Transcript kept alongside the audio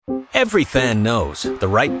Every fan knows the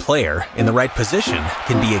right player in the right position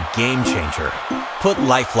can be a game changer. Put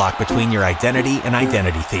LifeLock between your identity and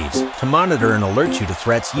identity thieves to monitor and alert you to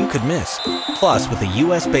threats you could miss. Plus, with a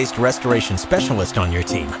U.S.-based restoration specialist on your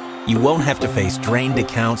team, you won't have to face drained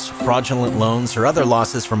accounts, fraudulent loans, or other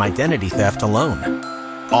losses from identity theft alone.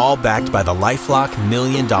 All backed by the LifeLock $1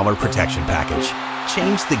 Million Protection Package.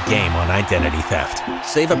 Change the game on identity theft.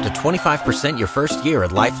 Save up to 25% your first year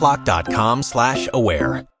at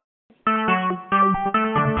LifeLock.com/aware.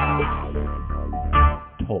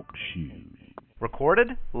 Talk shoes.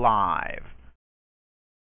 Recorded live.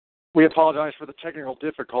 We apologize for the technical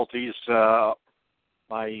difficulties.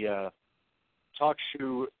 My talk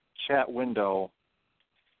shoe chat window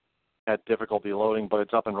had difficulty loading, but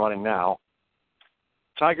it's up and running now.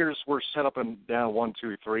 Tigers were set up and down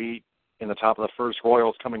 1-2-3 in the top of the first.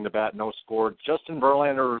 Royals coming to bat, no score. Justin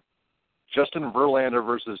Verlander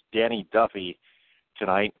versus Danny Duffy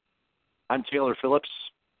tonight. I'm Taylor Phillips.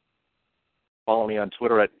 Follow me on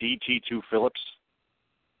Twitter at DT2Phillips.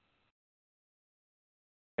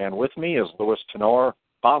 And with me is Louis Tenor.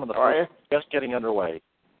 Bottom of the first, just getting underway.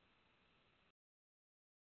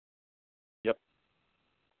 Yep.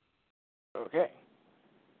 Okay.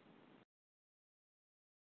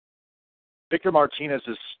 Victor Martinez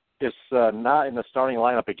is not in the starting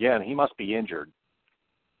lineup again. He must be injured.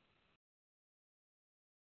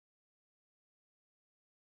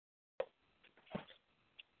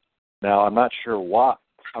 Now, I'm not sure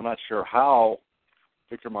how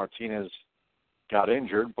Victor Martinez got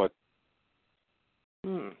injured, but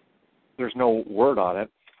there's no word on it.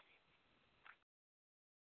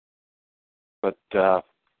 But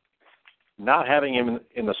not having him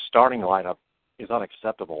in the starting lineup is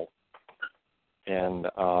unacceptable. And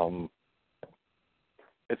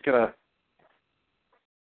it's gonna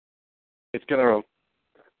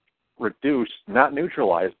reduce, not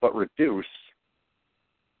neutralize, but reduce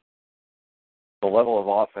the level of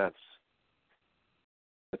offense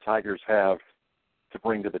the Tigers have to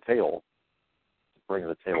bring to the table.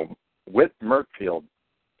 Whit Merrifield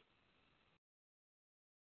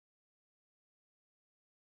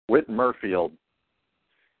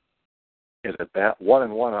is at bat,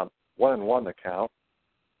 1-1 the count.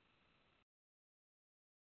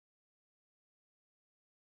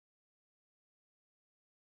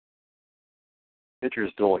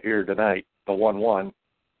 Pitcher's duel here tonight, the 1-1.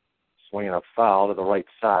 Swinging a foul to the right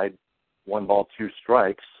side. 1 ball, 2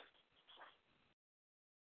 strikes.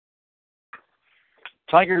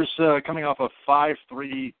 Tigers coming off a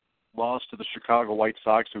 5-3 loss to the Chicago White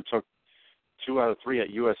Sox, who took 2 out of 3 at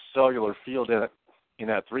U.S. Cellular Field in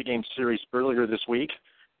that 3-game series earlier this week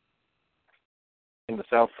in the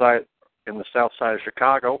south side of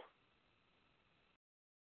Chicago.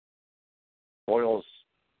 Royals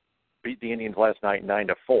beat the Indians last night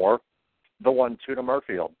 9-4. The 1-2 to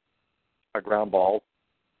Merrifield. A ground ball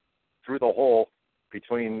through the hole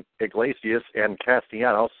between Iglesias and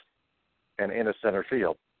Castellanos and into center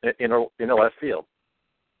field, into left field.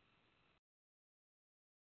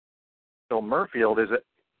 So Merrifield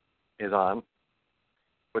is on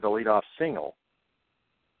with a leadoff single.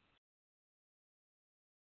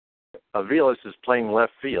 Aviles is playing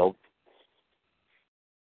left field.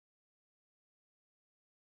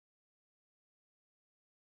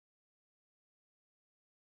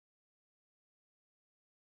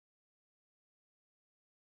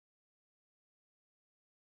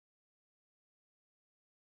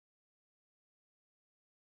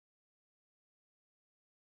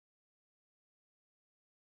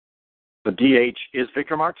 The DH is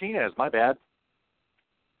Victor Martinez. My bad.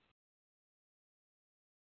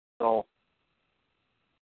 So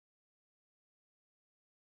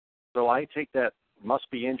I take that must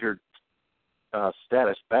be injured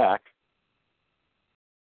status back.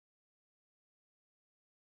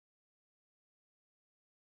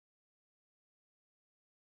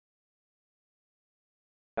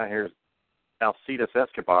 Now here's Alcides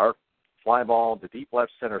Escobar. Fly ball to deep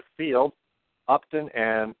left center field. Upton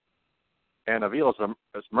and Aviles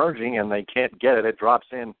is merging, and they can't get it. It drops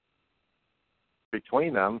in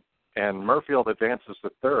between them, and Merrifield advances to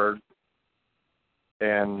third,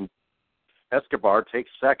 and Escobar takes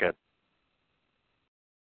second.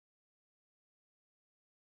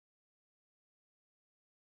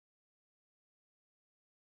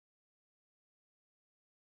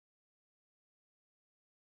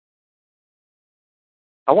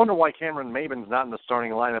 I wonder why Cameron Maben's not in the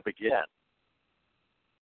starting lineup again.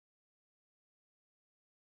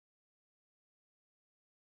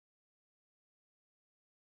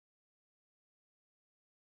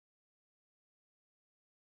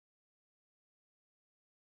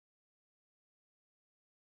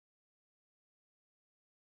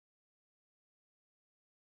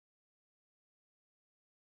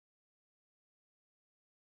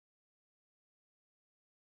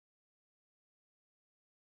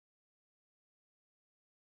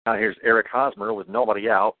 Now here's Eric Hosmer with nobody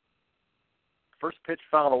out. First pitch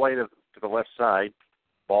fouled away to the left side.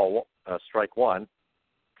 Ball, strike one.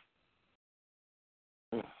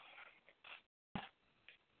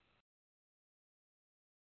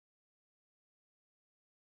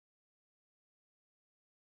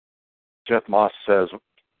 Jeff Moss says,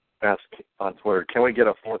 ask on Twitter, can we get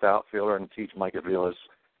a fourth outfielder and teach Mike Aviles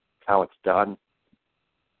how it's done?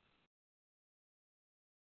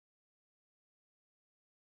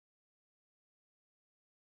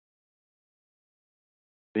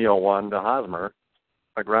 The 0-1 to Hosmer.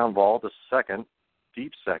 A ground ball to second,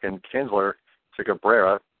 deep second. Kinsler to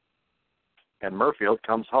Cabrera, and Murfield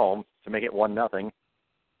comes home to make it 1-0.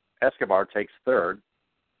 Escobar takes third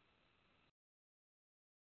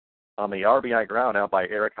on the RBI ground out by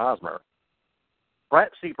Eric Hosmer. Brad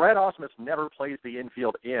Ausmus never plays the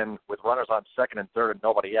infield in with runners on second and third and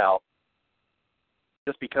nobody out,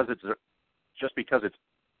 just because it's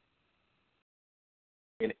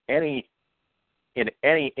in any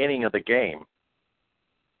inning of the game.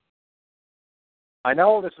 I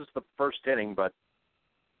know this is the first inning, but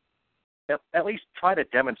at least try to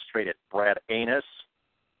demonstrate it, Brad Anus.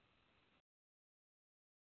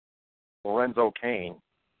 Lorenzo Cain.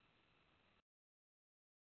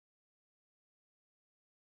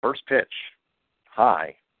 First pitch,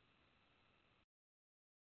 high.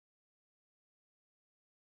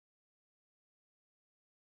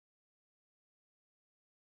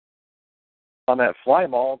 On that fly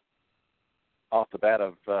ball off the bat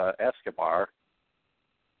of Escobar,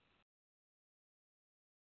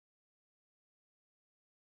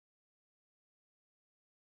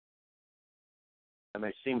 and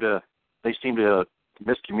they seem to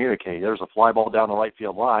miscommunicate. There's a fly ball down the right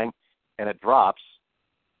field line, and it drops.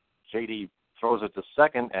 JD throws it to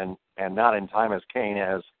second, and not in time as Cain,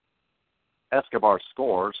 as Escobar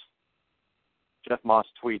scores. Jeff Moss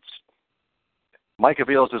tweets, Mike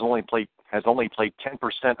Aviles has only played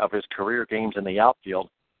 10% of his career games in the outfield,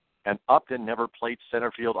 and Upton never played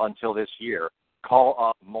center field until this year. Call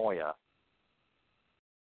up Moya.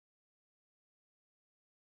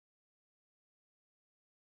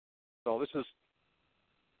 So this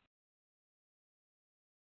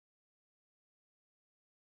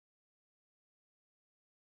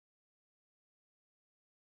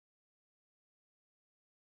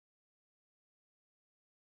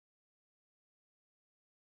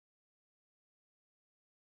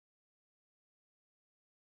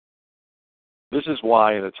is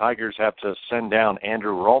why the Tigers have to send down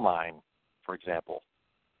Andrew Romine, for example.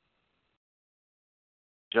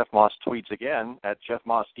 Jeff Moss tweets again at Jeff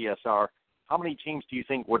Moss DSR, how many teams do you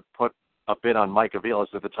think would put a bid on Mike Aviles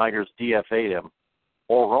if the Tigers DFA'd him,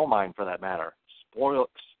 or Romine for that matter?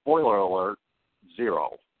 Spoiler alert,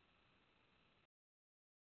 0.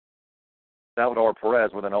 Salvador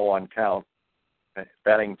Perez with an 0-1 count,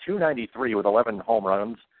 batting .293 with 11 home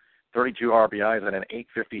runs, 32 RBIs, and an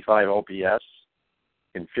 .855 OPS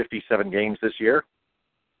in 57 games this year.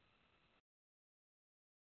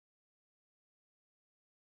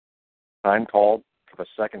 Time called for the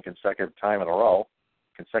second consecutive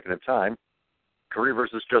time. Career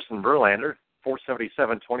versus Justin Verlander,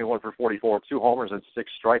 477, 21 for 44, 2 homers and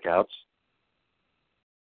 6 strikeouts.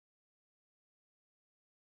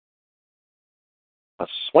 A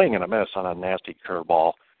swing and a miss on a nasty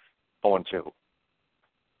curveball, 0-2.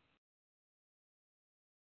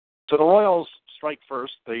 So the Royals strike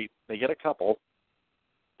first. They get a couple.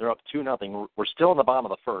 They're up 2-0. We're still in the bottom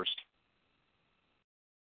of the first.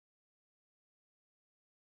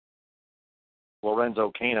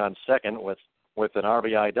 Lorenzo Cain on second with an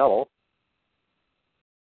RBI double.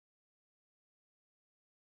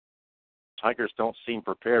 Tigers don't seem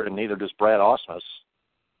prepared, and neither does Brad Ausmus.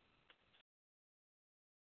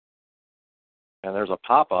 And there's a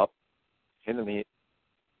pop-up into the,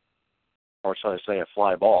 or should I say a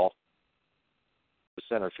fly ball, to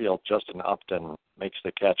center field. Justin Upton makes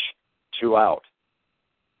the catch, 2 out.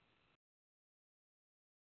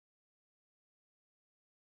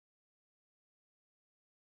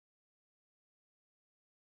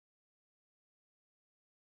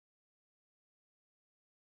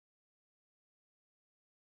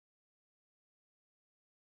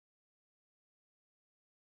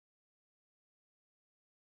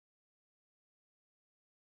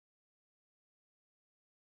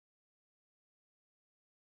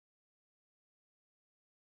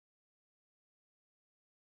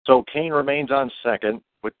 So Cain remains on second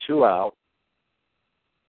with 2 out.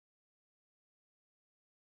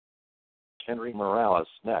 Henry Morales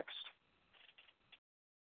next.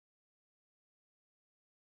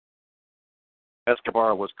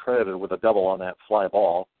 Escobar was credited with a double on that fly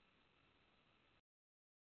ball.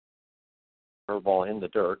 Curveball in the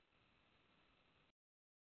dirt.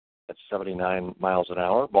 At 79 miles an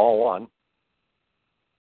hour. Ball one.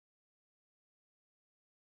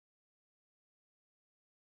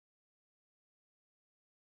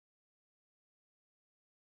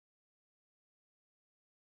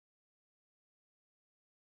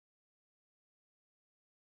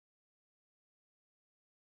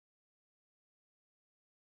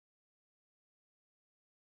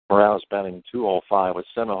 Morales batting .205 with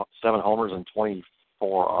seven homers and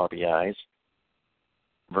 24 RBIs.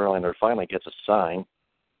 Verlander finally gets a sign.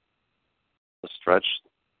 The stretch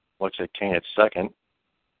looks at Kane at second.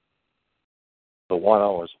 The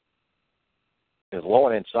 1-0 is low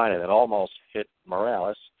and inside, and it almost hit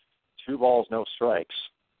Morales. 2 balls, no strikes.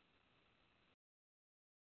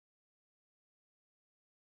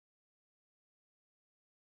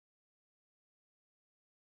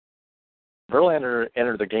 Verlander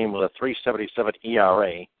entered the game with a 3.77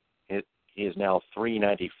 ERA. He is now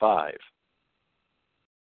 3.95.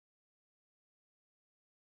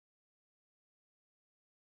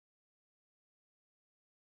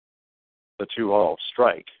 The 2-0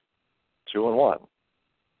 strike. 2-1.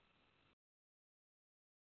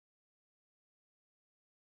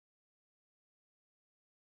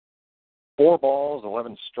 Four balls,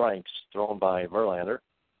 11 strikes thrown by Verlander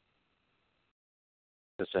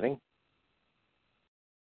this inning.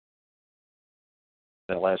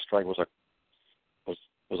 That last strike was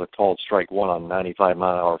a called strike one on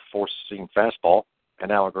 95-mile-an-hour four-seam fastball, and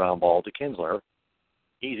now a ground ball to Kinsler.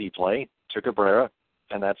 Easy play to Cabrera,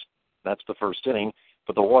 and that's the first inning.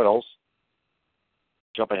 But the Royals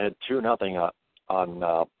jump ahead 2-0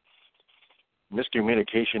 on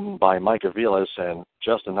miscommunication by Mike Aviles and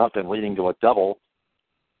Justin Upton, leading to a double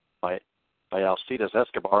by Alcides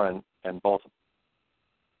Escobar, and both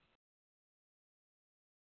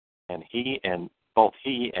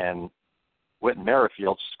he and Whit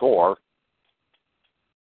Merrifield score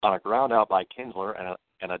on a ground out by Kinsler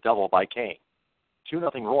and a double by Kane.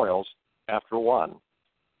 2-0 Royals after one.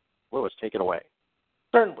 Lewis, take it away.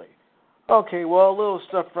 Certainly. Okay, well, a little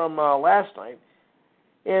stuff from last night.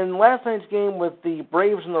 In last night's game with the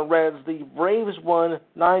Braves and the Reds, the Braves won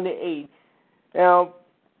 9-8. Now,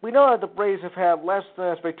 we know that the Braves have had less than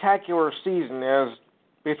a spectacular season, as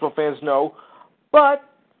baseball fans know, but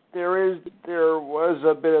there was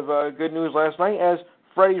a bit of good news last night as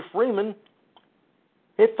Freddie Freeman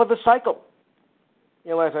hit for the cycle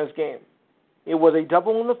in last night's game. It was a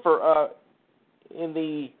double in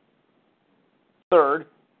the third,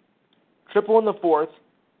 triple in the fourth,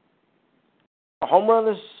 a home run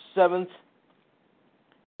in the seventh,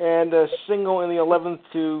 and a single in the 11th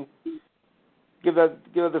to give it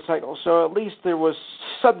the cycle. So at least there was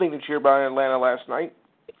something to cheer about in Atlanta last night.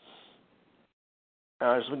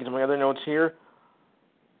 Just looking at my other notes here.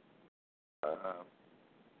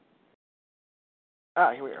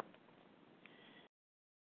 Here we are.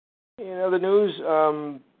 In other news,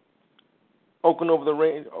 Oakland over the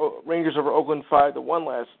Rangers over Oakland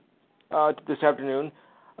 5-1 this afternoon.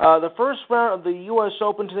 The first round of the U.S.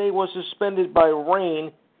 Open today was suspended by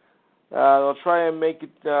rain. They'll try and make it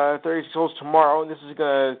 36 holes tomorrow. And this is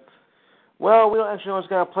gonna. Well, we don't actually know what's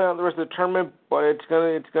gonna play out the rest of the tournament, but it's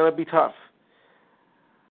gonna be tough.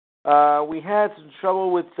 We had some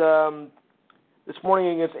trouble with this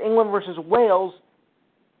morning against England versus Wales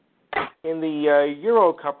in the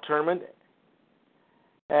Euro Cup tournament,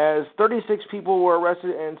 as 36 people were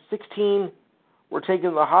arrested and 16 were taken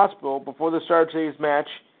to the hospital before the start of today's match.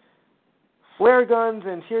 Flare guns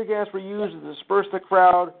and tear gas were used to disperse the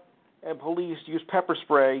crowd, and police used pepper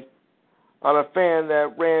spray on a fan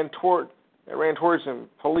that ran towards him.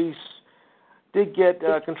 Police did get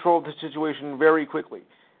control of the situation very quickly.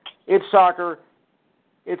 It's soccer.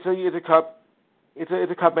 It's a cup. It's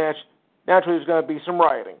a cup match. Naturally, there's going to be some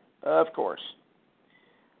rioting, of course.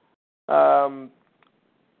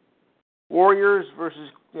 Warriors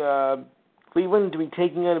versus Cleveland to be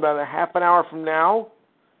taking in about a half an hour from now.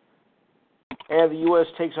 And the U.S.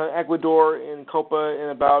 takes on Ecuador in Copa in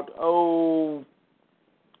about,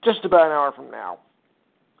 just about an hour from now.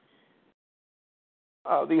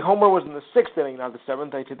 The homer was in the 6th inning, not the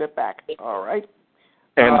 7th. I take that back. All right.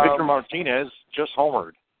 And Victor Martinez just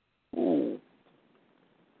homered. Ooh.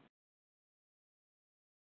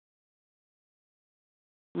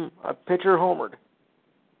 A pitcher homered.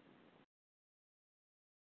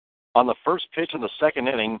 On the first pitch of the second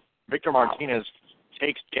inning, Victor Martinez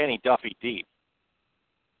takes Danny Duffy deep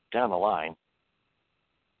down the line.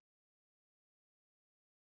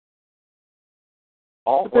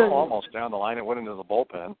 Almost down the line. It went into the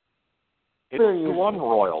bullpen. It's 2-1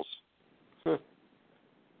 Royals.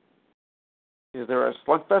 Is there a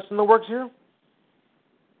slugfest in the works here?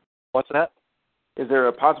 What's that? Is there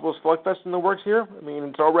a possible slugfest in the works here? I mean,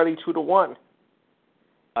 it's already 2-1.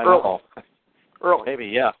 I know. Early. Maybe,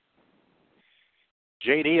 yeah.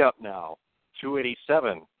 JD up now,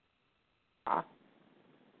 287. Huh?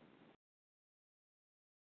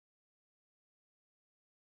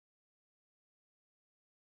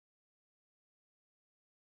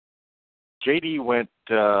 JD went,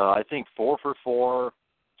 I think, 4 for 4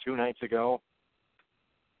 2 nights ago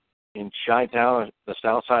in Chi-Town, the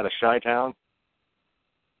south side of Chi-Town.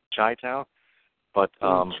 But,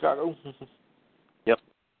 Chicago. Yep.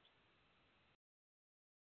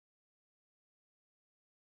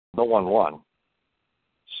 The 1-1.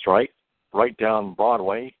 Strike right down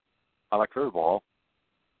Broadway on a curveball.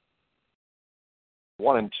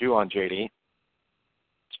 1-2 on JD.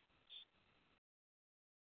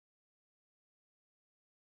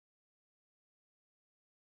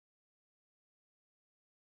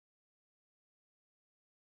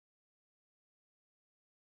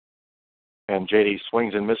 And JD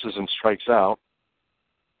swings and misses and strikes out.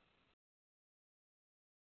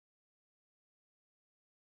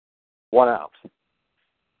 One out.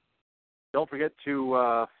 Don't forget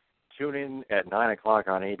to tune in at 9 o'clock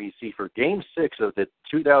on ABC for Game 6 of the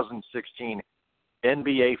 2016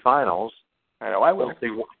 NBA Finals. I know I will.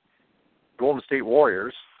 The Golden State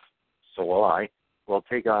Warriors, so will I, will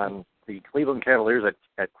take on the Cleveland Cavaliers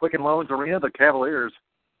at Quicken Loans Arena. The Cavaliers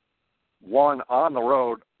won on the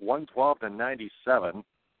road 112-97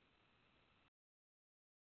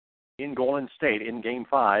 in Golden State in Game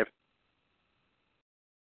 5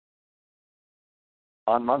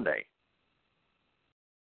 on Monday.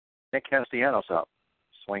 Nick Castellanos up.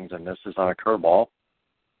 Swings and misses on a curveball.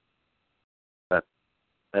 That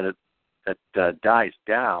dies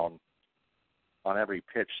down on every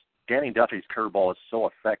pitch. Danny Duffy's curveball is so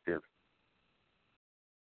effective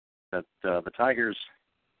that the Tigers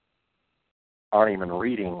aren't even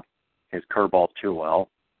reading his curveball too well.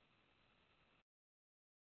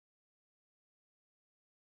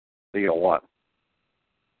 The 0-1.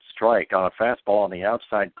 Strike on a fastball on the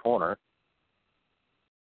outside corner.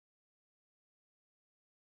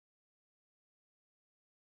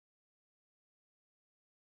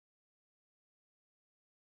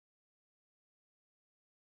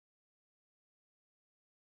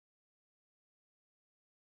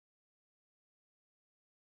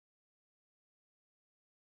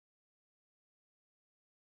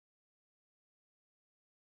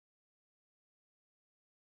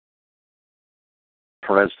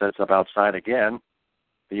 Perez sets up outside again.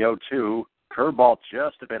 The 0-2. Curveball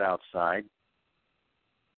just a bit outside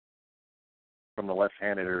from the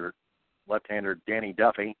left-hander Danny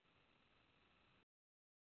Duffy.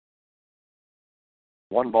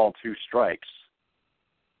 1 ball, 2 strikes.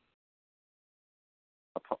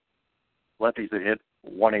 Lefties that hit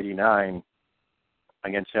 189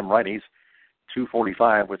 against him righties,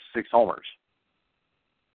 245 with 6 homers.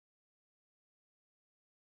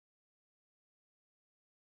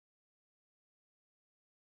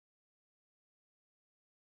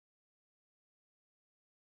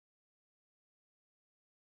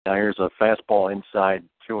 Now here's a fastball inside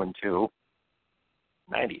 2-2.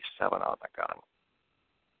 97 on the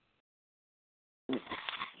gun.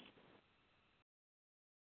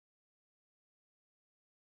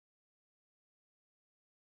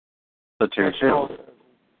 The 2-2.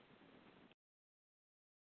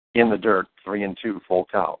 In the dirt, 3-2, full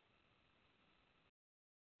count.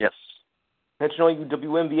 Yes. Mention all you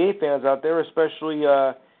WNBA fans out there, especially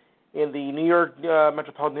in the New York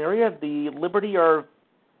metropolitan area. The Liberty are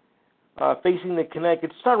facing the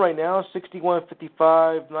Connecticut Sun right now,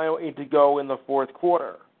 61-55, 9:08 to go in the fourth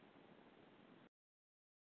quarter.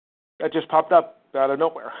 That just popped up out of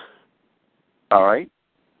nowhere. All right.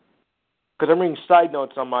 Because I'm reading side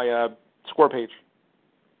notes on my score page.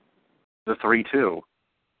 The 3-2.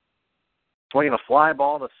 Swinging a fly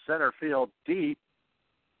ball to center field deep.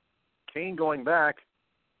 Kane going back,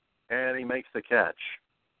 and he makes the catch.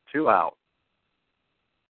 2 out.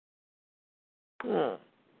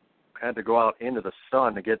 Had to go out into the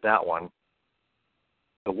sun to get that one.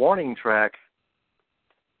 The warning track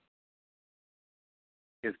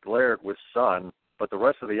is glared with sun, but the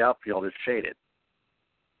rest of the outfield is shaded.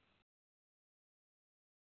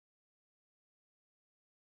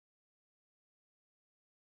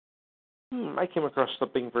 I came across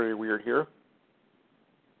something very weird here.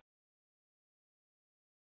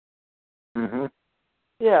 Mm-hmm.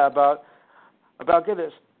 Yeah, about get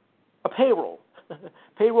this, a payroll.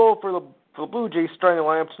 Payroll for the Blue Jays starting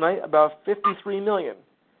lineup tonight, about $53 million.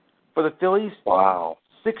 For the Phillies, wow,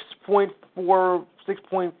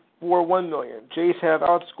 $6.41 million. Jays have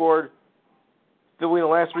outscored they win the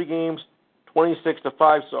last 3 games,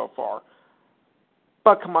 26-5 so far.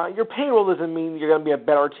 But come on, your payroll doesn't mean you're going to be a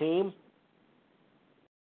better team.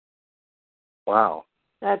 Wow.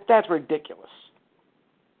 That's ridiculous.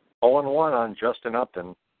 0-1 on Justin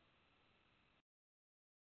Upton.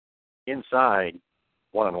 Inside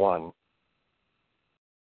 1-1.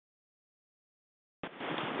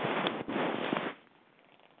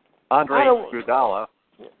 Andre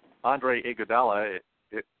Iguodala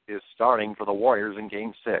is starting for the Warriors in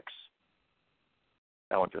Game 6.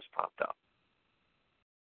 That one just popped up.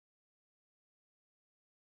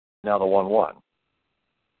 Now the 1-1.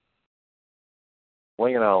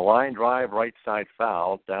 Swinging a line drive, right side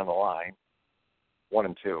foul down the line.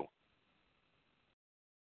 1-2.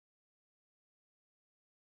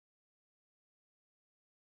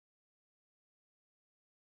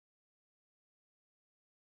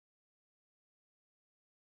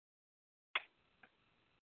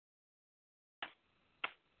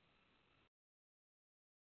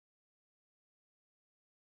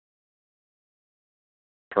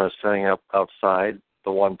 Press setting up outside. The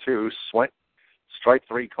 1-2. Strike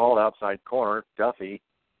 3 called outside corner. Duffy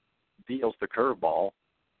deals the curveball.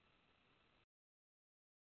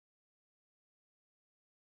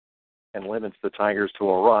 And limits the Tigers to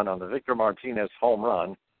a run on the Victor Martinez home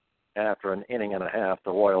run. After an inning and a half,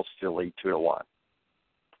 the Royals still lead 2-1.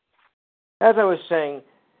 As I was saying,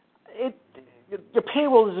 your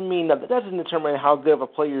payroll doesn't mean nothing. That doesn't determine how good of a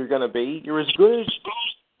player you're going to be. You're as good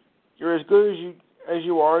as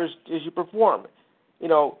you are as you perform. You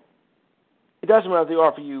know, it doesn't matter if they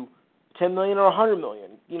offer you $10 million or $100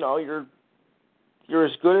 million. You know, you're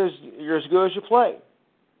as good as you play.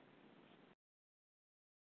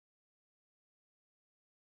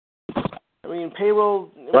 I mean,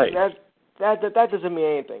 payroll. Right. That doesn't mean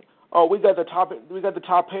anything. Oh, we got the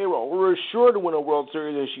top payroll. We're sure to win a World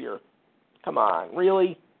Series this year. Come on,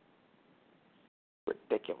 really?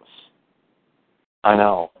 Ridiculous. I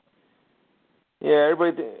know. Yeah,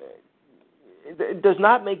 everybody. It does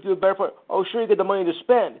not make you a better player. Oh, sure, you get the money to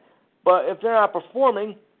spend, but if they're not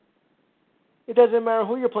performing, it doesn't matter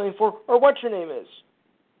who you're playing for or what your name is.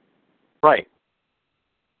 Right.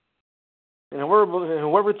 And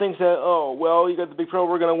whoever thinks that, oh, well, you got the big pro,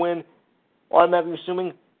 we're going to win, automatically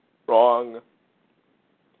assuming, wrong.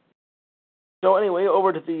 So anyway,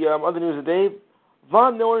 over to the other news of the day.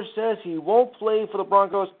 Von Miller says he won't play for the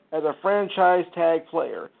Broncos as a franchise tag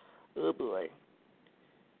player. Oh, boy.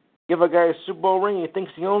 Give a guy a Super Bowl ring, he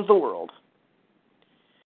thinks he owns the world.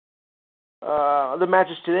 Other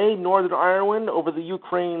matches today, Northern Ireland over the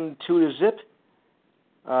Ukraine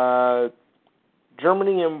 2-0.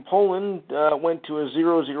 Germany and Poland went to a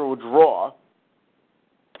 0-0 draw.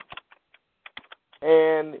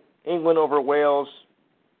 And England over Wales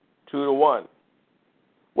 2-1.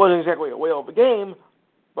 Wasn't exactly a whale of a game,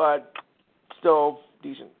 but still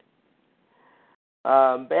decent.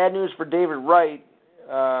 Bad news for David Wright.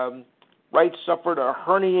 Wright suffered a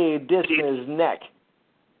herniated disc in his neck,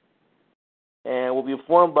 and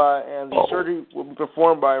the surgery will be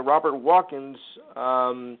performed by Robert Watkins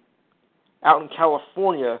out in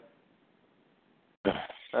California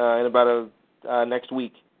in about next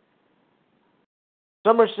week.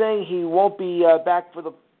 Some are saying he won't be back for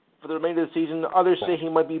the remainder of the season. Others say he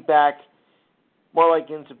might be back more like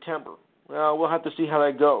in September. Well, we'll have to see how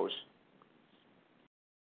that goes.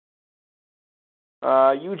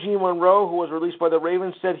 Eugene Monroe, who was released by the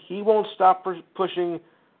Ravens, said he won't stop pushing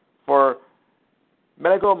for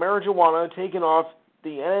medical marijuana taken off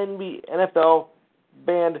the NFL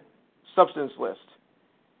banned substance list.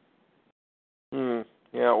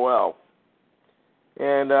 Yeah, well.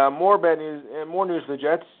 And more bad news and more news for the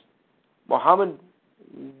Jets. Mohammed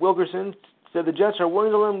Wilkerson said the Jets are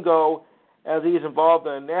willing to let him go as he is involved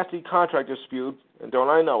in a nasty contract dispute, and don't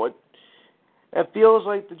I know it. And feels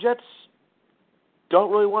like the Jets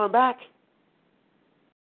don't really want him back.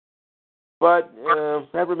 But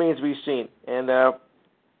that remains to be seen. And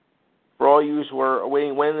for all you who are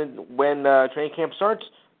awaiting when training camp starts,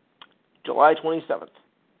 July 27th.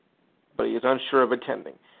 But he is unsure of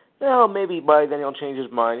attending. Well, maybe by then he'll change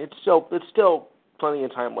his mind. It's still plenty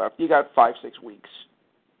of time left. You got 5-6 weeks.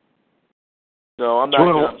 So I'm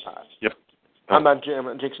not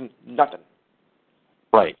jinxing nothing.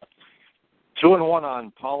 Right. 2-1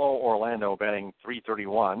 on Paulo Orlando, batting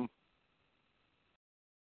 .331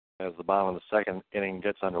 as the bottom of the second inning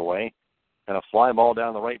gets underway. And a fly ball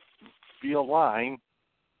down the right field line.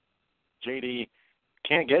 JD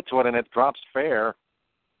can't get to it, and it drops fair.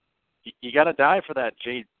 You got to die for that,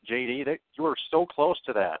 JD. You were so close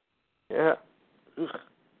to that. Yeah.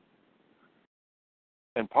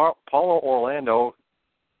 And Paulo Orlando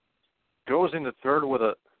goes goes into third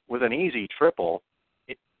with an easy triple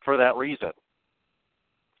for that reason.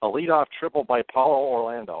 A leadoff triple by Paulo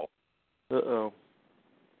Orlando. Uh-oh.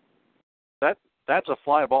 That's a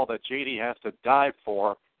fly ball that JD has to dive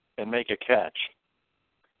for and make a catch.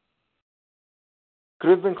 Could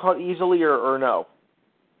it have been caught easily or no?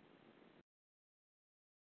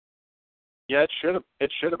 Yeah, it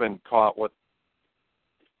should have been caught with.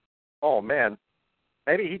 Oh man,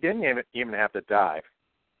 maybe he didn't even have to dive.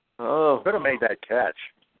 Oh. Could have made that catch.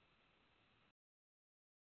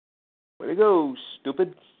 Way to go,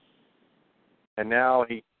 stupid. And now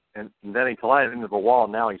and then he collided into the wall.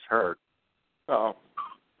 And now he's hurt. Uh-oh.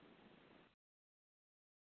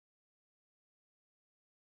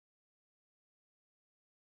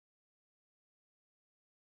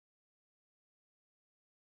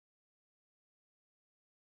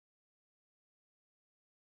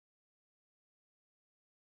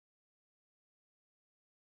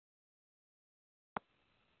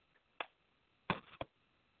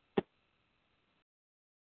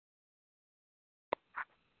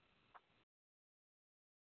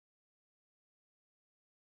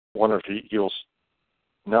 Wonder if he'll.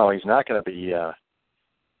 No, he's not going to be.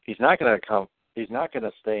 He's not going to come. He's not going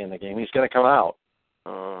to stay in the game. He's going to come out.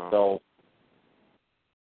 So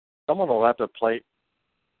someone will have to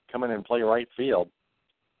come in and play right field.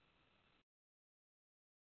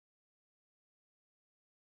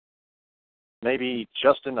 Maybe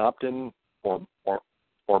Justin Upton or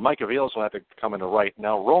Mike Aviles will have to come into right.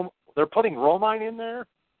 Now, they're putting Romine in there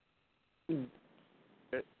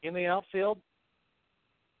in the outfield.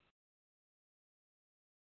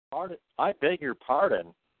 Pardon, I beg your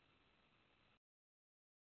pardon.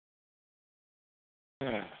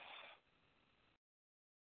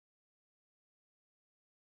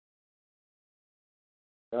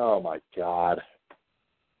 Oh my God.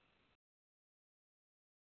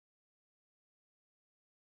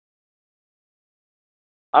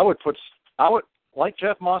 I would, like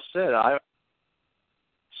Jeff Moss said,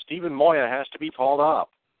 Stephen Moya has to be called up.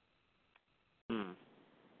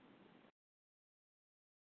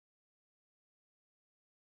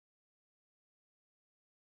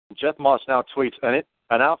 Jeff Moss now tweets, an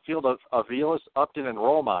outfield of Aviles, Upton, and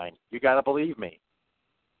Romine. You got to believe me.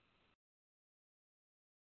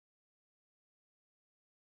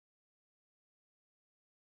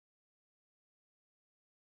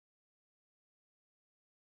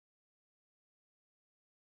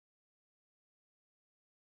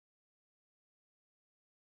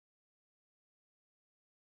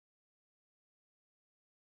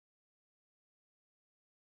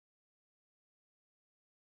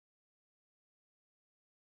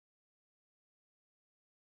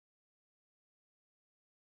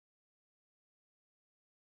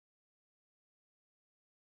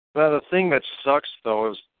 Well, the thing that sucks,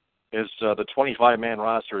 though, is the 25-man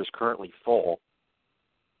roster is currently full.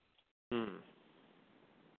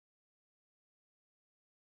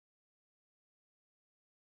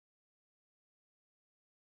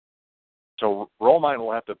 So Romine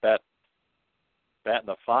will have to bat in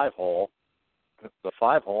the 5-hole in the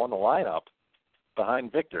lineup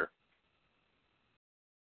behind Victor.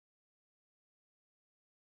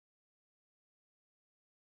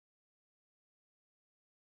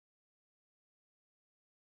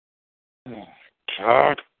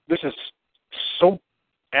 God, this is so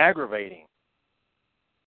aggravating.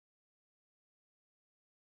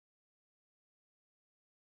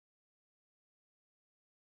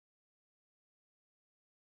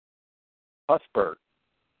 Cuthbert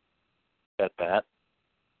at bat.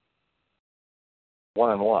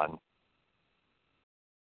 1-1.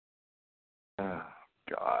 Oh,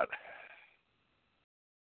 God.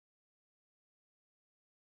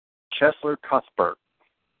 Chesler Cuthbert.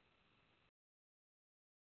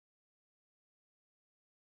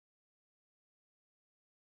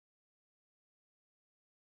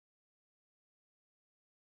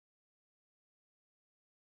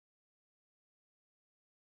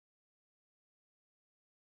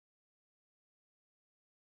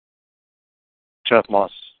 Jeff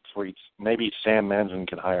Moss tweets, maybe Sam Manson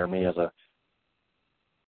can hire me as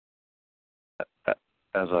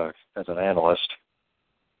an analyst.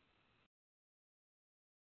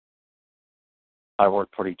 I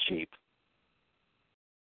work pretty cheap.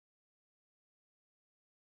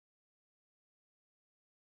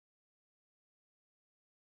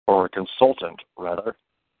 Or a consultant, rather.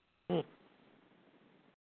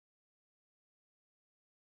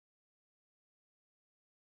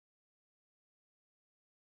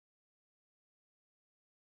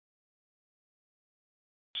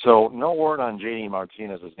 So no word on J.D.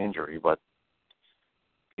 Martinez's injury, but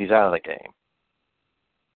he's out of the game.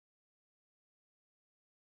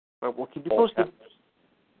 But we'll keep you posted.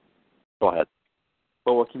 Go ahead.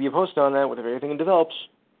 But we'll keep you posted on that with everything that develops.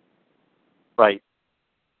 Right.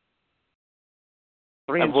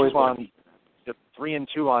 3-2 voice on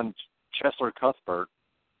 3-2 on Chesler Cuthbert.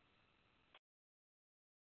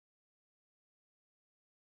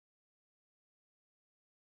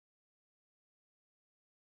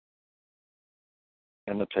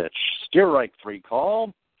 And the pitch. Steer right 3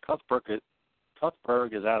 call. Cuthbert is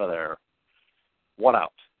out of there. 1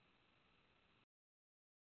 out.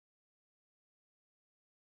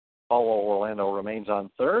 Paulo Orlando remains on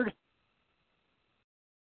third.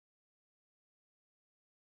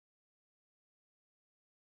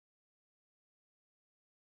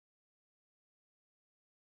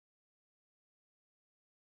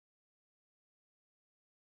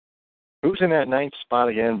 Who's in that 9th spot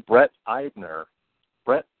again? Brett Eibner.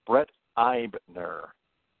 Brett Eibner.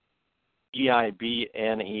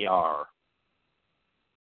 Eibner.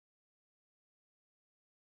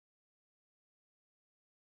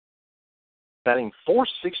 Batting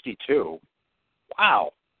 .462.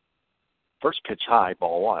 Wow. First pitch high,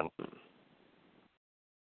 ball 1.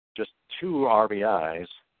 Just 2 RBIs.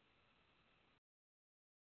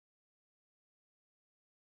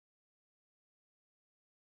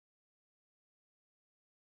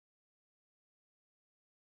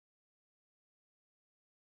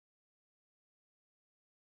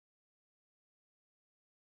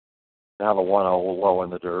 Now the 1-0 low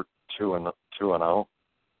in the dirt, 2-0.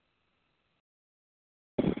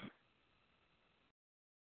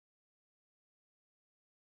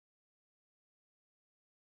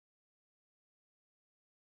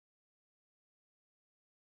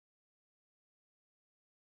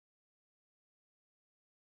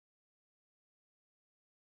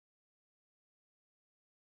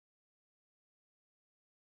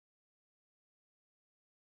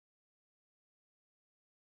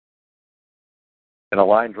 And a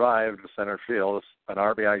line drive to center field, an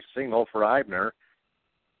RBI single for Eibner.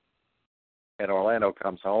 And Orlando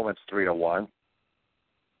comes home. It's 3-1.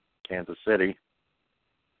 Kansas City.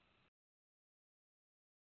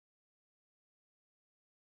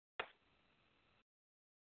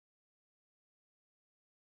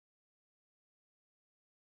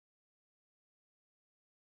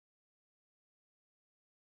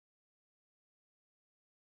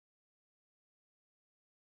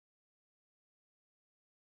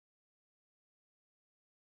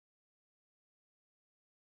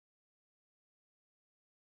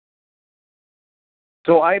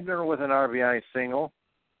 So Eibner with an RBI single.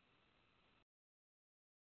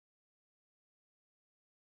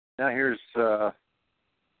 Now here's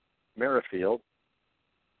Merrifield.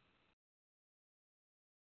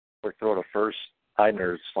 Quick throw to first.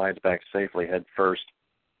 Eibner slides back safely, head first.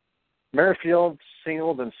 Merrifield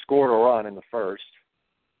singled and scored a run in the first,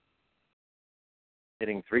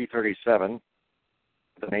 hitting .337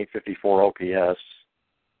 with an .854 OPS.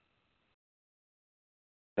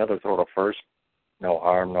 Another throw to first. No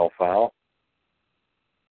harm, no foul.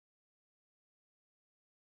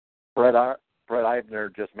 Brett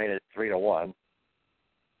Eibner just made it 3-1.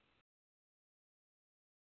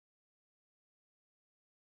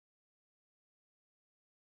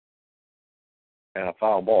 And a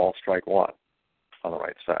foul ball, strike 1 on the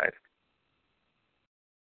right side.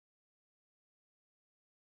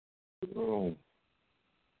 Oh.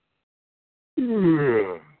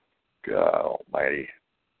 God almighty.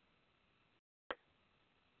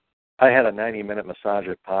 I had a 90-minute massage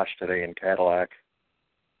at Posh today in Cadillac.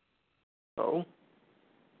 Oh?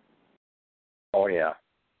 Oh, yeah.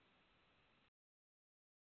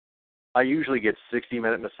 I usually get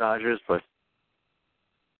 60-minute massages, but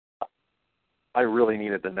I really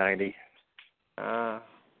needed the 90.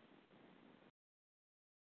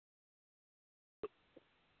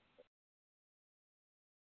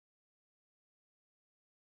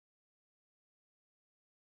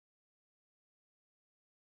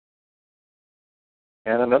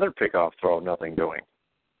 And another pickoff throw, nothing doing.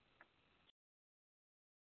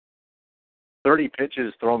 30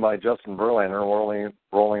 pitches thrown by Justin Verlander,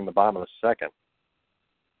 rolling the bottom of the second.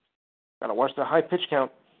 Gotta watch the high pitch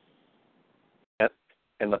count.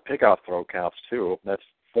 And the pickoff throw counts, too. That's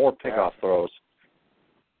 4 pickoff throws.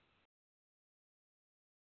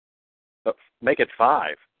 But make it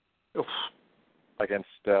 5 Oof. Against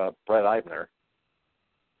Brett Eibner.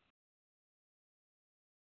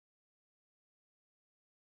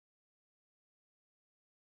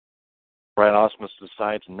 Brad Ausmus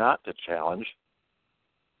decides not to challenge.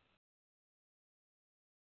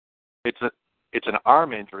 It's an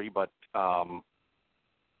arm injury, but for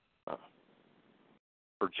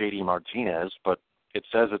J.D. Martinez, but it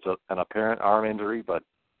says it's an apparent arm injury, but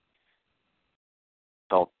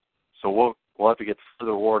So we'll have to get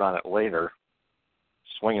further word on it later.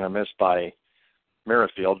 Swing and a miss by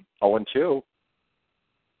Merrifield, 0-2.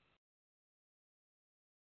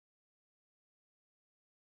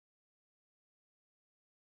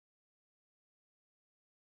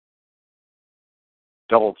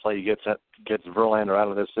 Double play gets Verlander out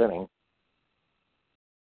of this inning.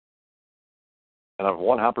 And I've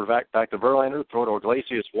one hopper back to Verlander, throw to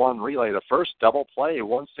Iglesias, one relay to first, double play,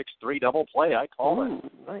 1-6-3 double play. I call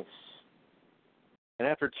it. Nice. And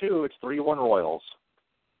after two, it's 3-1 Royals.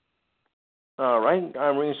 All right,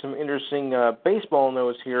 I'm reading some interesting baseball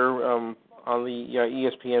notes here on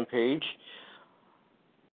the ESPN page.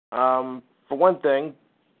 For one thing,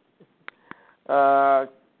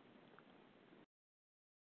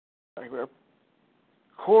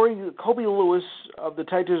 Kobe Lewis of the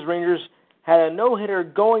Texas Rangers had a no-hitter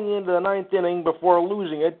going into the ninth inning before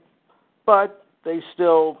losing it, but they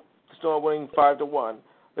still winning 5-1.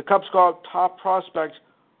 The Cubs called top prospect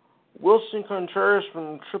Wilson Contreras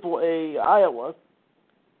from AAA Iowa,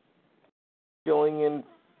 filling in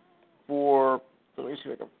for. Let me see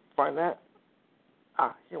if I can find that.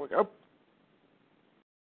 Here we go.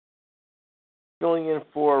 Filling in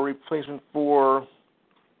for a replacement for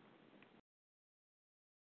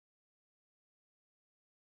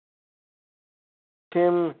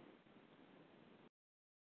Tim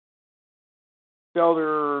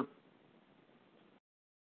Felder,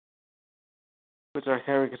 which I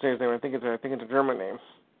can't even say his name. I think it's a German name.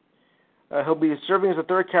 He'll be serving as the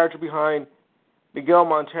third catcher behind Miguel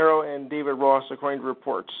Montero and David Ross, according to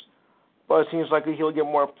reports. But it seems likely he'll get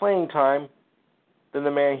more playing time than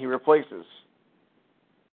the man he replaces.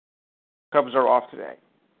 Cubs are off today.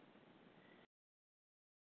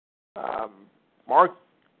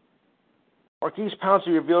 Marquise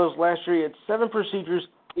Pouncey reveals last year he had 7 procedures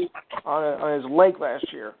on his leg last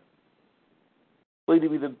year. But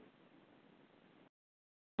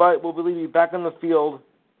will believe to be back on the field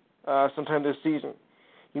sometime this season.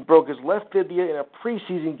 He broke his left tibia in a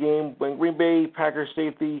preseason game when Green Bay Packers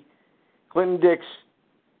safety Clinton Dix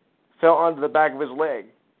fell onto the back of his leg.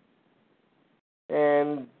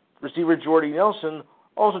 And receiver Jordy Nelson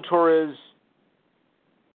also tore his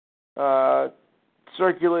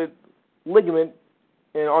circulate ligament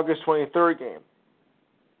in August 23rd game.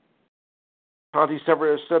 Conti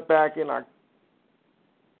suffered a setback in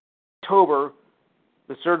October.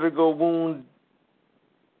 The surgical wound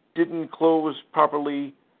didn't close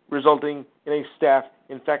properly, resulting in a staph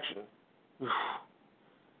infection.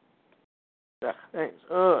 Thanks.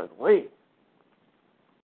 Wait.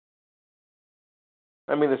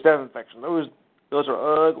 I mean the staph infection. Those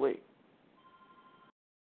are ugly.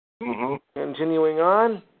 Mm-hmm. Continuing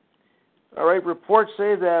on. All right, reports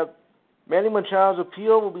say that Manny Machado's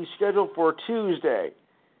appeal will be scheduled for Tuesday.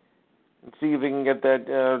 Let's see if they can get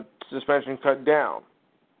that suspension cut down.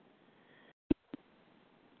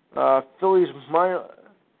 Phillies minor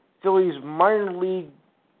league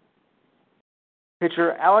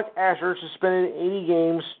pitcher Alec Asher suspended 80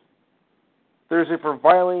 games Thursday for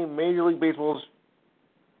violating Major League Baseball's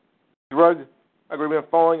drug agreement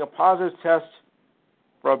following a positive test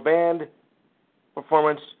for a banned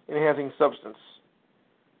performance-enhancing substance.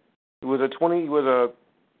 He was a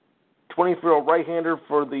 24-year-old right-hander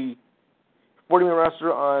for the 40-man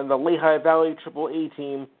roster on the Lehigh Valley AAA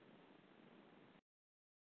team.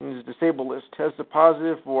 His disabled list tested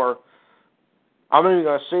positive for. I'm not even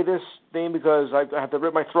going to say this name because I have to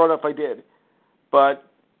rip my throat if I did. But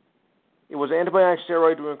it was an antibiotic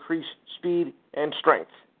steroid to increase speed and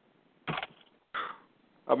strength.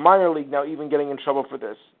 A minor league now even getting in trouble for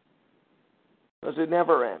this. Does it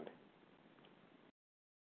never end?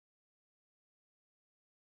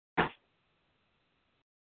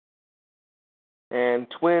 And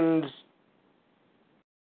Twins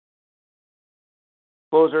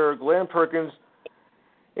closer Glenn Perkins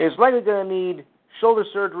is likely going to need shoulder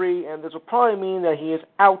surgery, and this will probably mean that he is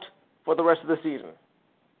out for the rest of the season.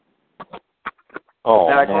 Oh,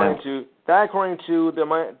 that according to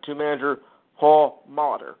manager Paul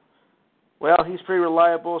Molitor. Well, he's pretty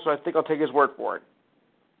reliable, so I think I'll take his word for it.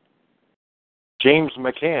 James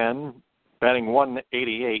McCann, batting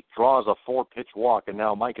 188, draws a 4-pitch walk, and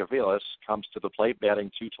now Mike Aviles comes to the plate, batting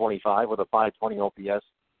 225 with a 520 OPS.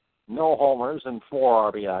 No homers and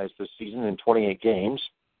 4 RBIs this season in 28 games.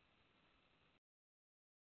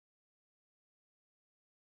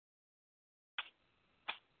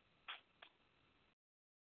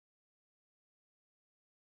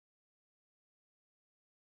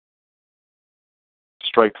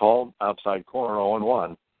 Strike called, outside corner,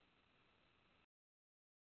 0-1.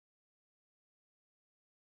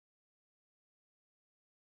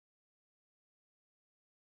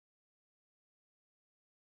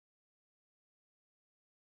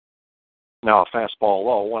 Now a fastball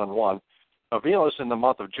low, 1-1. Aviles in the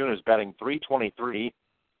month of June is batting .323,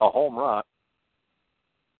 a home run.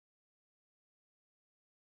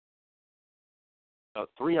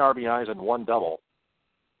 3 RBIs and 1 double.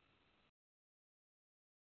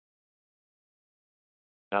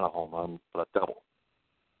 Not a home run, but a double.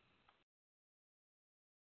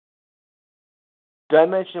 Did I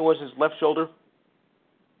mention it was his left shoulder?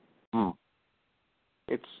 Hmm.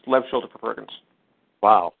 It's left shoulder for Perkins.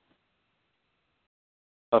 Wow.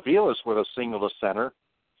 Aviles with a single to center.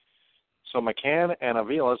 So McCann and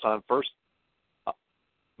Aviles on first.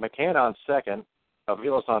 McCann on second.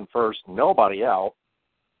 Aviles on first. Nobody out.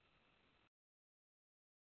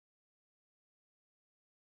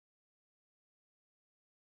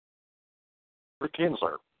 For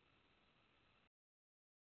Kinsler.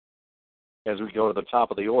 As we go to the top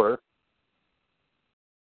of the order.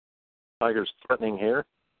 Tigers threatening here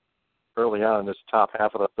early on in this top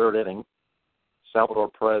half of the third inning. Salvador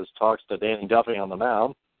Perez talks to Danny Duffy on the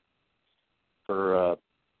mound for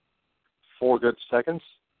 4 good seconds.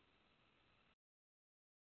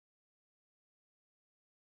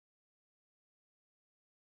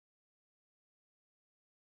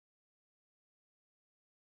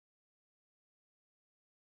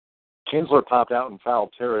 Kinsler popped out in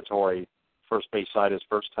foul territory. First base side his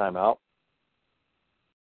first time out.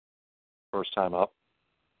 First time up.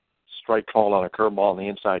 Strike called on a curveball in the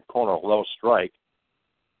inside corner. Low strike.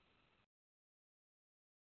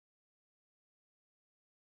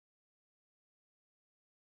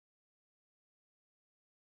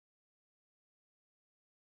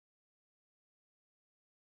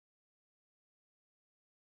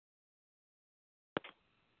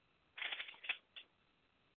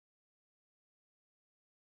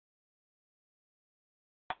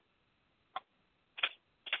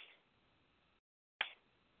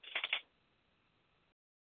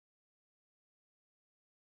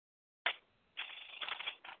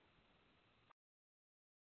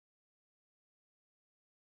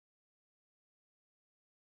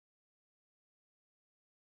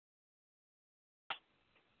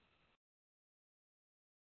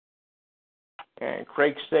 And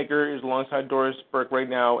Craig Sager is alongside Doris Burke right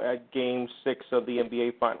now at Game 6 of the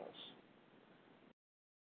NBA Finals.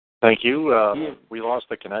 Thank you. We lost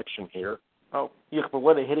the connection here. Oh, yuck, but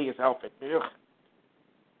what a hideous outfit. Ugh.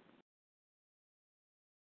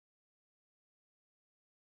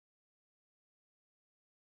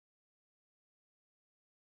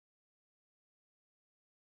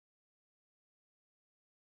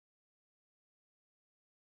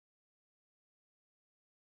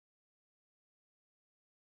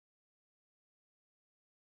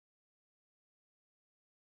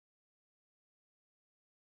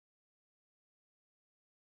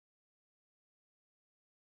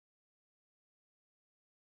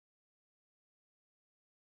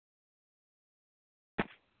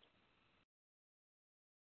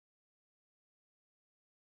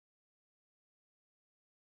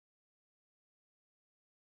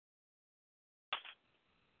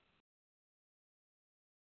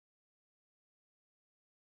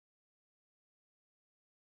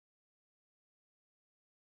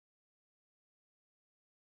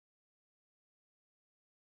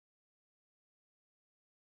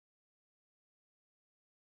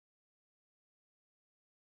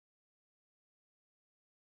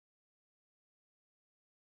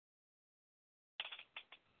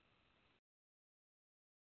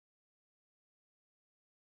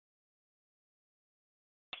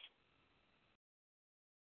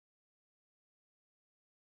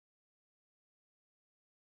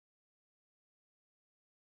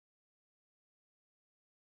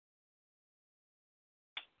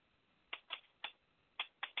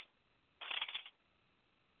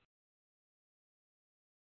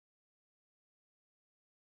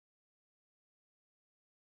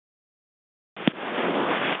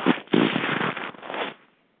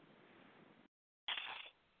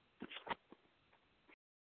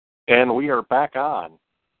 And we are back on.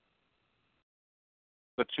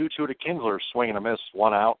 The 2-2 to Kinsler, swing and a miss,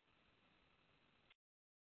 1 out.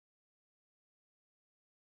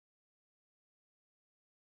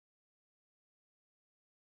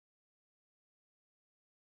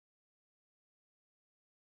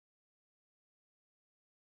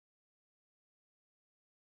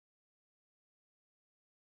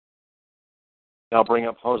 Now bring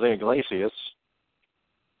up Jose Iglesias.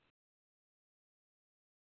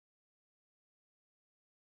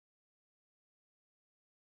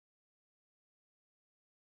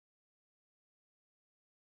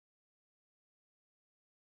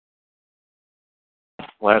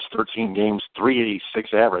 Last 13 games,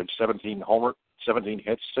 .386 average, 17 homers, 17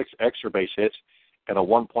 hits, 6 extra base hits, and a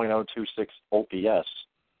 1.026 OPS.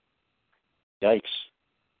 Yikes.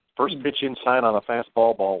 First pitch inside on a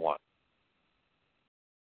fastball, ball one.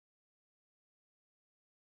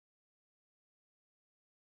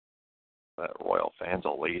 That Royal fan's a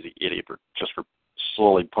lazy idiot for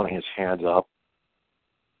slowly putting his hands up.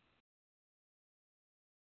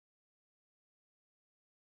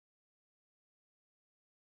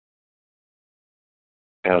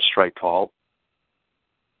 And a strike called.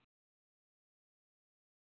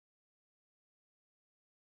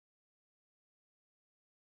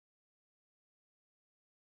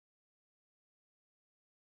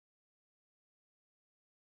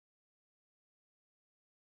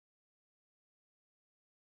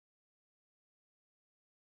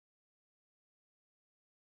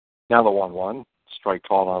 Now the 1-1. Strike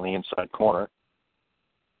called on the inside corner.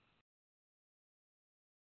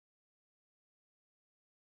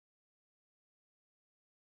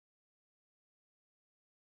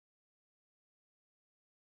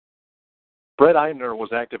 Brett Eibner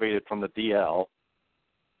was activated from the DL.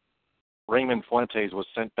 Raymond Fuentes was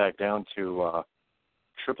sent back down to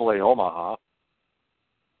AAA Omaha.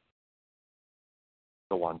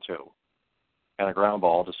 The 1-2. And a ground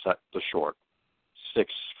ball to short.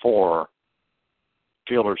 6-4.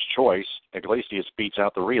 Fielder's choice. Iglesias beats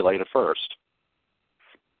out the relay to first.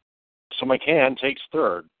 So McCann takes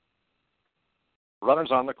third.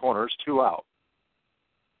 Runners on the corners, 2 out.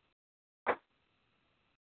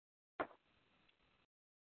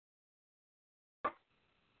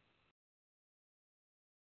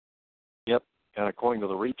 Yep, and according to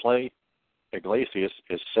the replay, Iglesias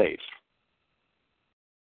is safe.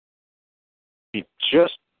 He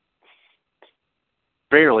just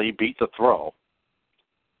barely beat the throw.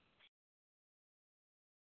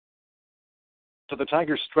 So the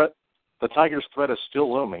Tigers' threat is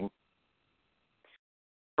still looming.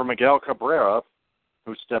 For Miguel Cabrera,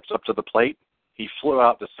 who steps up to the plate, he flew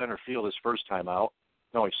out to center field his first time out.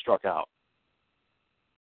 No, he struck out.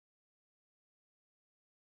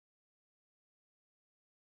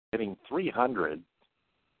 Hitting .300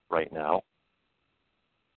 right now.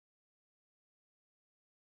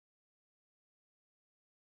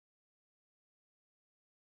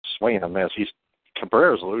 Swing and a miss.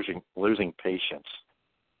 Cabrera's losing patience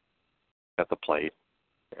at the plate.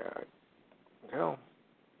 Yeah. Well.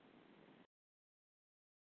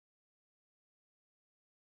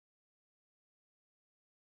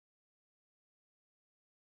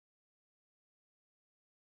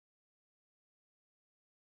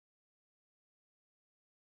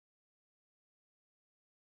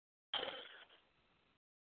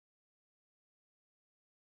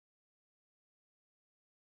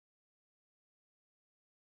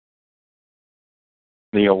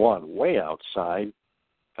 The 0-1 way outside,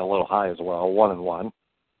 a little high as well, 1-1.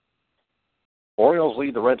 Orioles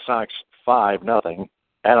lead the Red Sox 5-0.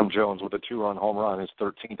 Adam Jones with a 2-run home run is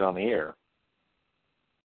 13th on the air.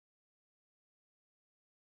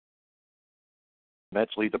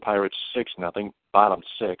 Mets lead the Pirates 6-0, bottom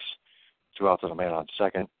 6. 2 outs and a man on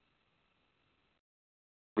second.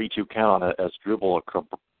 3-2 count on as Drupal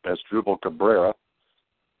Cabrera.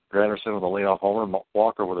 Granderson with a leadoff homer.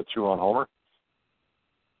 Walker with a 2-run homer.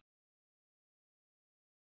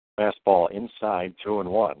 Fastball inside,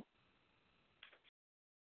 2-1.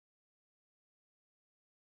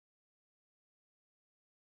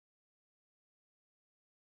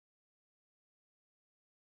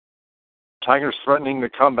 Tigers threatening to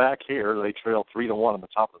come back here. They trail 3-1 in the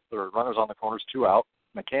top of the third. Runners on the corners, 2 out.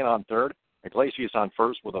 McCann on third. Iglesias on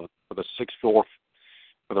first with a 6-4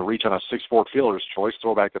 with a reach on a 6-4 fielder's choice.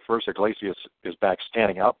 Throw back to first. Iglesias is back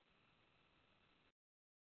standing up.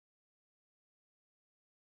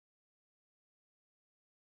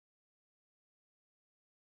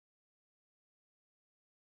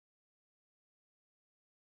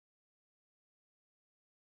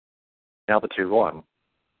 Now the 2-1.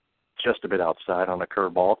 Just a bit outside on the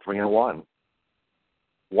curveball, 3-1.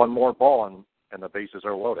 One more ball and the bases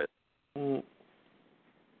are loaded.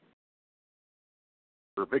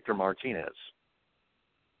 For Victor Martinez.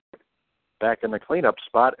 Back in the cleanup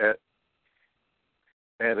spot at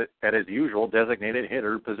his usual designated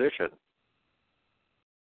hitter position.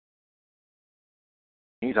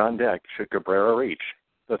 He's on deck. Should Cabrera reach?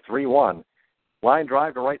 The 3-1. Line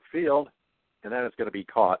drive to right field, and then it's going to be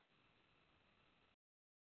caught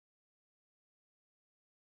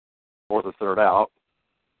for the third out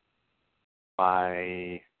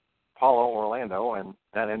by Paulo Orlando, and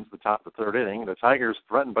that ends the top of the third inning. The Tigers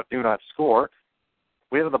threaten but do not score.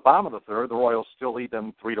 We have at the bottom of the third, the Royals still lead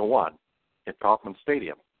them 3-1 at Kauffman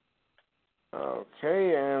Stadium.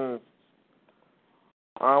 Okay, and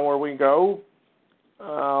Onward we go.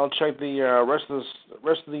 I'll check the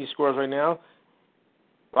rest of these scores right now.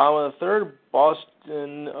 Bottom of the third,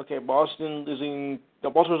 Boston. Okay, Baltimore losing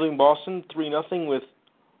Boston 3-0 with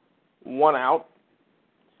 1 out.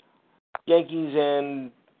 Yankees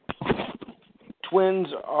and Twins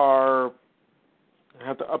are. I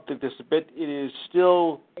have to update this a bit. It is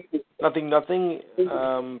still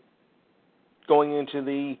 0-0. Going into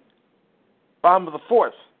the bottom of the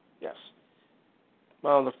fourth. Yes,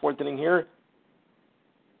 bottom of the fourth inning here.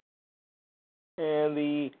 And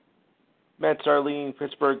the Mets are leading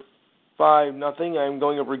Pittsburgh 5-0. I'm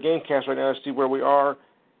going over Gamecast right now to see where we are.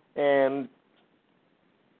 And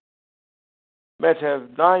Mets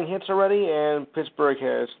have 9 hits already, and Pittsburgh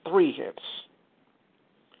has 3 hits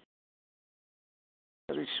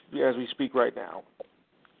as we speak right now.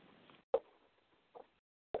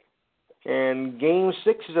 And Game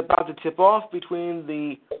 6 is about to tip off between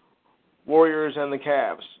the Warriors and the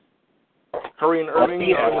Cavs. Curry and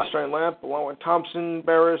Irving on the starting lap, along with Thompson,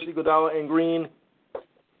 Barris, Iguodala, and Green.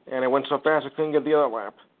 And I went so fast I couldn't get the other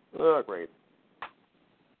lap. Oh, great.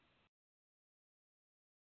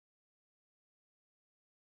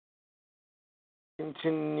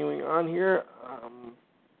 Continuing on here.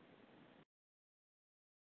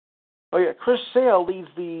 Chris Sale leads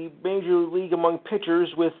the Major League among pitchers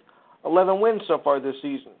with 11 wins so far this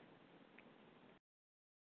season.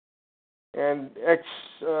 And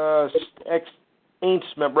Saints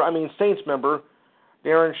member,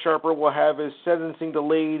 Darren Sharper will have his sentencing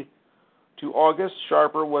delayed to August.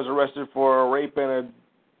 Sharper was arrested for a rape and a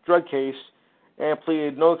drug case and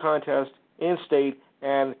pleaded no contest in state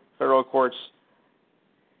and federal courts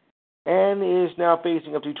and is now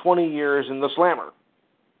facing up to 20 years in the slammer.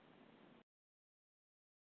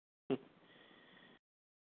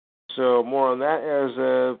 So more on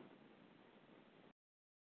that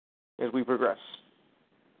as we progress.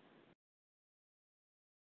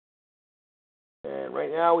 And right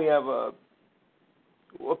now we have a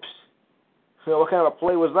whoops. So what kind of a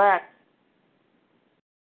play was that?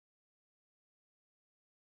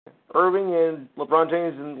 Irving and LeBron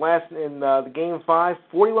James in the Game 5,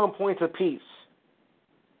 41 points apiece.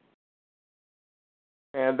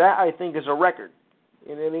 And that, I think, is a record.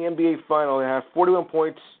 In the NBA final, they have 41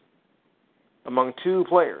 points among 2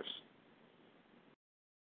 players.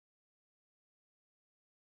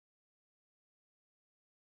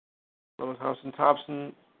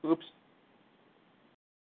 Thompson, oops.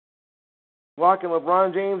 Block, and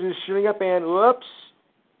LeBron James is shooting up, and whoops.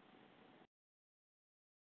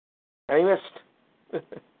 And he missed. A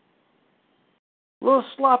little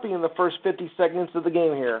sloppy in the first 50 seconds of the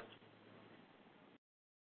game here.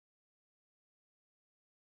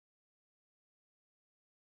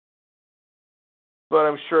 But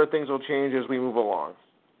I'm sure things will change as we move along.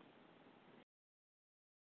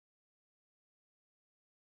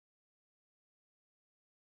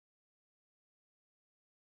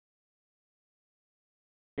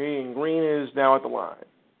 Okay, and Green is now at the line.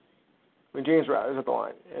 James is at the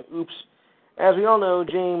line. And oops. As we all know,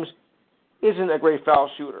 James isn't a great foul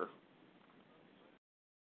shooter.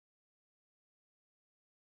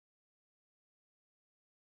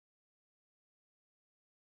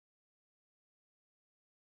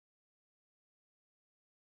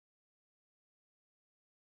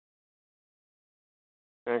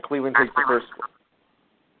 And Cleveland takes the first one.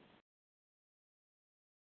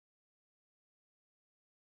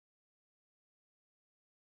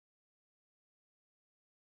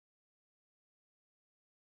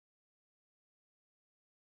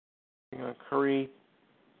 Curry.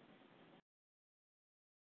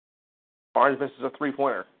 Barnes misses a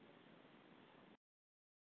 3-pointer.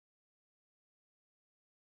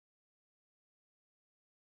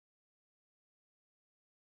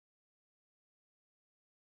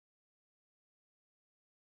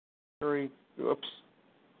 Curry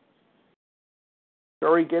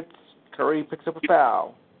picks up a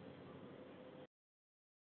foul.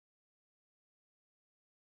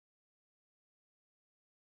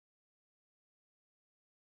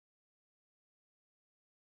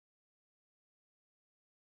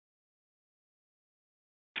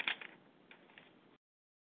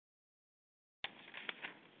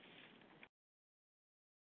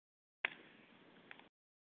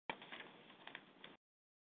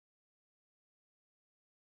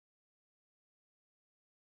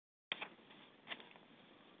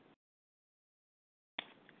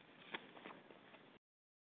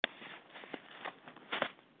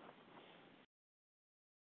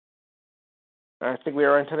 I think we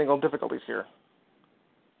are in technical difficulties here.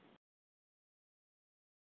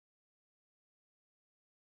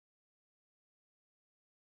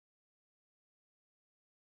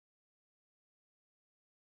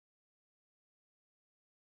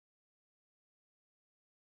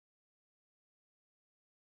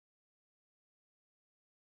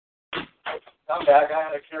 I'm back. I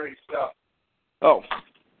had to carry stuff. Oh.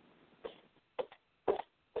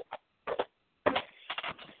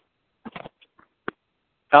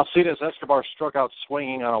 Alcides Escobar struck out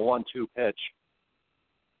swinging on a 1-2 pitch.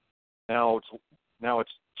 Now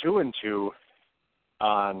it's 2-2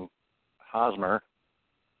 on Hosmer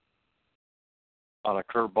on a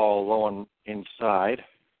curveball low and inside.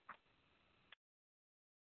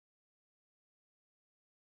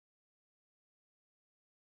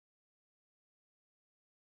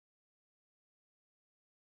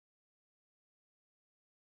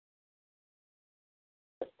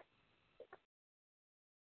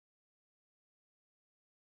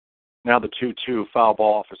 Now the 2-2 foul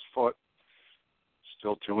ball off his foot.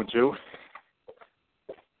 Still 2-2.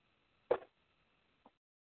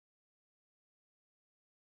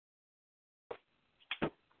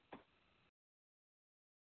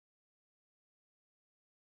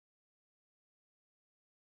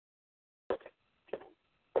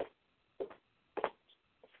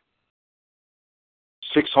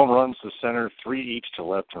 Six home runs to center, 3 each to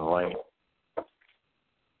left and right.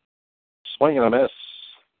 Swing and a miss.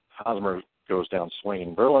 Hosmer goes down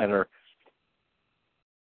swinging. Verlander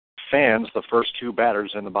fans the first 2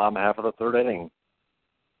 batters in the bottom half of the third inning.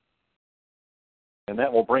 And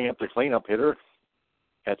that will bring up the cleanup hitter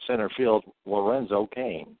at center field, Lorenzo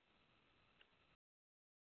Cain,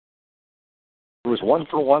 who was 1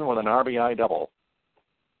 for 1 with an RBI double.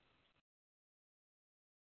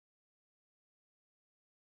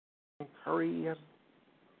 Hurry.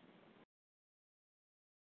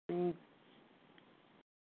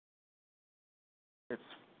 It's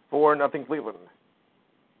 4-0 Cleveland.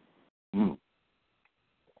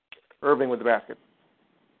 Irving with the basket.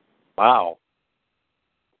 Wow.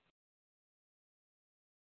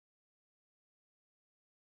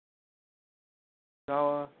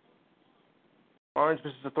 Orange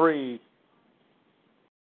misses a 3.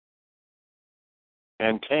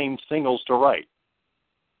 And Cain singles to right.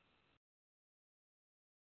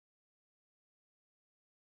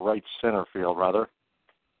 Right center field, rather.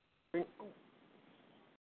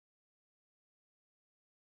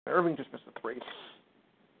 Irving just missed a 3.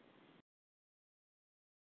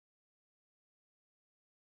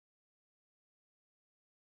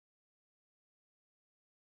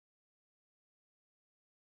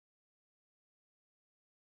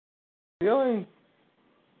 Really?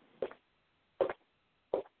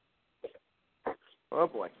 Oh,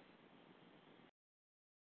 boy.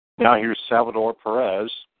 Now here's Salvador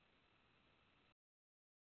Perez.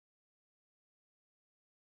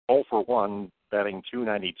 0 for 1, batting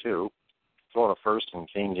 .292. Throw to first, and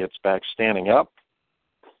Cain gets back standing up.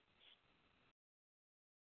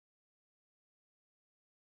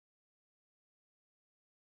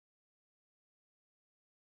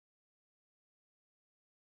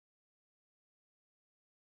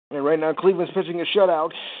 And right now, Cleveland's pitching a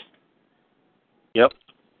shutout. Yep.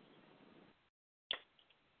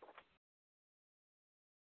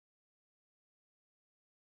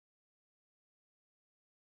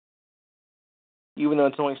 Even though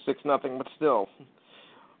it's only 6-0, but still,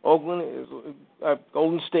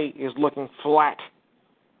 Golden State is looking flat.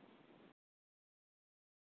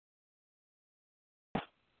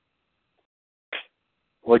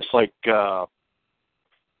 Looks like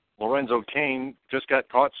Lorenzo Cain just got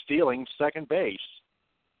caught stealing second base.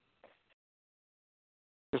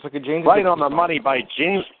 Just like a James right on the money by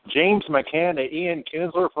James McCann to Ian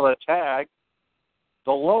Kinsler for the tag.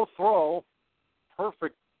 The low throw,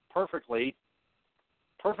 perfectly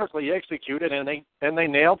executed, and they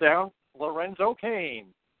nailed down Lorenzo Cain.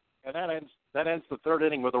 And that ends the third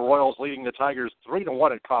inning with the Royals leading the Tigers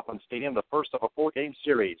 3-1 at Kauffman Stadium, the first of a 4-game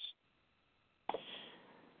series.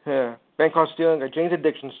 Yeah, bank caught stealing a Jane's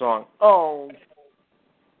Addiction song. Oh.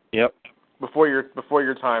 Yep. Before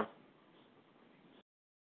your time.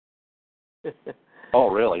 Oh,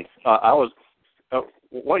 really? I was.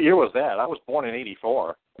 What year was that? I was born in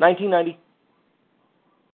 '84. 1990.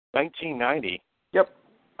 1990. Yep.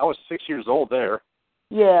 I was 6 years old there.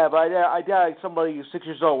 Yeah, but I doubt somebody who's 6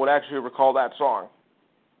 years old would actually recall that song.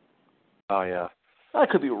 Oh, yeah. I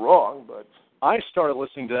could be wrong, but I started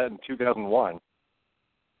listening to that in 2001.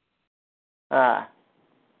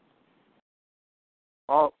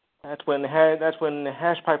 Oh, that's when the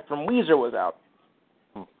Hash Pipe from Weezer was out.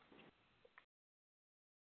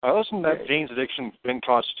 I listened to that Jane's Addiction Been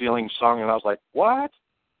Caught Stealing song, and I was like, what?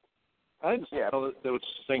 I didn't know that they would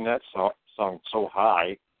sing that song so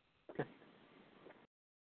high.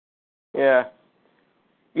 Yeah.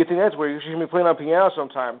 You think that's weird? You should be playing on piano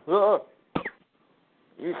sometime. Ugh.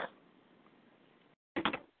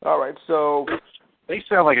 All right, so they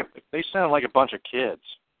sound like a bunch of kids.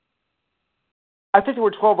 I think there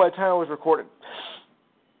were 12 by the time it was recorded.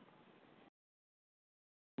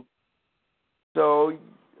 So,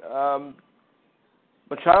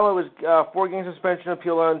 Machado was 4-game suspension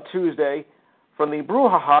appeal on Tuesday from the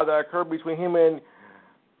brouhaha that occurred between him and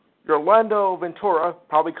Orlando Ventura,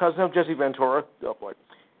 probably cousin of Jesse Ventura. Oh boy.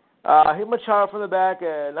 Hit Machado from the back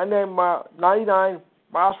at 99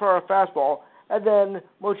 miles per hour fastball, and then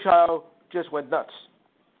Machado just went nuts.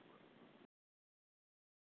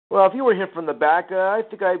 Well, if you were hit from the back, I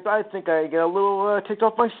think I get a little ticked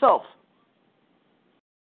off myself.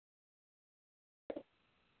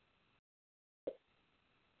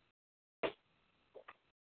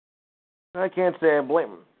 I can't say I blame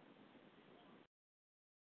him.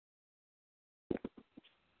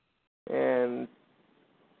 And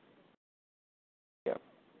yeah,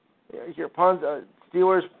 here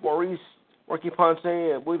Steelers, Marquis Ponce,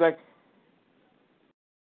 way back.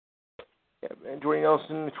 Yeah, and Jordy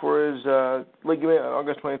Nelson for his ligament on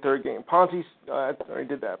August 23rd game. Ponce already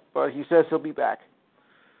did that, but he says he'll be back.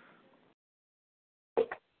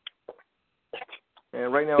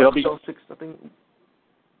 And right now it's still 6-0.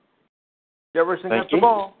 Jefferson got the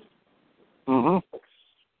ball.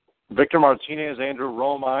 Victor Martinez, Andrew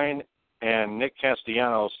Romine, and Nick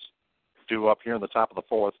Castellanos due up here in the top of the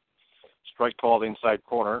fourth. Strike called inside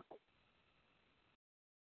corner.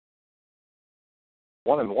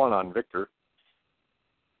 1-1 on Victor.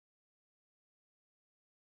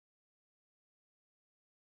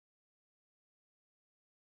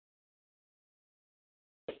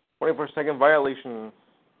 Second violation.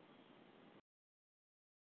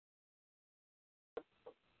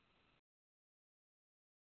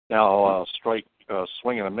 Now strike,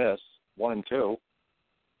 swing and a miss. 1-2.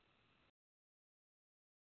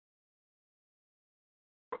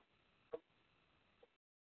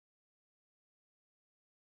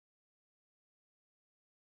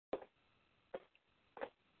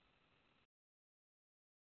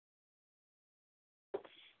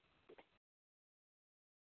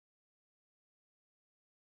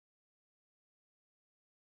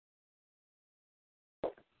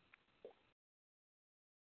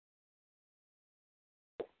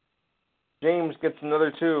 James gets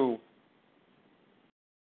another 2.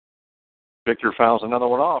 Victor fouls another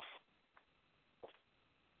one off.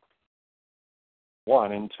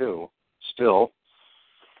 1-2. Still.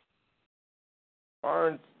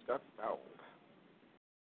 Barnes got fouled.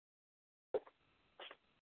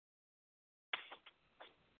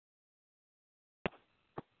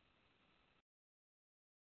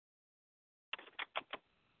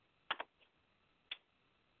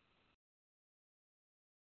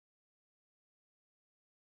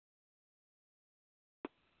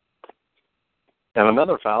 And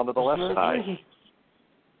another foul to the left side.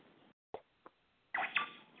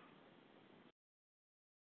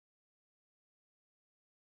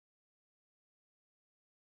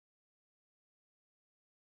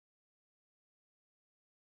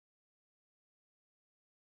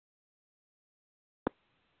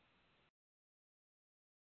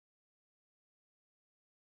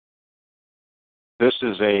 This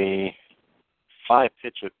is a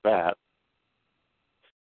 5-pitch at bat.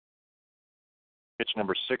 Pitch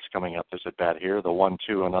number 6 coming up this at bat here. The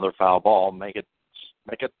 1-2, another foul ball. Make it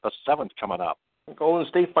the 7th coming up. Golden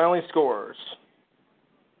State finally scores.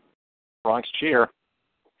 Bronx cheer.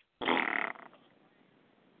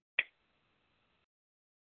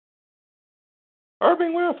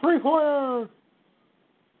 Irving with a 3-pointer.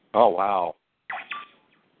 Oh wow.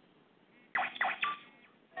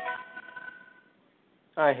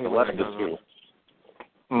 I hate 11-2.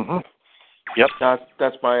 Yep.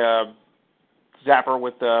 That's my zapper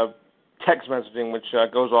with text messaging, which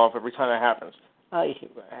goes off every time it happens. I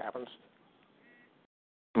hate when that happens.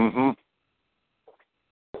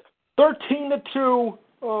 13-2.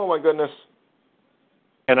 Oh my goodness.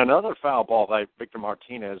 And another foul ball by Victor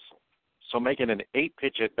Martinez. So making an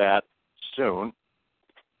 8-pitch at bat soon.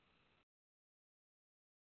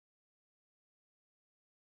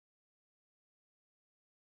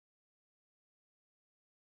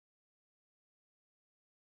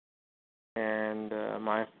 And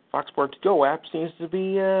my Fox Sports Go app seems to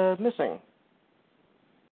be missing.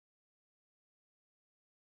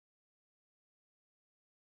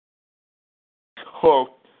 Oh,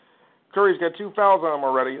 Curry's got 2 fouls on him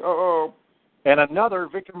already. Uh-oh. And another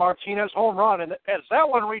Victor Martinez home run. And as that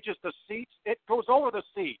one reaches the seats, it goes over the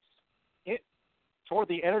seats. Toward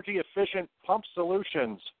the energy-efficient pump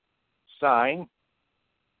solutions sign.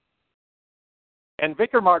 And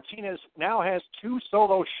Victor Martinez now has 2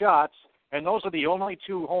 solo shots, and those are the only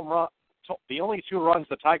 2 runs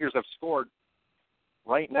the Tigers have scored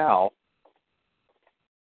right now.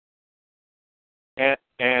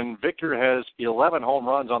 And Victor has 11 home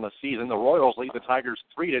runs on the season. The Royals lead the Tigers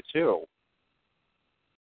 3-2.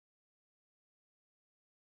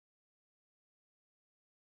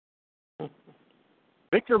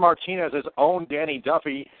 Victor Martinez has owned Danny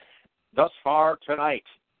Duffy thus far tonight.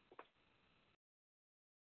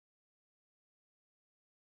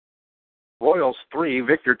 Royals 3,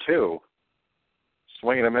 Victor 2.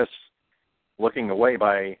 Swing and a miss, looking away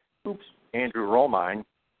by Andrew Romine.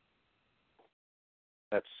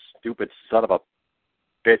 That stupid son of a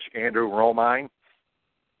bitch, Andrew Romine.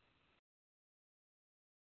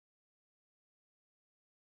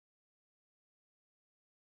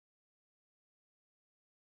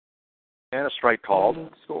 And a strike called.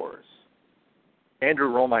 Scores. Andrew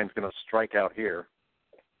Romine's going to strike out here.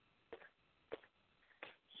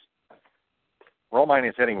 Romine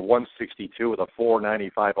is hitting 162 with a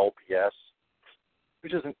 495 OPS,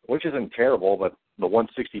 which isn't terrible, but the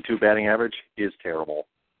 162 batting average is terrible.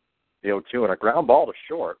 The 0-2 and a ground ball to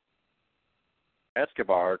short.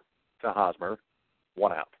 Escobar to Hosmer,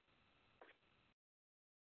 1 out.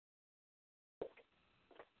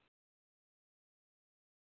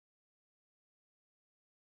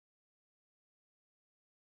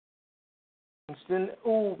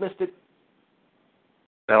 Ooh, missed it.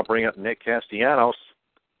 That'll bring up Nick Castellanos.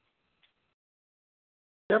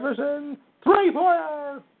 Jefferson,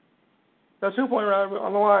 3-pointer. That's 2-pointer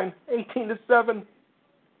on the line. 18-7.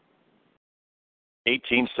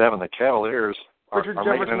 18-7. The Cavaliers are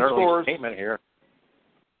making an early statement here.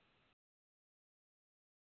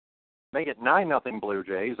 Make it 9-0 Blue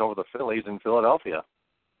Jays over the Phillies in Philadelphia.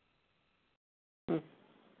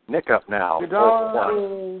 Nick up now.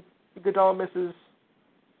 Goodall misses.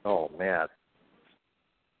 Oh, man.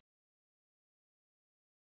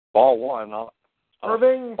 Ball 1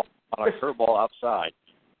 Irving on a curveball outside.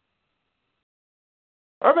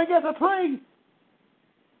 Irving gets a 3.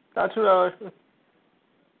 That's 20-7.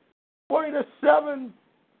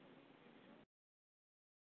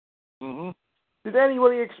 Mm-hmm. Did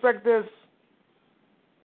anybody expect this?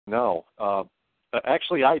 No.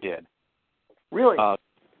 Actually, I did. Really?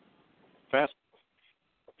 Fast.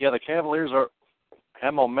 Yeah, the Cavaliers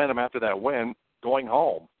have momentum after that win going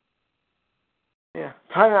home. Yeah,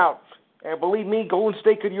 timeout. And believe me, Golden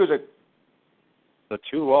State could use it. The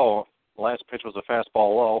 2-0, last pitch was a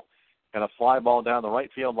fastball low, and a fly ball down the right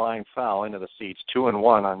field line foul into the seats.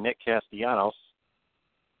 2-1 on Nick Castellanos.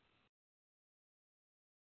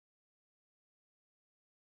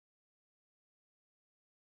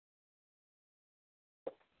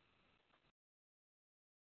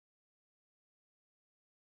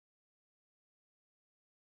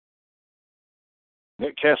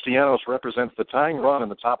 Nick Castellanos represents the tying run in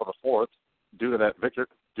the top of the fourth due to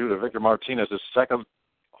Victor Martinez's second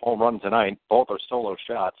home run tonight. Both are solo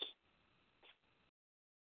shots.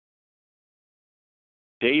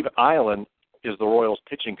 Dave Eiland is the Royals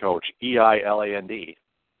pitching coach, Eiland.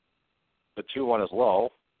 The 2-1 is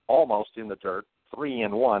low, almost in the dirt.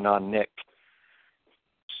 3-1 on Nick.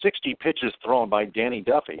 60 pitches thrown by Danny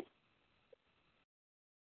Duffy.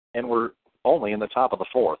 And we're only in the top of the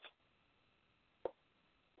fourth.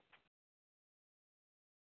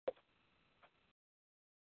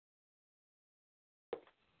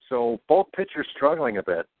 So both pitchers struggling a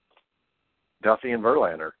bit, Duffy and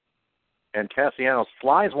Verlander. And Castellanos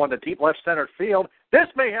flies one to deep left center field. This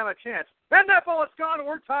may have a chance. And that ball is gone, and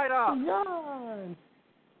we're tied up. Yeah.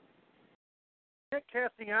 Nick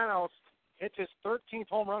Castellanos hits his 13th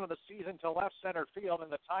home run of the season to left center field,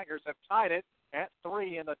 and the Tigers have tied it at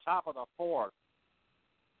 3 in the top of the fourth.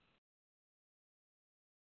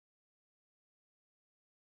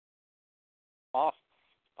 Off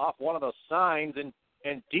one of the signs in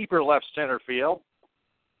deeper left center field.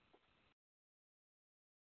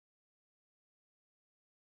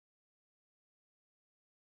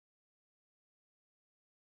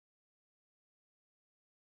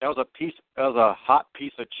 That was a hot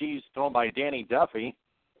piece of cheese thrown by Danny Duffy.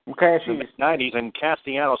 Okay, in the mid-90s, and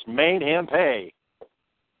Castellanos made him pay.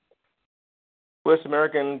 Swiss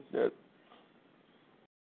American.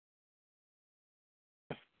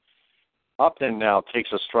 Upton now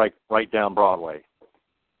takes a strike right down Broadway.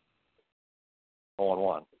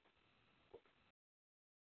 0-1.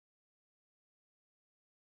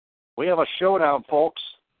 We have a showdown, folks.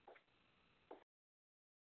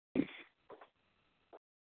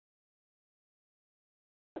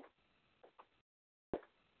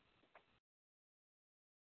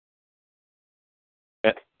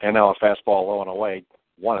 And now a fastball low and away,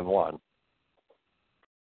 1-1.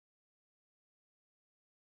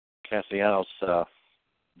 Castellanos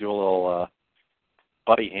do a little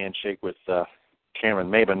buddy handshake with Cameron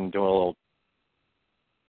Maben, doing a little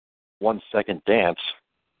 1 second dance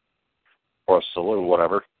or a salute,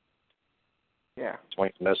 whatever. Yeah.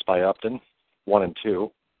 Swing miss by Upton,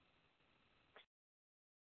 1-2.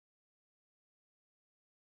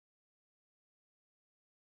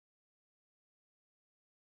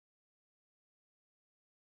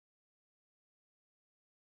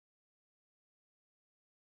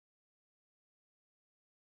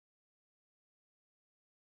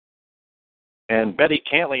 And Betty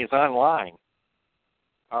Cantley is online.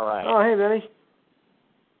 All right. Oh, hey, Benny.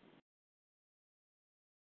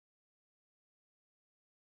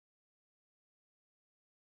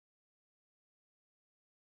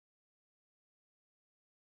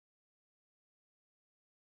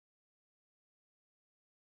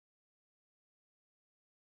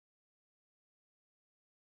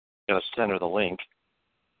 Going to send her the link.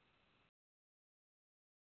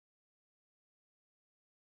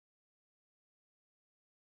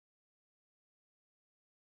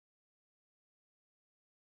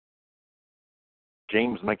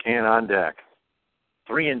 James McCann on deck.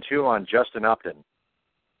 3-2 on Justin Upton.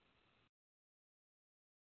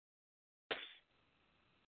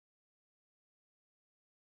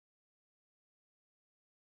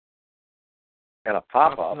 And a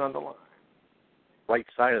pop-up. On the line. Right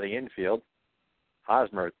side of the infield.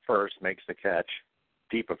 Hosmer at first makes the catch.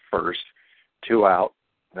 Deep of first. 2 out.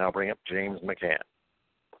 Now bring up James McCann.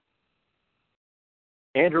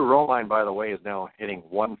 Andrew Romine, by the way, is now hitting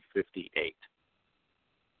 158.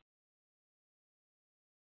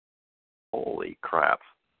 Holy crap.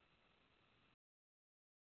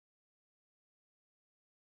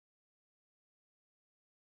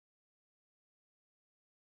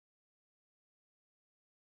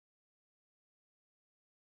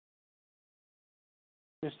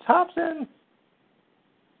 Is Thompson?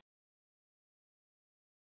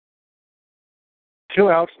 2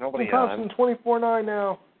 outs, nobody Thompson, on. 24-9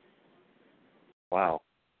 now. Wow.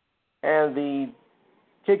 And the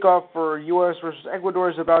kickoff for U.S. versus Ecuador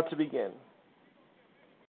is about to begin.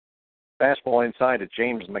 Fastball inside to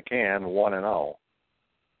James McCann, 1-0.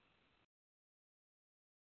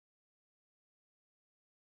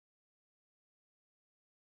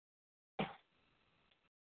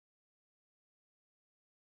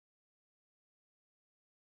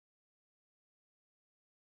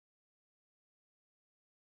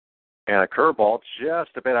 And a curveball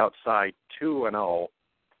just a bit outside, 2-0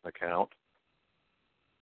 the count.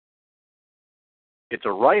 It's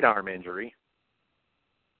a right arm injury.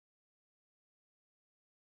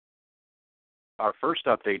 Our first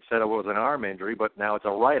update said it was an arm injury, but now it's a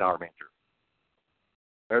right arm injury.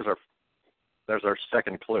 There's our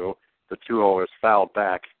second clue. The 2-0 is fouled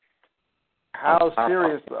back. How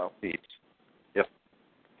serious, though? Yep.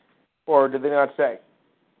 Or did they not say?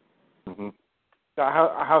 Mm-hmm.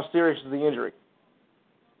 How serious is the injury?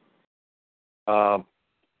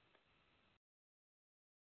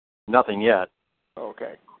 Nothing yet.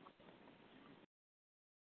 Okay.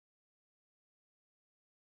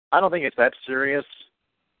 I don't think it's that serious,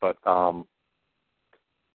 but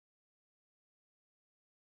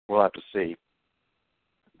we'll have to see.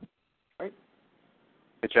 Right.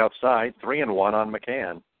 Pitch outside, 3-1 on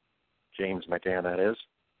McCann. James McCann, that is.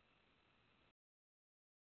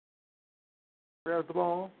 Grab the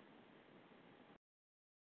ball.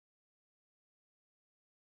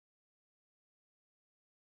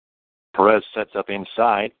 Perez sets up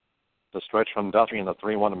inside. The stretch from Duffy and the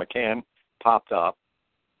 3-1 to McCann popped up.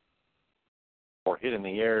 Or hit in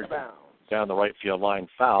the air down the right field line,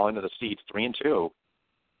 foul into the seats, 3-2.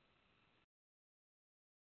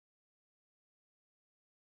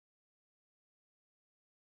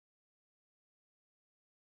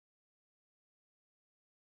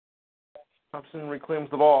 Thompson reclaims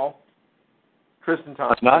the ball. Tristan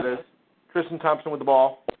Thompson, not? it is. Tristan Thompson with the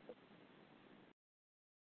ball.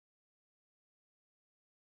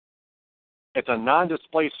 It's a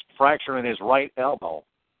non-displaced fracture in his right elbow.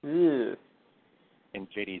 Ew. In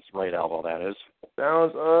JD's right elbow, that is.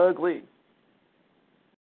 Sounds ugly.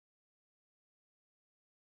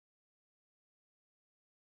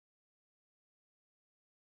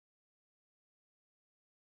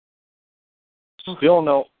 Still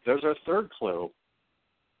no. There's our third clue.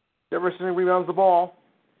 Jefferson rebounds the ball.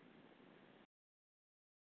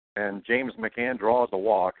 And James McCann draws a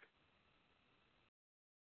walk.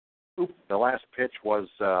 Oop. The last pitch was...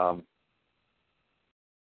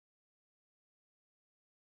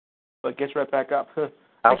 but gets right back up.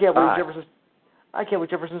 I can't believe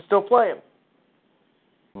Jefferson's still playing.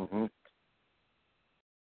 Mm-hmm.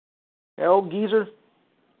 Yeah, old geezer.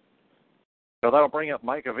 So that'll bring up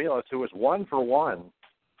Mike Aviles, who is 1 for 1.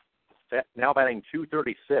 Now batting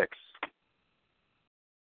 .236.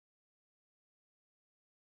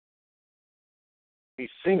 He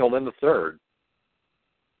singled in the third.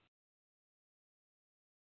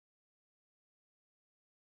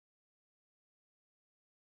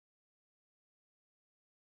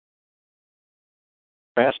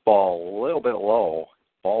 Fastball a little bit low.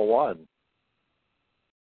 Ball one.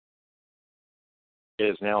 It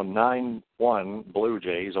is now 9-1 Blue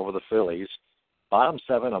Jays over the Phillies. Bottom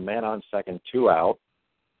seven, a man on second, 2 out.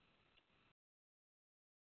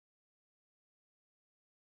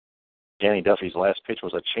 Danny Duffy's last pitch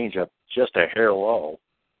was a changeup just a hair low.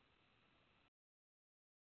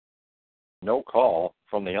 No call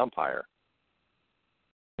from the umpire.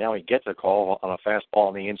 Now he gets a call on a fastball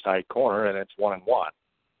in the inside corner, and it's 1-1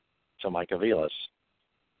 to Mike Aviles.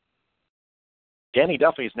 Danny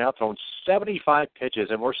Duffy's now thrown 75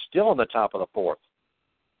 pitches, and we're still in the top of the fourth.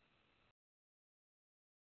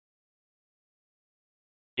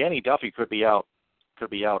 Danny Duffy could be out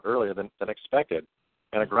earlier than expected,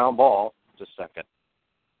 and a ground ball to second.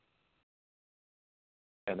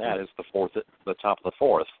 And that is the top of the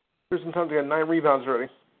fourth. Houston Times got 9 rebounds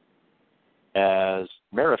already. As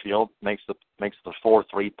Merrifield makes the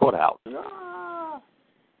 4-3 put out.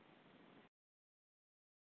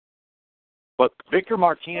 But Victor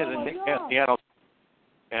Martinez and Nick Castellanos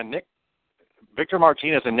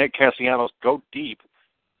Nick Castellanos go deep,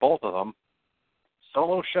 both of them,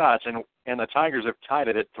 solo shots, and the Tigers have tied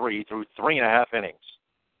it at 3 through 3.5 innings.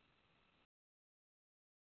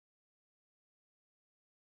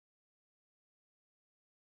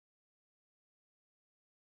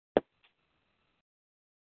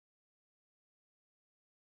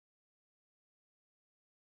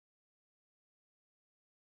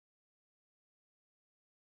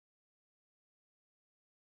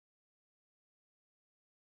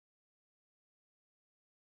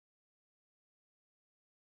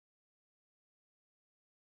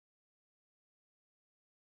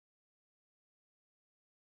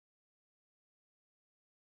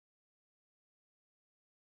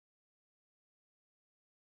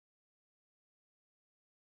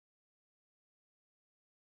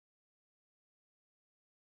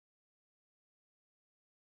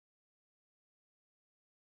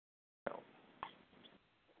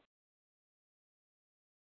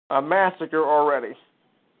 A massacre already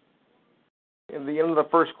in the end of the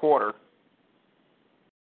first quarter.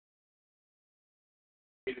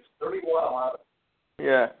 It is 31 out.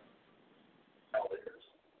 Yeah.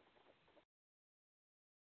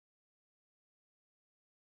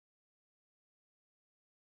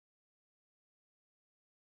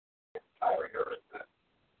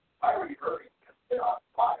 Tyree Hurry has been on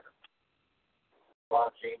fire. Ron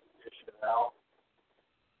James dished it out.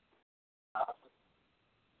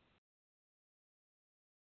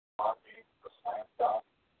 Ron James the slam dunk.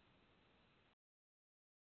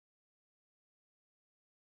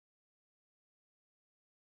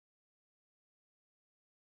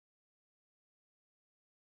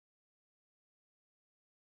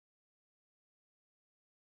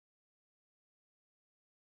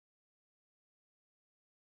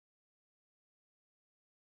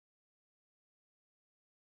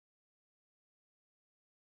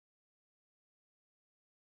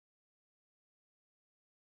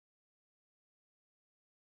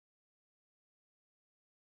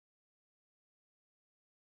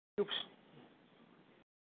 Oops.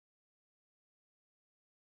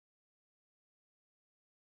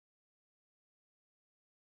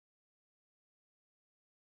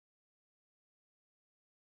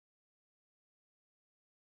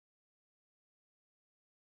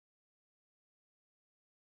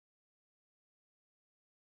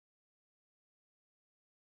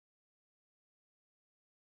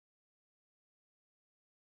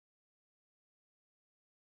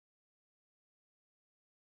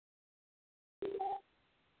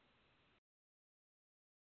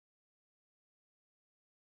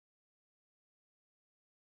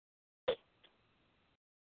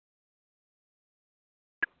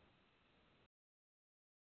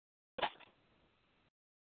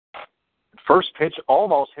 First pitch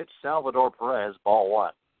almost hit Salvador Perez, ball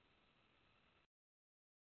one.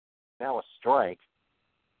 Now a strike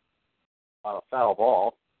on a foul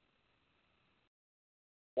ball.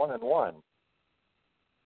 1-1.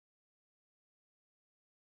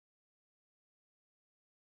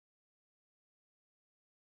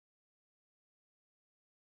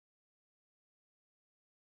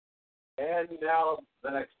 And now the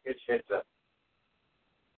next pitch hits it.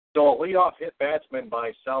 So a leadoff hit batsman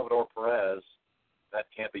by Salvador Perez. That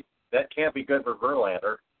can't be good for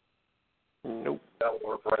Verlander. Nope.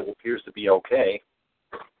 Salvador Perez appears to be okay.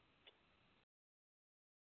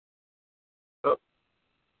 Oh.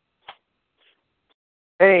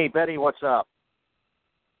 Hey, Betty, what's up?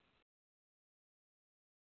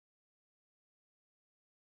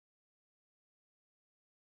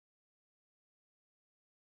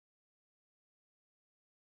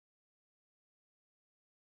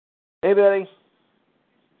 Hey, Betty.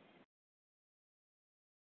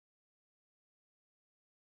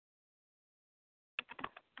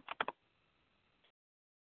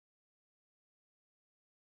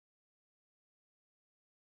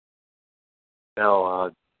 Now,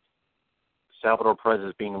 Salvador Perez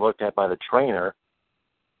is being looked at by the trainer.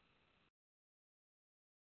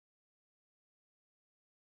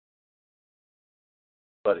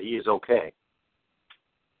 But he is okay.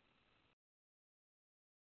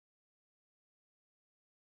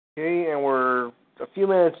 Okay, and we're a few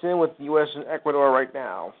minutes in with the U.S. and Ecuador right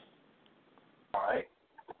now. All right.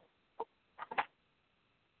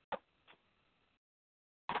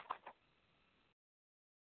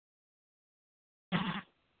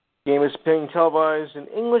 Game is being televised in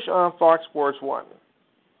English on Fox Sports 1.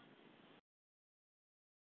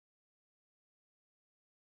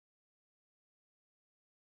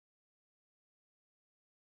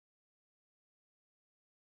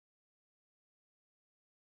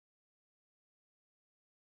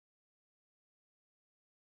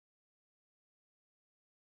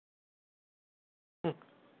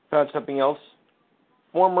 Found something else.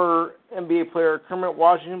 Former NBA player Kermit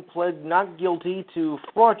Washington pled not guilty to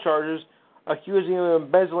fraud charges, accusing him of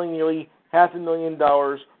embezzling nearly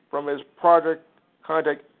 $500,000 from his Project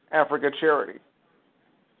Contact Africa charity.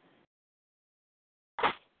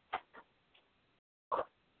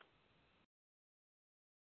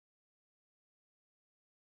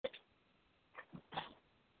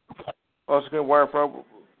 Also going to wire fraud,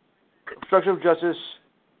 obstruction of justice,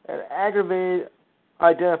 and aggravated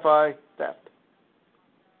identify theft.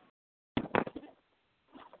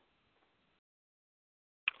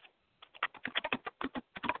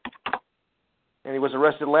 And he was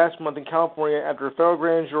arrested last month in California after a federal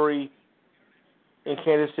grand jury in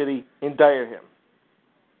Kansas City indicted him.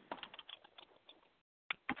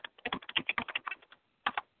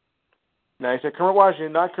 Now, he said Kermit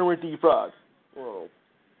Washington, not Kermit the Frog. Whoa.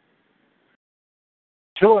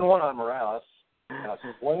 2-1 on Morales. Now,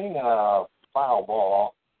 he's winning a foul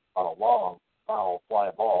ball on a long foul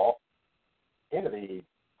fly ball into the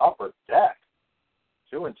upper deck.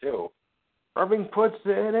 2-2. Irving puts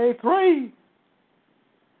in a 3.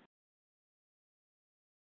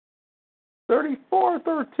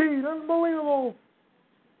 34-13. Unbelievable.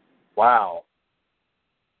 Wow.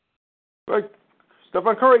 But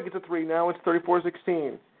Stephen Curry gets a 3 now. It's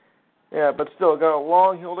 34-16. Yeah, but still got a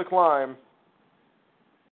long hill to climb.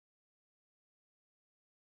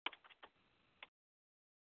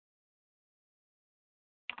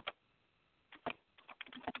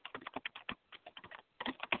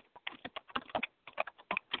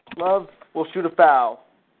 Love will shoot a foul.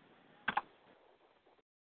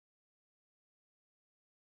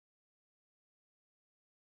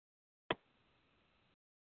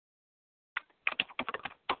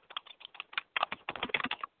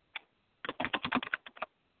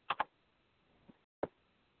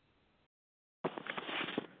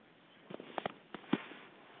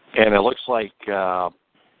 And it looks like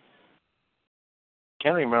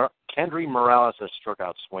Kendry Morales has struck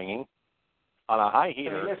out swinging on a high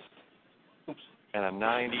heater and a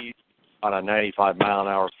 90 on a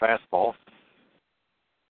 95-mile-an-hour fastball.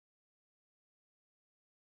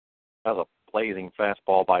 That was a blazing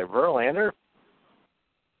fastball by Verlander.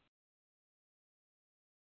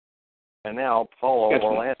 And now Paulo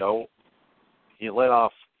Orlando, he led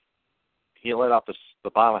off the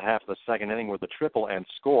bottom half of the second inning with a triple and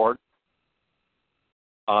scored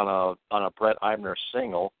on a Brett Eibner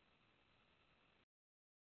single.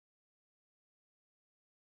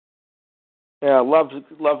 Yeah, Love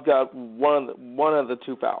got one of the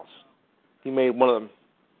 2 fouls. He made one of them.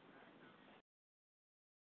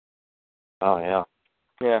 Oh, yeah.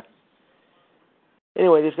 Yeah.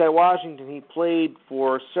 Anyway, this guy Washington, he played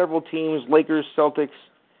for several teams, Lakers, Celtics,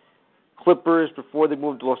 Clippers, before they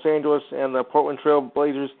moved to Los Angeles, and the Portland Trail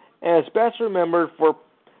Blazers, and is best remembered for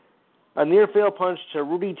a near-fail punch to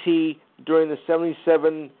Rudy T during the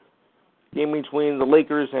 77 game between the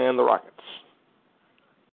Lakers and the Rockets.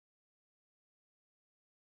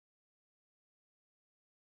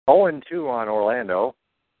 Oh, 0-2 on Orlando.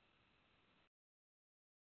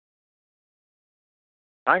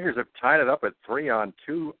 Tigers have tied it up at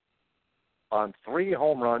 3-on-2 on 3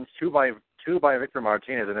 home runs, two by Victor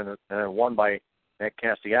Martinez, and then 1 by Nick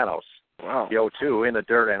Castellanos. Wow. The 0-2 in the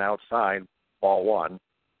dirt and outside, ball 1,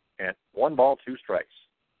 and 1 ball, 2 strikes.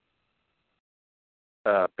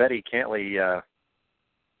 Betty Cantley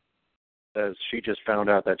says she just found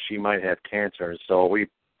out that she might have cancer, so we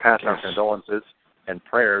pass our condolences and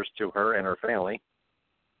prayers to her and her family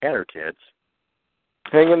and her kids.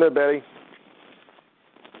 Hang in there, Betty.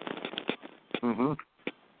 Mm-hmm.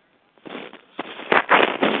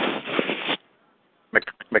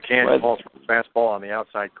 McCann calls for the fastball on the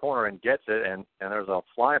outside corner and gets it, and there's a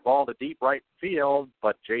fly ball to deep right field,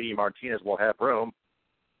 but J.D. Martinez will have room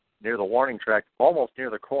near the warning track, almost near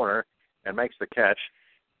the corner, and makes the catch.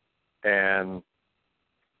 And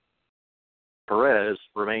Perez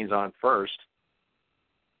remains on first.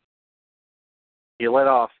 He led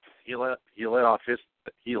off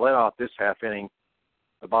this half inning,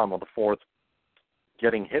 the bottom of the fourth,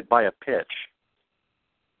 getting hit by a pitch,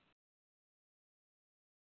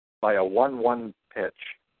 by a 1-1 pitch.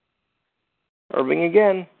 Irving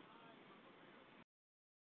again.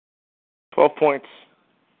 12 points.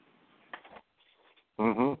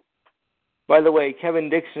 Mm-hmm. By the way, Kevin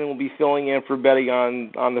Dixon will be filling in for Betty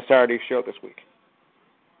on the Saturday show this week.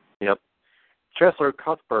 Yep. Chesler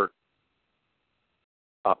Cuthbert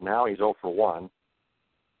up now. He's 0 for 1.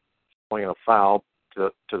 Swinging a foul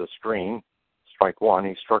to the screen. Strike one.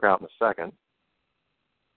 He struck out in the second.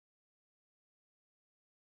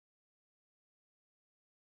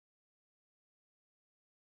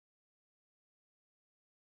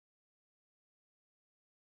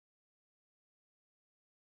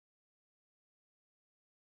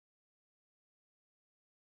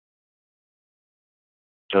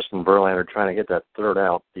 Justin Verlander trying to get that third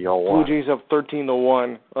out, the 0-1. Blue Jays up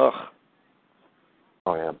 13-1. Ugh.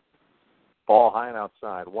 Oh, yeah. Ball high and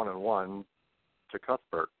outside, 1-1 to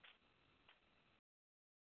Cuthbert.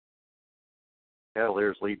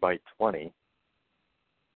 Cavaliers lead by 20.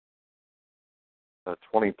 A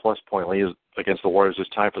 20-plus point lead against the Warriors is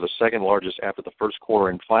time for the second largest after the first quarter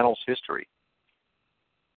in finals history.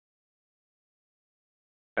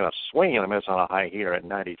 And a swing and a miss on a high heater at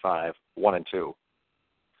 95, 1-2.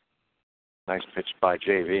 Nice pitch by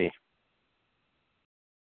JV.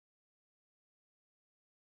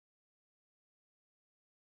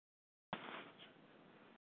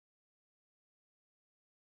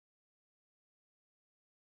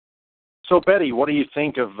 So, Betty, what do you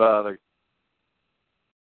think of the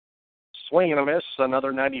swing and a miss,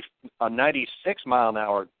 another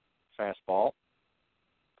 96-mile-an-hour fastball?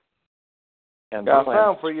 And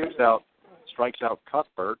Verlander strikes out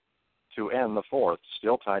Cuthbert to end the fourth,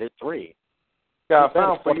 still tied at 3. Got a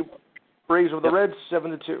foul for you. Braves with the Reds,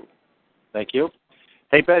 7-2. Thank you.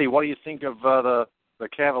 Hey, Betty, what do you think of the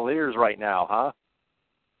Cavaliers right now, huh?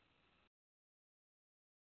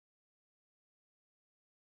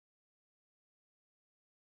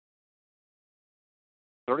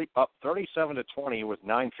 Up 37-20 with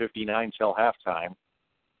 9:59 till halftime.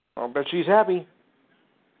 I'll bet she's happy.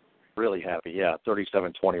 Really happy, yeah.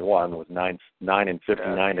 37-21 with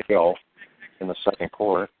 9:59 to go in the second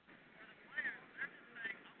quarter.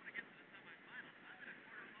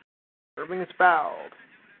 Irving is fouled.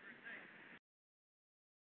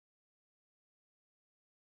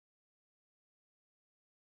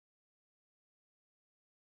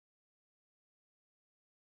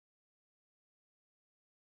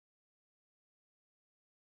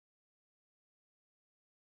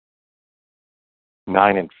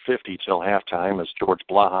 $9:50 till halftime, as George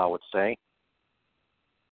Blaha would say.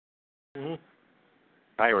 Mm-hmm.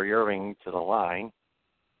 Kyrie Irving to the line.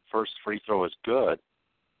 First free throw is good.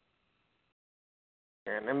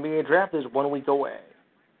 And NBA draft is 1 week away.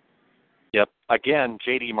 Yep. Again,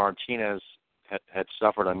 J.D. Martinez had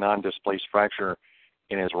suffered a non-displaced fracture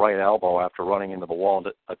in his right elbow after running into the wall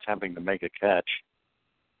attempting to make a catch,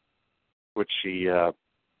 which he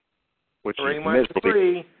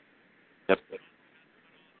miserably. Yep.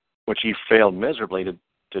 Which he failed miserably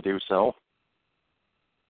to do so.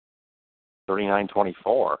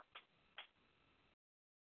 39-24.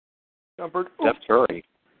 Steph Curry.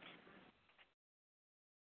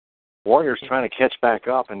 Warriors trying to catch back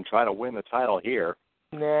up and try to win the title here.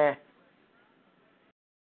 Nah.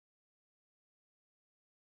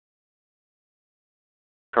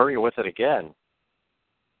 Curry with it again.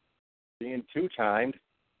 Being two-timed.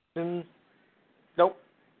 Nope.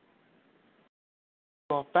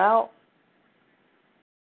 Foul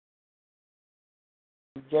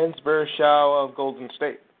against Vershaw of Golden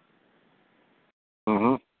State.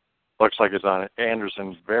 Mm-hmm. Looks like it's on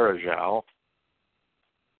Anderson Varejao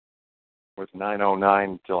with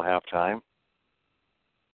 9:09 till halftime.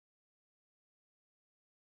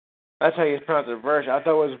 That's how you pronounce it, Vershaw. I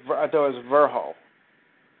thought it was Verho.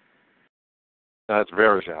 That's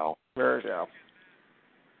Varejao. Varejao.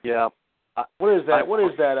 Yeah. What is that? What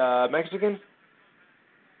is that? Mexican?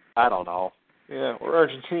 I don't know. Yeah, or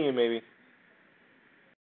Argentinian maybe.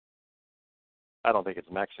 I don't think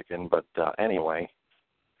it's Mexican, but anyway.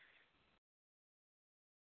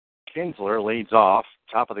 Kinsler leads off,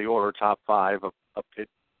 top of the order, top five,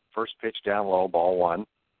 first pitch down low, ball one.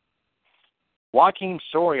 Joaquin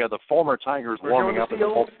Soria, the former Tigers, warming up in the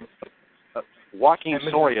bullpen. Joaquin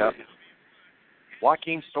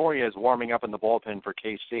Soria is warming up in the bullpen for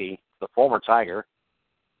KC, the former Tiger.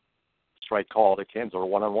 Strike call to Kinsler,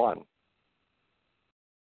 1-1.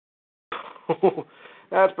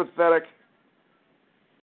 That's pathetic.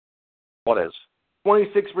 What is?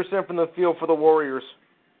 26% from the field for the Warriors.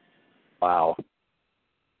 Wow.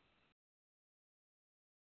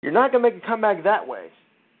 You're not going to make a comeback that way.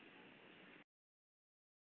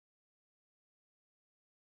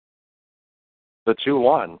 The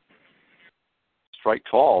 2-1. Strike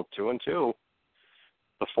called, 2-2.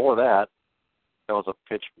 Before that was a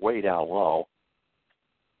pitch way down low.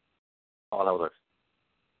 Oh, that was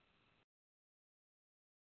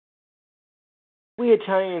We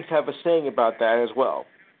Italians have a saying about that as well.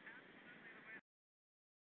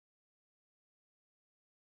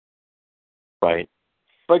 right.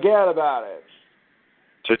 Forget about it.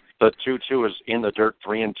 The 2-2 is in the dirt,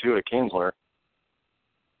 3-2 to Kinsler.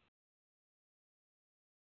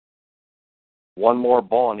 One more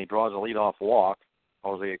ball, and he draws a leadoff walk.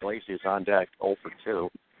 Jose Iglesias on deck, 0 for 2.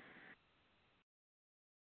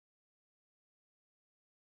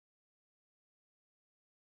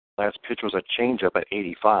 Last pitch was a changeup at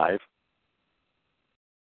 85.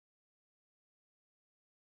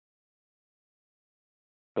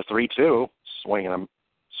 The 3-2, swinging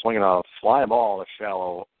a fly ball to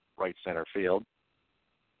shallow right center field.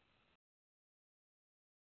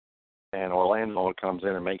 And Orlando comes in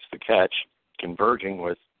and makes the catch, converging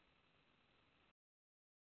with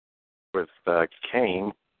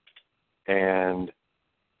Kane and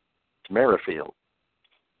Merrifield.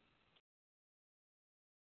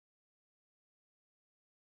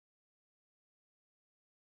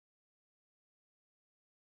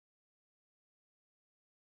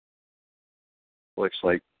 Looks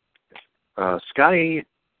like Scotty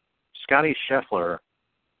Scheffler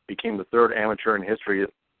became the third amateur in history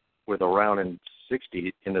with a round in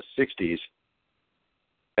the 60s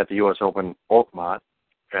at the U.S. Open Oakmont.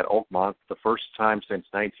 At Oakmont, the first time since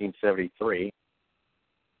 1973.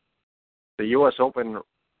 The U.S. Open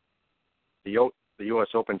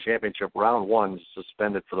Championship round 1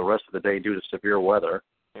 suspended for the rest of the day due to severe weather.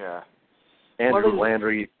 Yeah. Andrew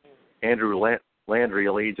Landry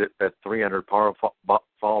leads it at 300 par,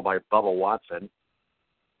 followed by Bubba Watson,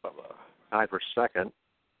 tied for second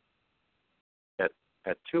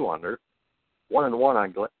at 2 under.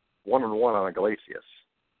 1-1 on Iglesias.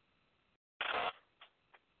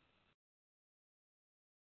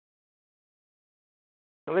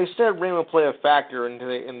 And they said rain will play a factor in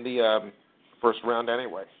the first round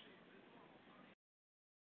anyway.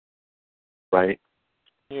 Right.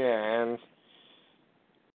 Yeah, and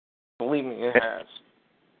believe me, it has.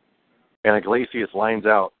 And Iglesias lines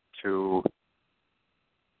out to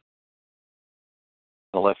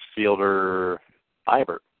the left fielder,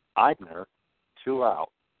 Eibner, 2 out.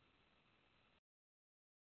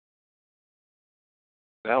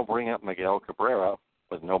 That'll bring up Miguel Cabrera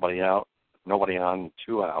with nobody out, nobody on,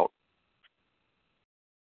 2 out.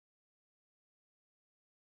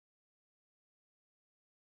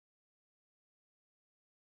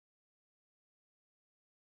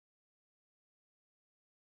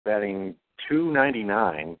 Batting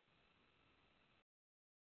 .299.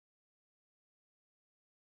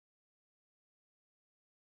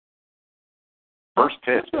 First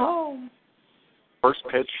pitch,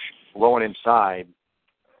 low and inside,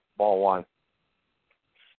 ball 1.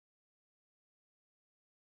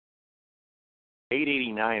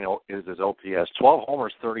 889 is his OPS. 12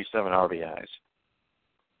 homers, 37 RBIs.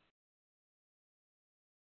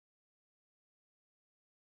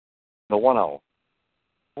 The 1-0.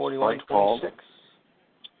 41-26.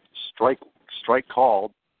 Strike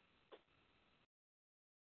called.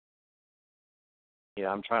 Yeah,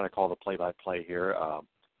 I'm trying to call the play-by-play here.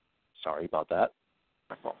 Sorry about that.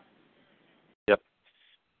 Yep.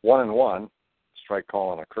 1-1. Strike call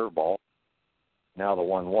on a curveball. Now the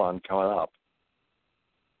 1-1 coming up.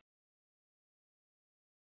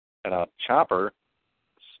 And a chopper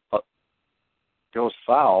goes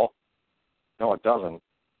foul. No, it doesn't.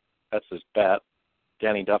 That's his bat.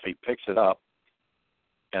 Danny Duffy picks it up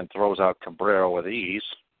and throws out Cabrera with ease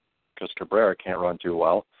because Cabrera can't run too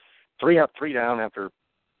well. 3 up, 3 down after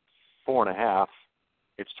 4.5.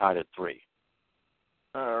 It's tied at 3.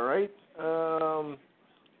 All right.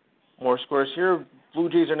 More scores here. Blue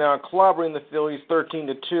Jays are now clobbering the Phillies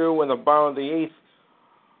 13-2 in the bottom of the 8th.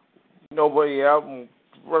 Nobody out.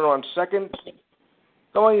 Runner on second.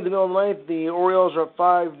 Going into the middle of the ninth, the Orioles are up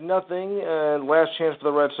 5-0, and last chance for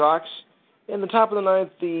the Red Sox. In the top of the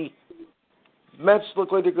ninth, the Mets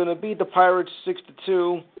look like they're going to beat the Pirates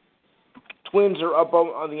 6-2. Twins are up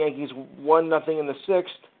on the Yankees 1-0 in the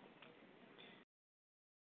sixth.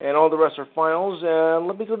 And all the rest are finals.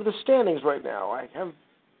 Let me go to the standings right now. I have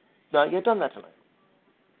not yet done that tonight.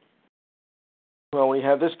 Well, we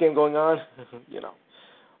have this game going on,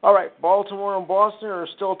 All right, Baltimore and Boston are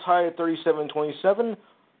still tied at 37-27.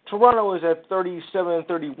 Toronto is at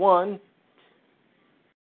 37-31.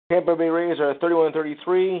 Tampa Bay Rays are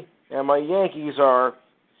 31-33. And my Yankees are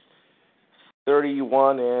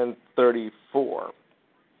 31-34.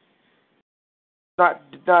 Not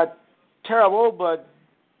terrible, but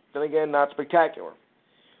then again, not spectacular.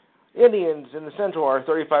 Indians in the Central are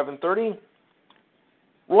 35-30.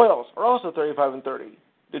 Royals are also 35-30.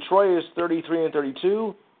 Detroit is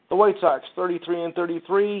 33-32. The White Sox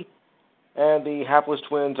 33-33, and the hapless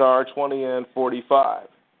Twins are 20-45.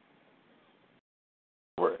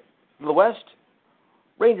 For the West,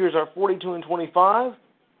 Rangers are 42-25.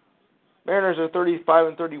 Mariners are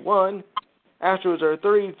 35-31. Astros are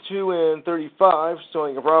 32-35,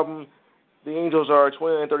 showing a problem. The Angels are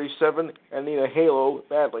 29-37 and need a halo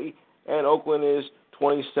badly, and Oakland is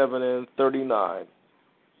 27-39.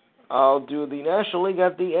 I'll do the National League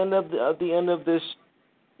at the end of this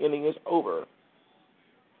inning is over.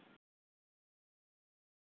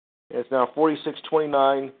 It's now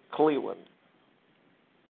 46-29 Cleveland.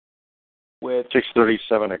 With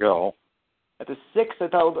 6:37 to go. At the sixth, I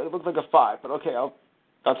thought it looked like a 5, but okay, I'll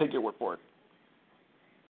take your word for it.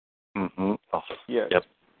 Mm-hmm. Oh, yes. Yep.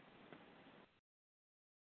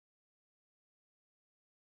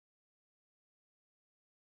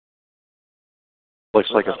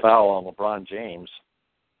 Looks like a foul on LeBron James.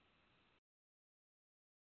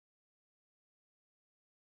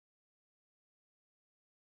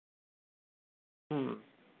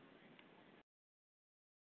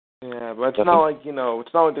 Yeah, but it's not like,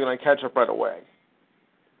 it's not like they're going to catch up right away.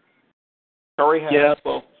 Curry has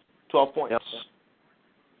 12 points.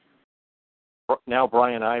 Yep. Now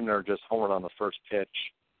Brian Eibner just homered on the first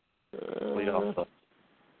pitch. Lead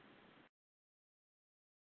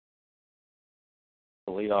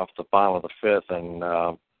off the bottom of the fifth, and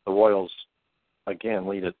the Royals again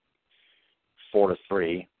lead it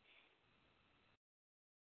 4-3.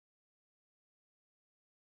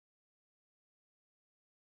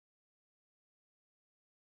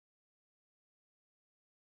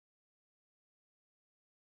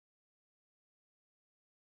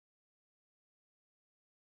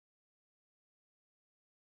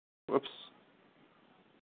 Whoops.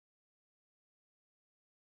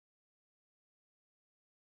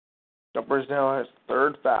 Jumpers now has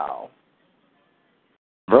third foul.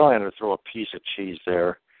 Verlander threw a piece of cheese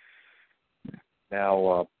there.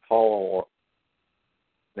 Now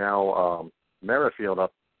Merrifield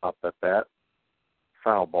up at bat.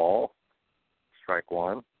 Foul ball. Strike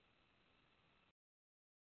one.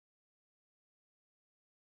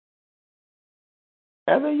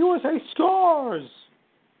 And the USA scores!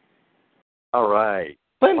 All right.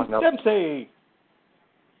 Clint Dempsey!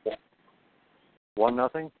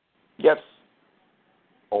 1-0? Yes.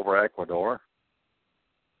 Over Ecuador.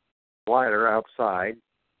 Slider outside.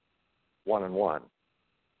 1-1.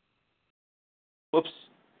 Whoops.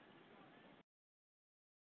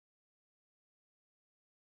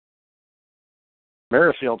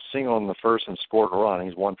 Merrifield singled in the first and scored a run.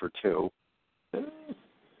 He's 1 for 2.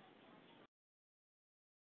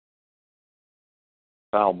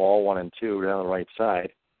 Foul ball, 1-2 down the right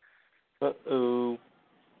side. Uh-oh.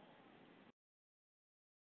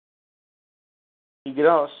 You get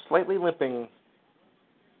out slightly limping.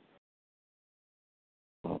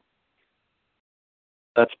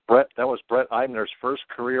 That was Brett Eibner's first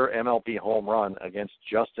career MLB home run against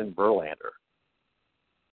Justin Verlander.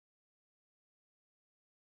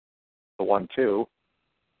 The 1-2.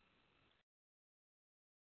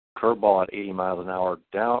 Curveball at 80 miles an hour,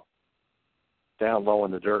 down low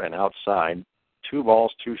in the dirt and outside. 2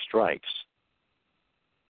 balls, 2 strikes.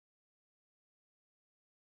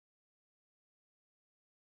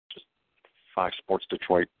 Just Fox Sports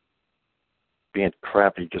Detroit being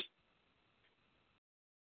crappy, just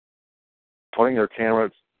putting their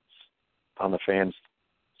cameras on the fans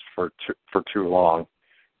for too long.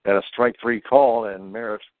 Got a strike 3 call, and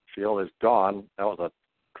Merrifield is gone. That was a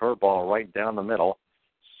curveball right down the middle.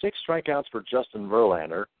 6 strikeouts for Justin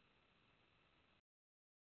Verlander.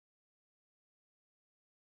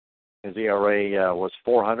 His ERA was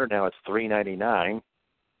 400. Now it's 3.99.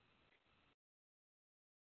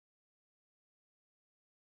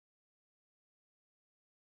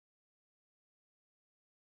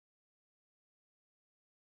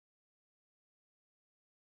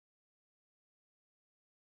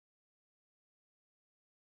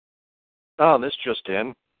 Oh, this just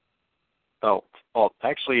in.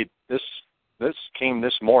 Actually, this came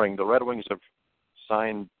this morning. The Red Wings have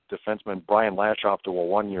signed defenseman Brian Lashoff to a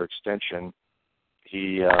 1-year extension.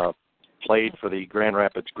 He played for the Grand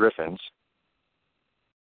Rapids Griffins.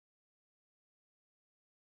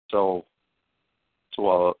 So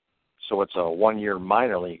it's a 1-year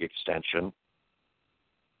minor league extension,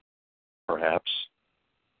 perhaps.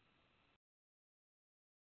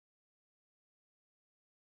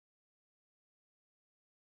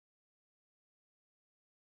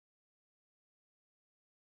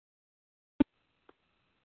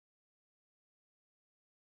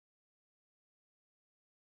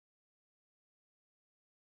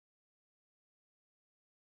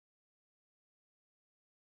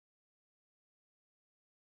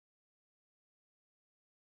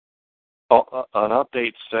 An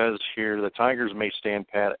update says here the Tigers may stand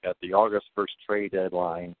pat at the August 1st trade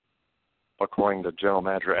deadline, according to General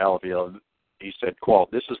Manager Alavia. He said, quote,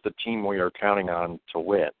 "This is the team we are counting on to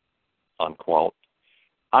win," unquote.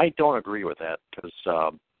 I don't agree with that because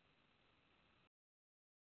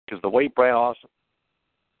the way Brad Ausmus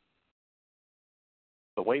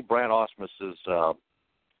is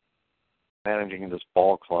managing this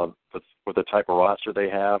ball club with the type of roster they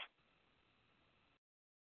have,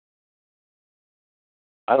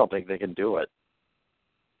 I don't think they can do it.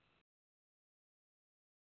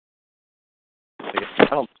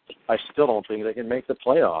 I still don't think they can make the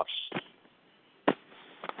playoffs.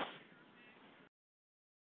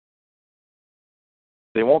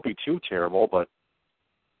 They won't be too terrible, but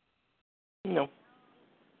no.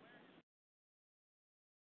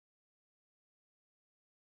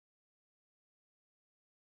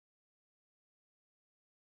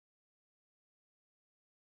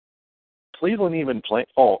 Cleveland even play.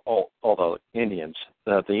 The Indians.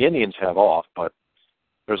 The Indians have off, but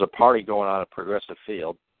there's a party going on at Progressive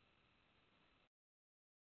Field.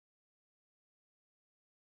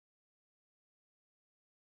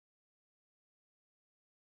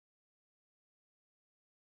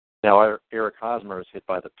 Now Eric Hosmer is hit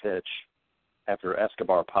by the pitch after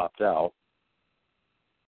Escobar popped out.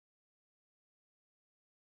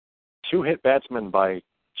 2 hit batsmen by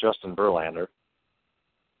Justin Verlander.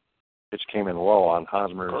 Pitch came in low on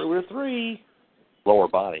Hosmer's lower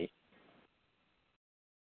body.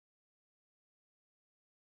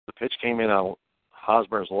 The pitch came in on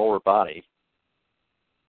Hosmer's lower body.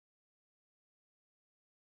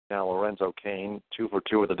 Now Lorenzo Cain, 2 for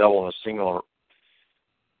 2 with a double and a single.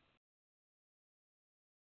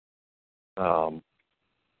 And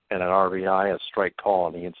an RBI, a strike call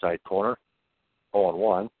on the inside corner.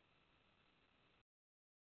 0-1.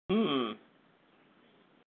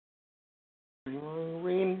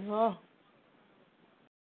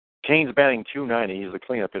 Cain's batting .290. He's the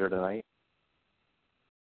cleanup hitter tonight.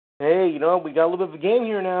 Hey, we got a little bit of a game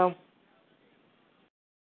here now.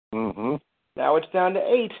 Mm-hmm. Now it's down to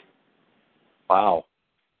 8. Wow.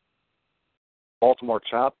 Baltimore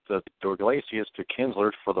chopped the Iglesias to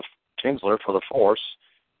Kinsler for the force,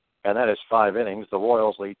 and that is 5 innings. The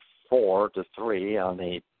Royals lead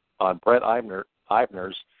 4-3 on Brett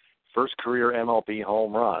Eibner's first career MLB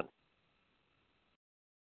home run.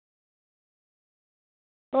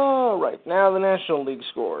 All right, now the National League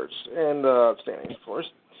scores and standings, of course.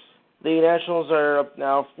 The Nationals are up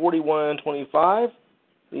now 41-25.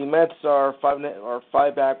 The Mets are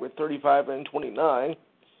 5 back with 35-29.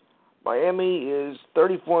 Miami is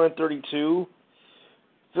 34-32.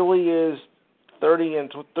 Philly is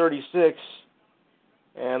 30-36,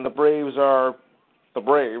 and the Braves are the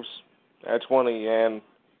Braves at 20-46.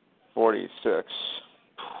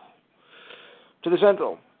 To the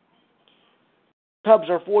Central, Cubs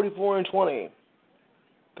are 44-20.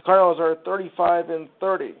 The Cardinals are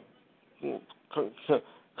 35-30.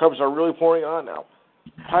 Cubs are really pouring on now.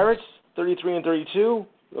 Pirates 33-32.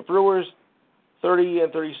 The Brewers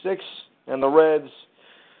 30-36, and the Reds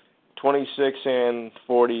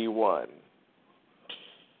 26-41.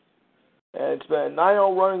 And it's been a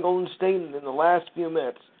 9-0 run in Golden State in the last few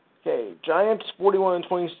minutes. Okay, Giants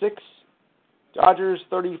 41-26. Dodgers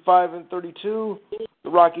 35-32. The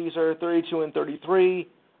Rockies are 32-33.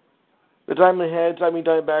 The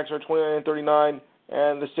Diamondbacks are 29-39,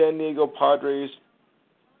 and the San Diego Padres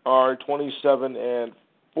are 27-40.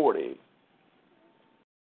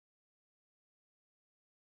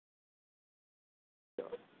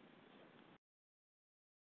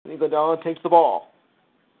 Iguodala takes the ball.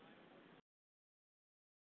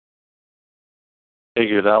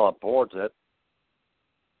 Iguodala boards it.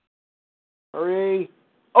 Hurry.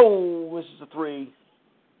 Oh, this is a 3.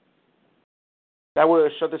 That would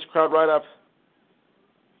have shut this crowd right up.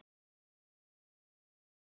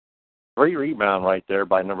 Great rebound right there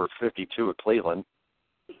by number 52 of Cleveland.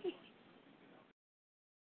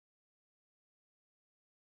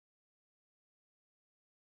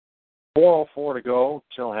 .404 to go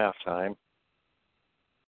till halftime.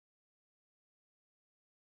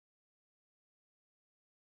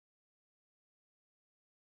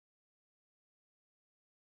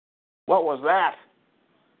 What was that?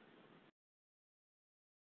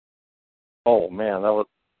 Oh, man, that was...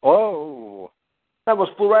 Whoa! That was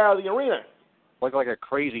flew right out of the arena. Looked like a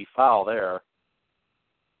crazy foul there.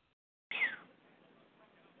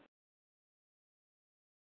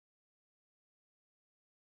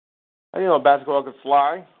 I didn't know basketball could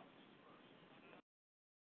fly.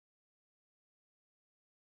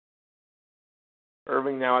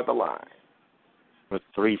 Irving now at the line. With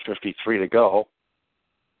 3:53 to go.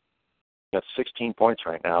 Got 16 points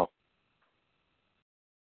right now.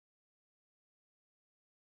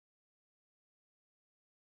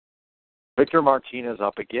 Victor Martinez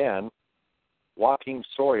up again. Joaquin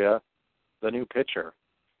Soria, the new pitcher.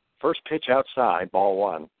 First pitch outside, ball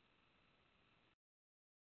one.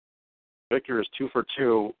 Victor is 2 for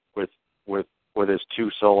 2 with his 2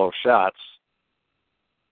 solo shots.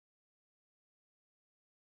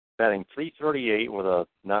 Batting .338 with a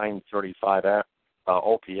 .935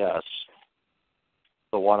 OPS.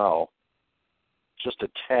 The 1-0. Just a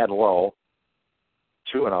tad low.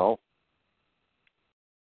 2-0.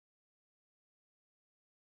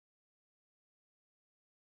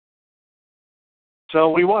 So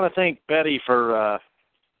we want to thank Betty for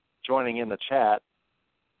joining in the chat.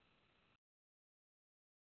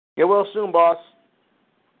 Get well soon, boss.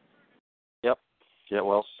 Yep. Get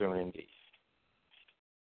well soon indeed.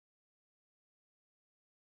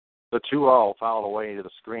 The 2-0 fouled away to the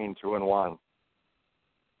screen, 2-1.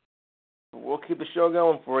 We'll keep the show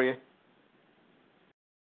going for you.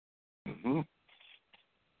 Mm-hmm.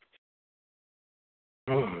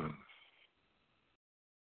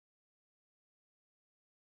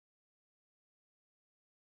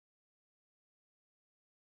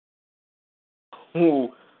 Ooh,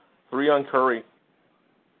 3 on Curry.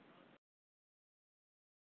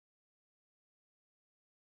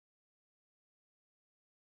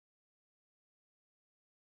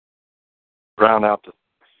 Ground out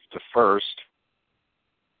to first.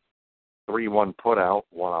 3-1 put out,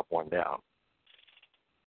 1 up, 1 down.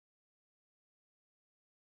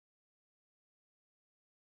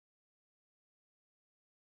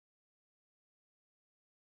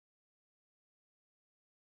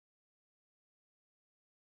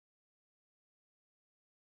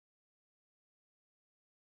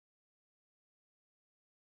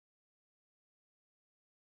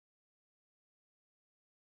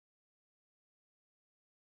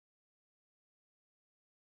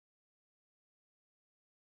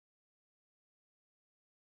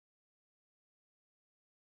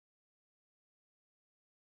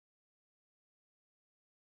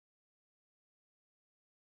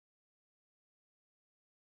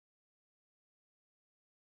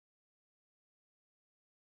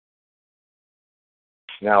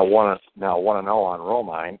 Now 1-0 on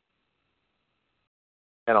Romine.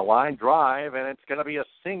 And a line drive, and it's going to be a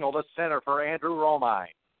single to center for Andrew Romine.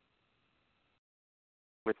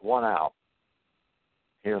 With 1 out.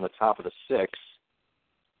 Here in the top of the 6th.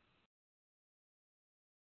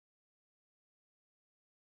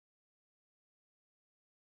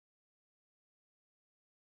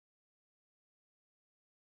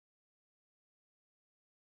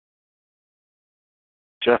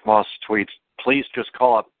 Jeff Moss tweets, please just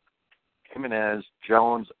call up Jimenez,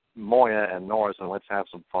 Jones, Moya, and Norris, and let's have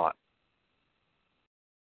some fun.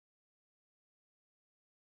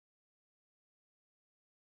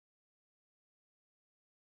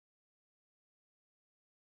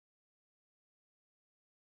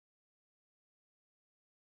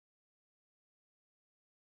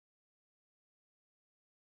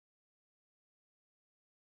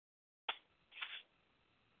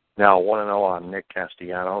 Now 1-0 on Nick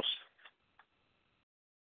Castellanos.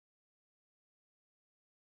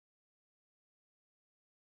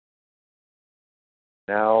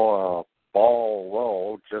 Now ball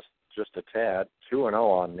low, just a tad. 2-0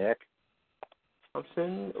 on Nick.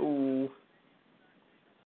 Thompson, ooh.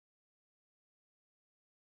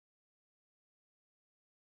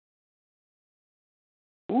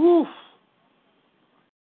 Oof.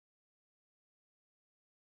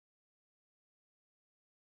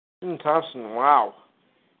 Thompson, wow.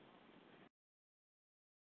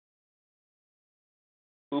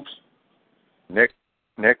 Oops. Nick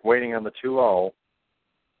waiting on the 2-0.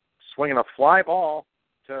 Swinging a fly ball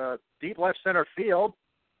to deep left center field.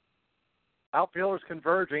 Outfielders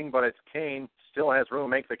converging, but it's Kane. Still has room to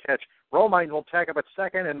make the catch. Romine will tag up at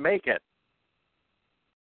second and make it.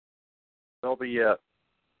 There'll be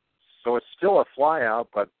so it's still a fly out,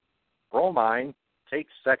 but Romine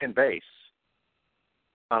takes second base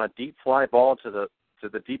on a deep fly ball to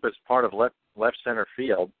the deepest part of left center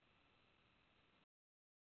field.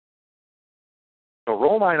 So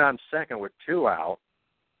Romine on second with 2 out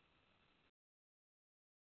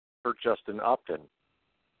for Justin Upton.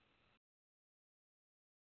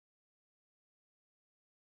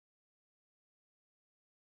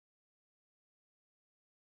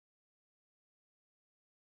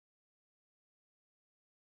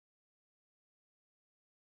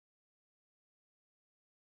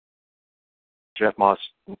 Jeff Moss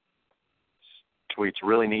tweets,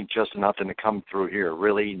 really need Justin Upton to come through here.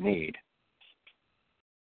 Really need.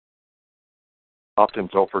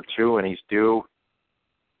 Upton's 0 for 2, and he's due.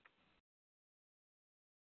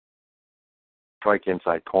 Strike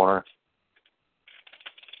inside corner.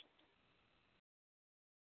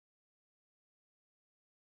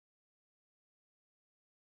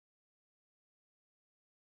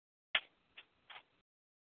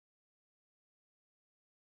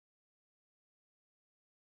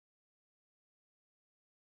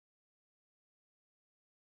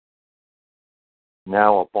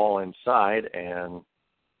 Now a ball inside, and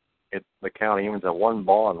the count evens at 1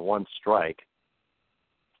 ball and 1 strike.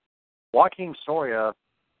 Joaquin Soria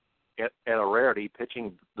at a rarity,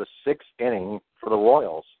 pitching the 6th inning for the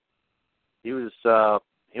Royals. He was the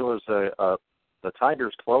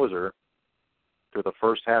Tigers' closer through the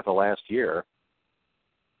first half of last year.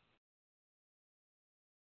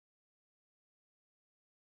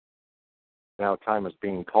 Now time is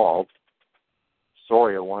being called.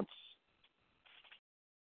 Soria wants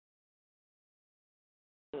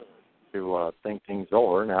to think things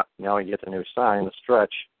over. Now he gets a new sign, the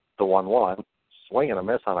stretch, the 1-1. Swing and a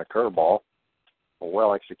miss on a curveball, a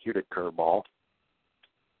well-executed curveball.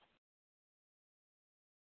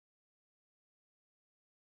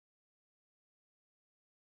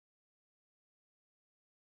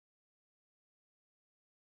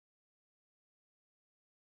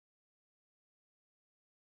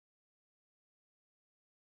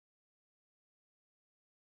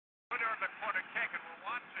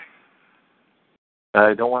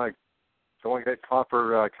 I don't want to get caught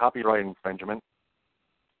for copyright infringement.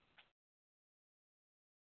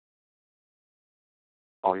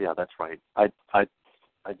 Oh yeah, that's right. I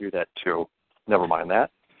do that too. Never mind that.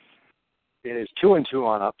 It is 2-2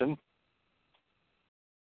 on Upton.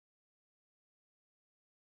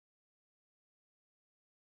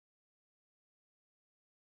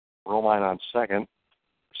 Romine on second.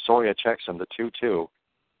 Soria checks him, the 2-2.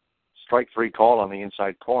 Strike 3 called on the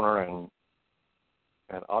inside corner, and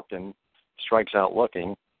Upton strikes out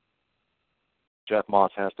looking. Jeff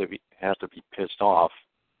Moss has to be pissed off.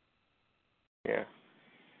 Yeah.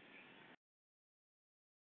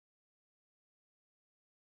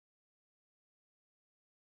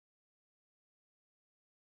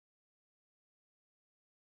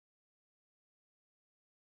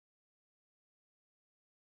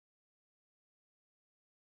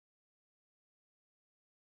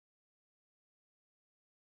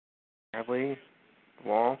 Bradley,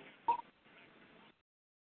 Wall.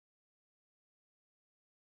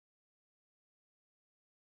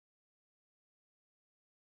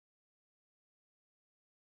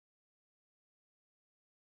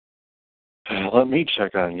 Let me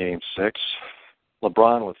check on Game 6.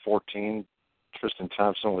 LeBron with 14, Tristan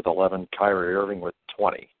Thompson with 11, Kyrie Irving with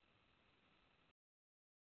 20.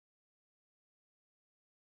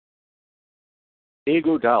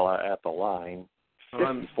 Iguodala at the line,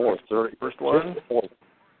 54-30. First one.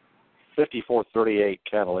 54-38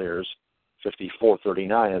 Cavaliers,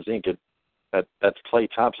 54-39 as Inca. That's Klay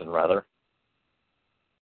Thompson, rather,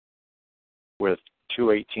 with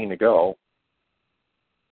 2:18 to go.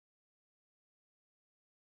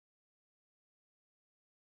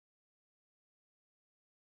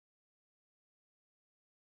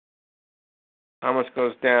 Thomas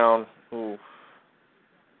goes down. Ooh.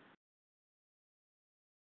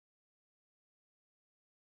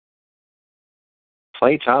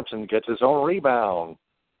 Klay Thompson gets his own rebound.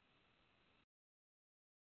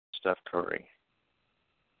 Steph Curry.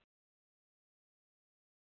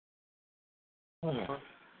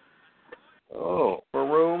 Oh, for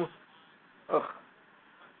room. Ugh.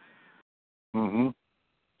 Mm-hmm.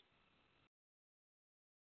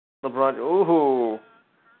 LeBron. Ooh.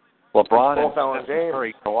 LeBron and Steph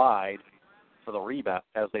Curry collide for the rebound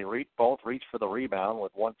as they both reach for the rebound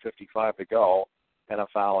with 1:55 to go, and a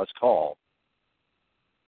foul is called.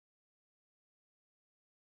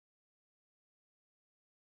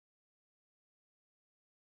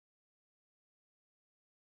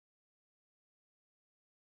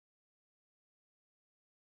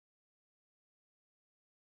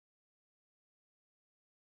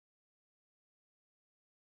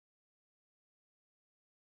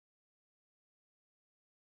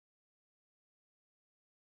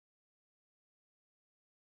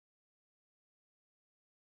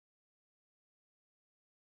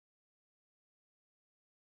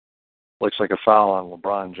 Looks like a foul on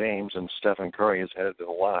LeBron James, and Stephen Curry is headed to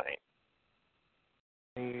the line.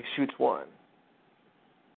 He shoots one.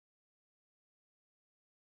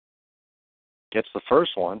 Gets the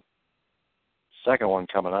first one. Second one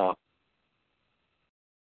coming up.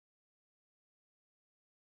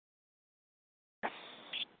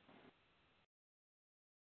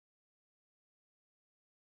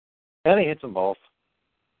 And he hits them both.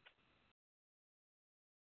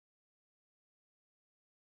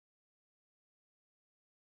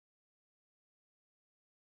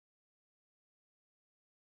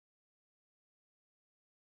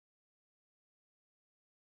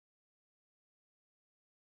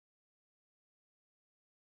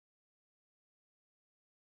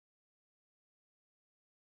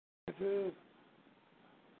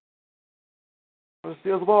 Let's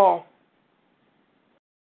steal the ball.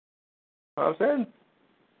 I'm saying.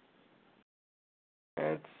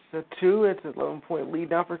 It's a 2. It's an 11-point lead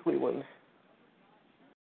now for Cleveland.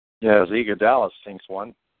 Yeah, Iguodala sinks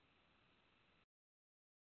one.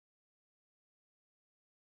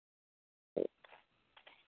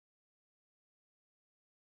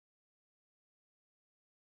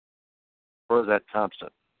 Where's that Thompson?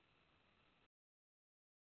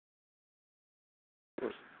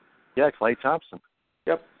 Yeah, Klay Thompson.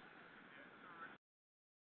 Yep.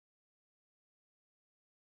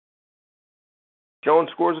 Jones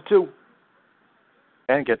scores a 2.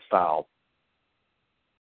 And gets fouled.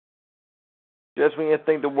 Just when you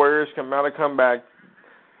think the Warriors come out of comeback,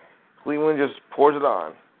 Cleveland just pours it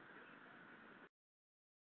on.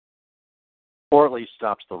 Or at least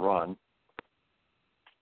stops the run.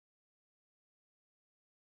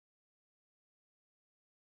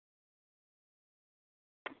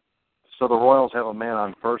 So the Royals have a man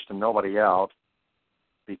on first and nobody out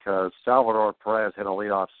because Salvador Perez hit a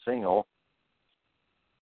leadoff single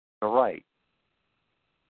to right.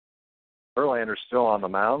 Verlander's still on the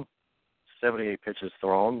mound. 78 pitches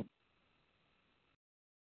thrown.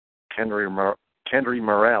 Kendry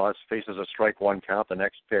Morales faces a strike one count. The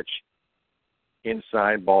next pitch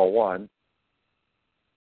inside, ball one.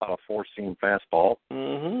 On a four-seam fastball.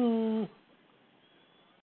 Mm-hmm.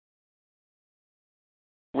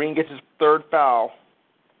 Green gets his third foul.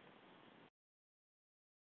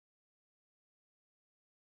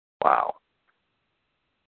 Wow.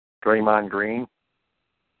 Draymond Green,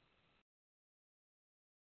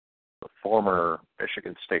 the former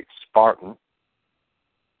Michigan State Spartan.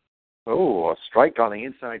 Oh, a strike on the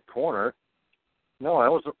inside corner. No,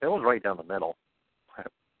 it was right down the middle.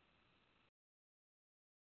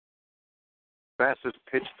 Fastest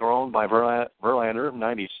pitch thrown by Verlander,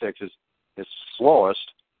 96, is his slowest,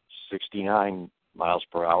 69 miles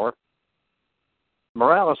per hour.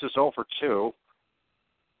 Morales is 0 for 2,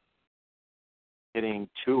 hitting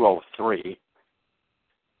 .203.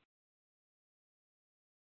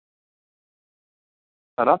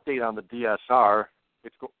 An update on the DSR,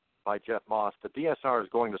 it's by Jeff Moss. The DSR is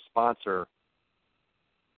going to sponsor,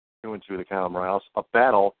 2-2 the count of Morales, a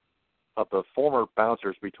battle of the former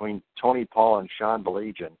bouncers between Tony Paul and Sean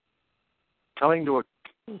Baligian, coming to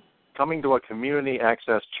a community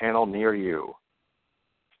access channel near you.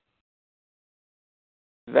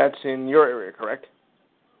 That's in your area, correct?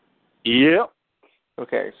 Yep.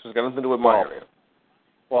 Okay, so it's got nothing to do with my area.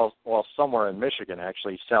 Well, somewhere in Michigan,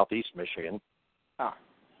 actually, southeast Michigan. Ah.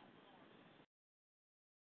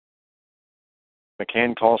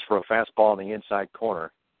 McCann calls for a fastball in the inside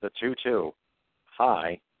corner. The 2-2,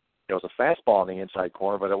 high. It was a fastball in the inside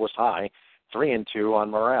corner, but it was high. 3-2 on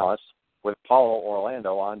Morales with Paulo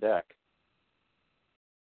Orlando on deck.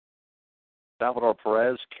 Salvador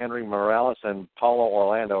Perez, Kendry Morales, and Paulo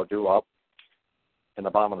Orlando due up in the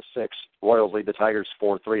bottom of the sixth. Royals lead the Tigers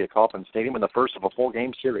 4-3 at Kauffman Stadium in the first of a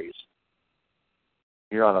four-game series.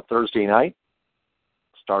 Here on a Thursday night,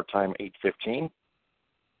 start time 8:15,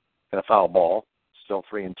 and a foul ball, still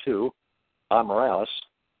 3-2 on Morales.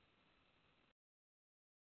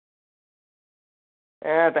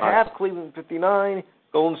 At the half, Cleveland 59,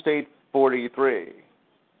 Golden State 43.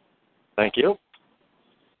 Thank you.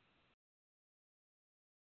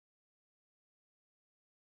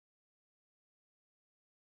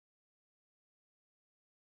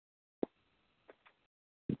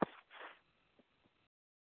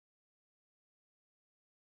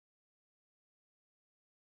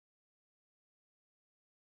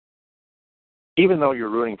 Even though you're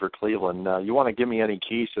rooting for Cleveland, you want to give me any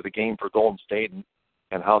keys to the game for Golden State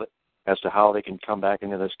and as to how they can come back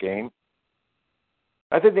into this game?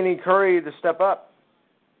 I think they need Curry to step up.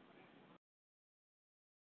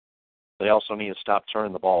 They also need to stop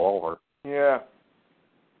turning the ball over. Yeah.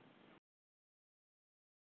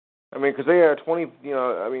 I mean, because they are 20,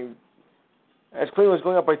 as Cleveland was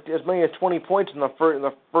going up by as many as 20 points in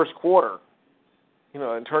the first quarter.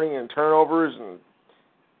 And turning in turnovers and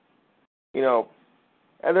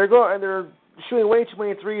and they're shooting way too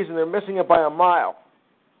many threes and they're missing it by a mile.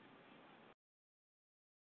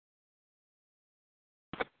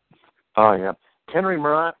 Oh yeah, Kendry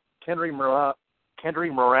Morales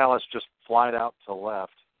just flied out to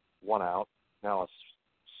left, 1 out. Now a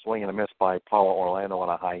swing and a miss by Paulo Orlando on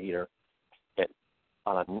a high heater.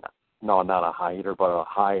 Not a high heater, but a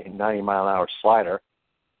high 90-mile-an-hour slider.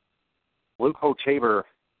 Luke Hotaber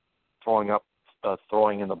throwing in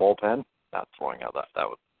the bullpen. Not throwing out. That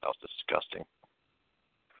was disgusting.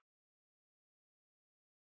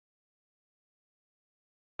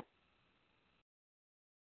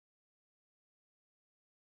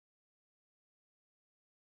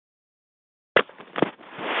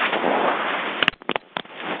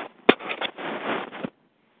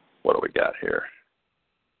 What do we got here?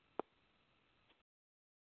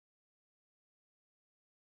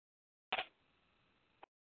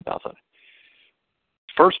 Nothing.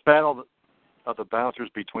 First battle of the bouncers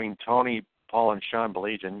between Tony, Paul, and Sean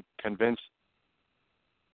Belegian convinced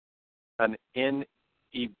an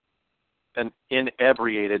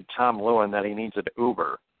inebriated Tom Lewin that he needs an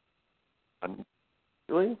Uber.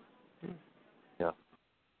 Really? Yeah.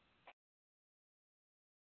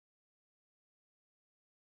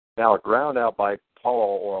 Now a ground out by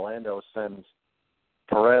Paulo Orlando sends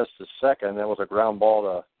Perez to second. That was a ground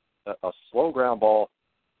ball a slow ground ball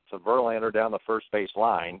to Verlander down the first base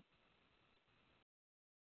line.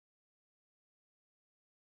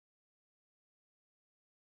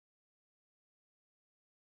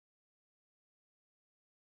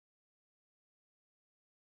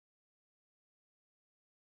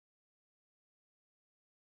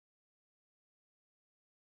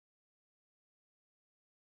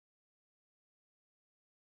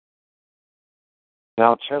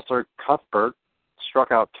 Now Chester Cuthbert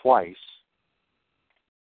struck out twice,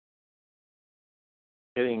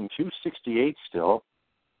 hitting .268 still.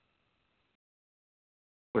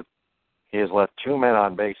 He has left 2 men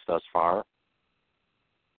on base thus far.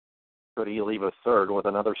 Could he leave a third with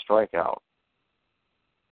another strikeout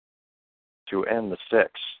to end the 6th?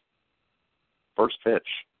 First pitch.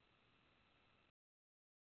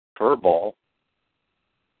 Curveball.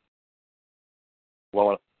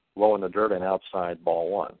 Low in the dirt and outside,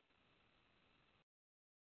 ball 1.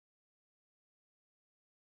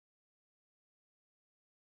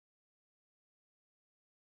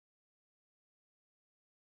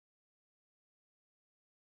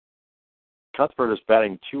 Cuthbert is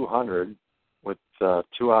batting .200 with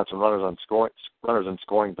 2 outs and runners in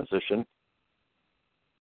scoring position.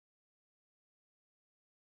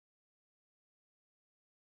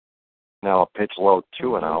 Now a pitch low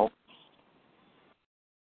 2-0.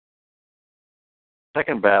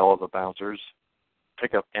 Second battle of the bouncers.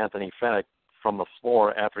 Pick up Anthony Fennick from the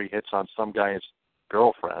floor after he hits on some guy's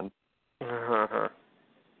girlfriend. Uh-huh.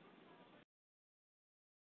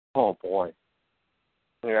 Oh boy.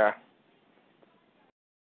 Yeah.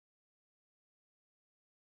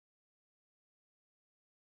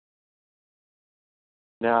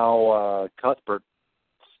 Now Cuthbert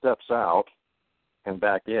steps out and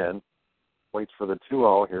back in. Waits for the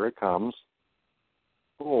 2-0. Here it comes.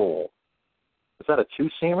 Oh. Is that a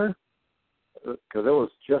 2-seamer? Because it was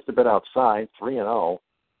just a bit outside, 3-0.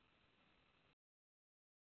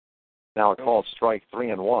 Now a called strike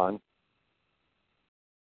 3-1.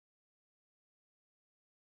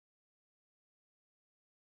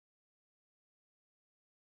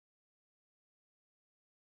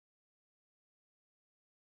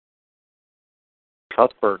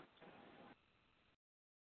 Cuthbert.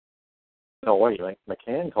 No, wait.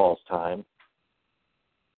 McCann calls time.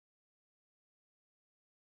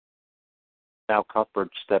 Now Cuthbert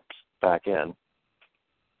steps back in.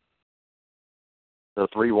 The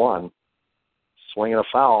 3-1. Swing and a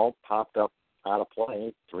foul. Popped up out of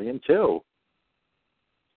play. 3-2.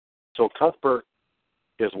 So Cuthbert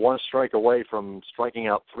is 1 strike away from striking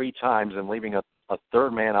out 3 times and leaving a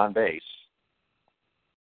third man on base.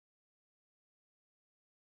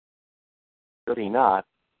 Should he not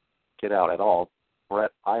get out at all,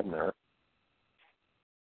 Brett Eibner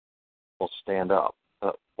will stand up.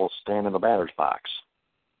 Will stand in the batter's box.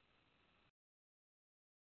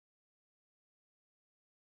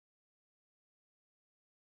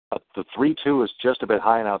 The 3-2 is just a bit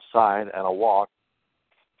high and outside, and a walk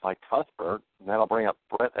by Cuthbert, and that'll bring up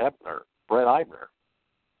Brett Eibner,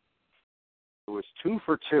 who is 2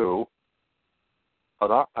 for 2,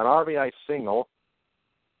 an RBI single,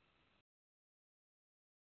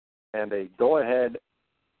 and a go-ahead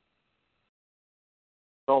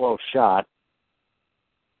solo shot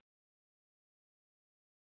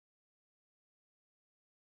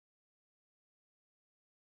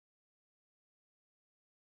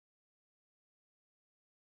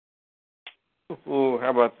Ooh,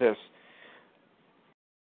 how about this?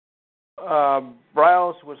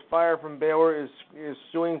 Bryles, who was fired from Baylor, is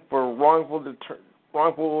suing for wrongful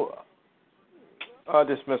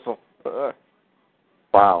dismissal.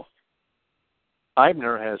 Wow.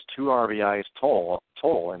 Eibner has 2 RBIs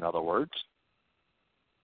total, in other words.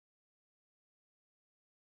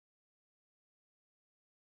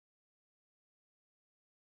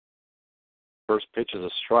 First pitch is a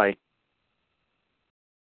strike,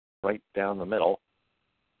 right down the middle,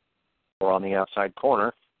 or on the outside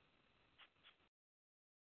corner.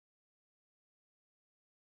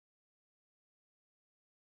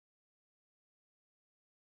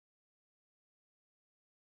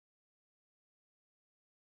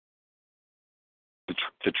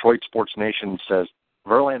 Detroit Sports Nation says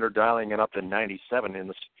Verlander dialing it up to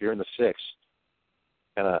 97 here in the 6th,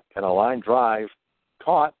 and a line drive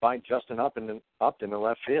caught by Justin Upton in the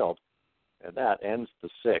left field, and that ends the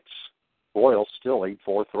 6th. Royals still lead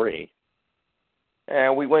 4-3.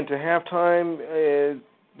 And we went to halftime.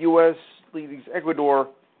 U.S. leads Ecuador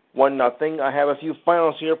 1-0. I have a few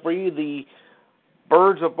finals here for you. The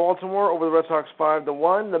Birds of Baltimore over the Red Sox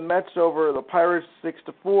 5-1. The Mets over the Pirates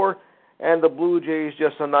 6-4. And the Blue Jays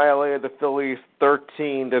just annihilated the Phillies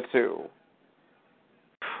 13-2.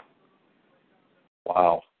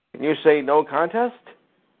 Wow. Can you say no contest?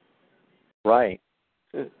 Right.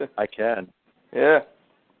 I can. Yeah.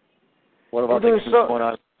 What about things going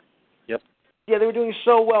on? Yep. Yeah, they were doing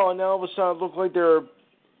so well, and now all of a sudden it looked like they're,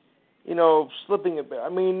 slipping a bit. I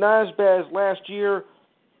mean, not as bad as last year,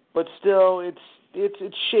 but still,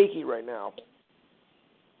 it's shaky right now.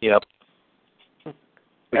 Yep.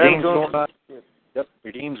 The game's going on. Yep,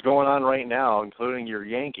 your game's going on right now, including your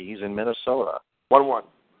Yankees in Minnesota. 1-1.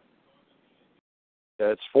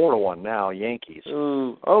 It's 4-1 now, Yankees.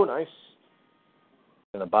 Ooh. Oh, nice.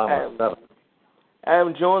 In the bottom of the 7th.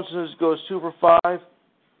 Adam Jones goes 2 for 5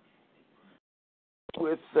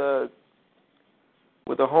 with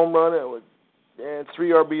a home run and 3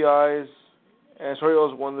 RBIs, and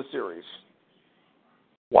Orioles won the series.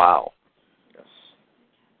 Wow. Yes.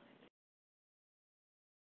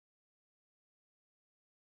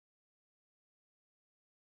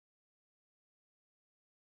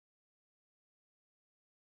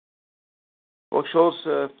 Buck Schultz,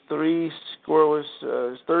 3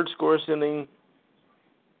 scoreless, third scoreless inning,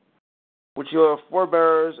 which you have 4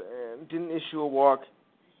 batters and didn't issue a walk,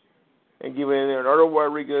 and give in Leonardo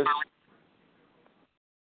Rodriguez.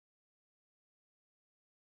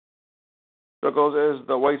 Struggles as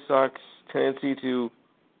the White Sox tendency to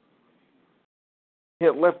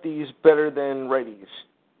hit lefties better than righties.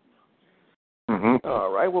 Mm-hmm.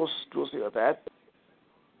 All right, we'll see about that.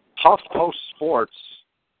 HuffPost Sports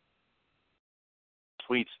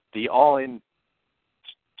tweets the all-in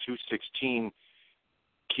 216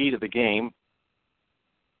 key to the game.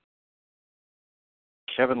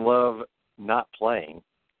 Kevin Love not playing.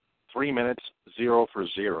 3 minutes, 0 for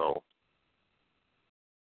 0.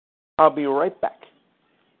 I'll be right back.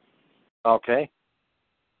 Okay.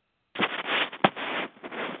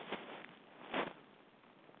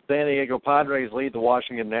 San Diego Padres lead the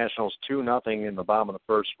Washington Nationals 2-0 in the bottom of the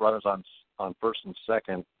first. Runners on first and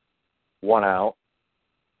second, 1 out.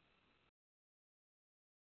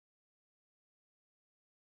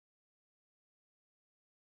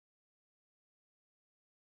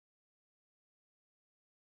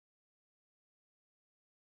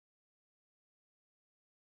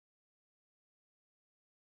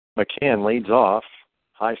 McCann leads off.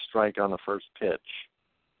 High strike on the first pitch.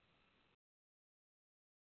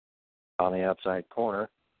 On the outside corner.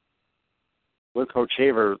 Luke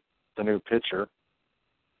Hochevar, the new pitcher,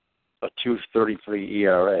 a 2.33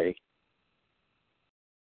 ERA.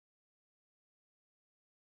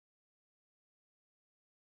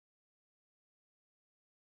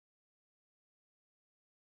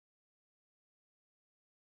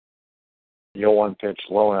 The 0-1 pitch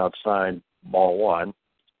low and outside, ball 1.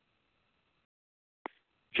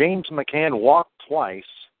 James McCann walked twice,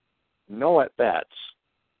 no at-bats.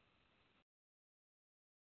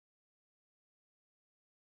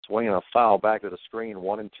 Swinging a foul back to the screen,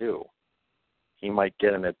 1-2. He might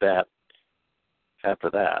get an at-bat after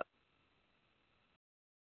that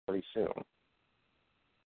pretty soon.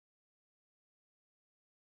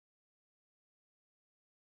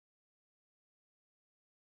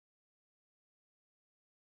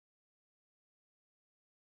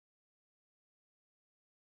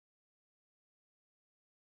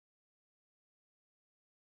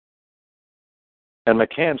 And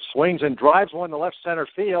McCann swings and drives one to left center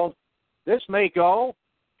field. This may go.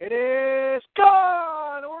 It is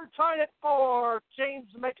gone. We're tied at 4. James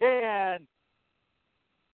McCann.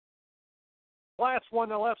 Blasts one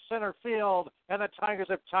to left center field, and the Tigers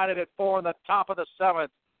have tied it at 4 in the top of the 7th.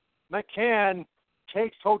 McCann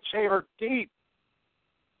takes Hochevar deep.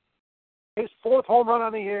 His 4th home run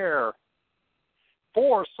on the year.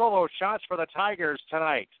 4 solo shots for the Tigers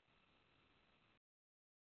tonight.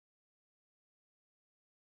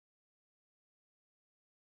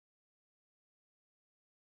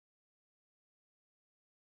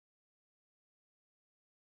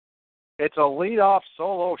 It's a leadoff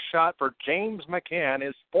solo shot for James McCann,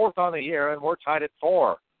 his 4th on the year, and we're tied at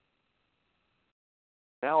 4.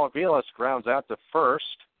 Now Aviles grounds out to first.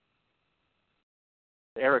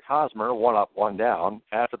 Eric Hosmer, 1 up, 1 down,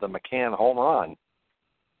 after the McCann home run.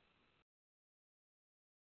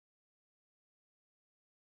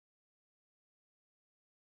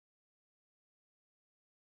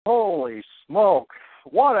 Holy smoke.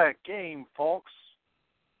 What a game, folks.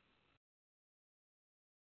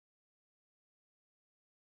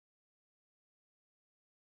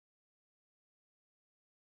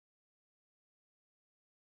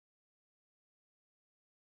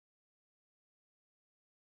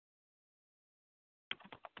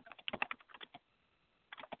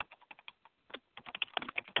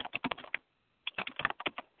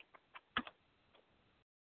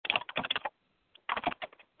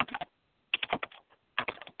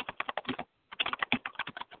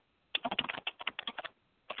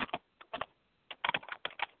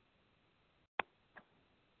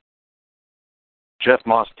 Jeff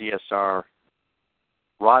Moss, DSR.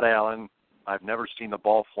 Rod Allen, I've never seen the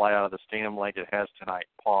ball fly out of the stadium like it has tonight.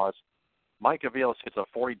 Pause. Mike Aviles hits a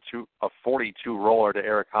 42 roller to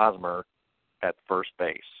Eric Hosmer at first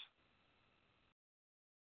base.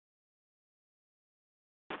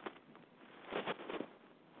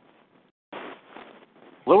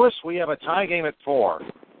 Lewis, we have a tie game at 4.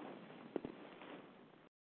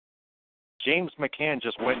 James McCann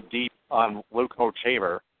just went deep on Luke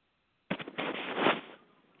Hochevar.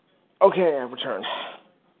 Okay, I return.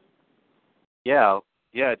 Yeah,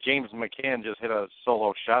 James McCann just hit a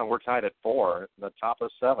solo shot, and we're tied at 4 in the top of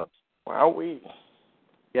the 7th. Wow,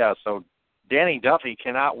 Yeah, so Danny Duffy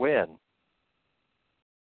cannot win.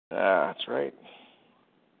 That's right.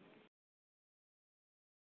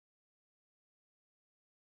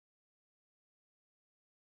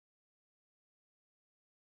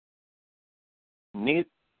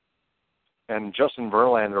 And Justin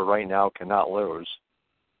Verlander right now cannot lose.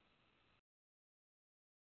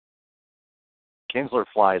 Kinsler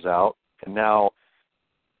flies out, and now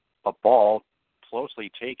a ball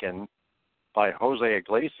closely taken by Jose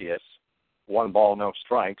Iglesias. 1 ball, no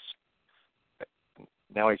strikes.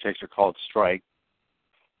 Now he takes a called strike.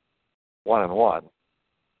 1-1.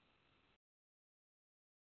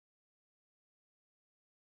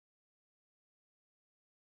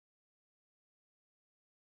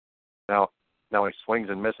 Now he swings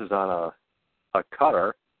and misses on a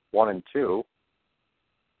cutter. 1-2.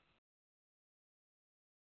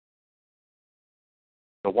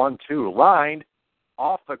 The 1-2 lined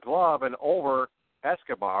off the glove and over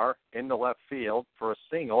Escobar into left field for a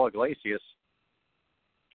single. Iglesias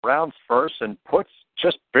rounds first and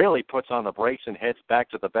just barely puts on the brakes and heads back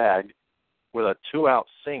to the bag with a 2-out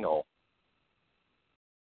single.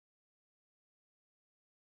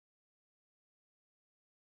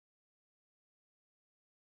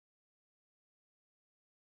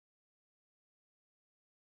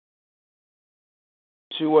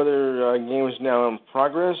 Two other games now in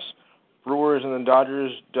progress. Brewers and the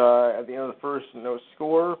Dodgers at the end of the first, no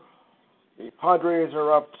score. The Padres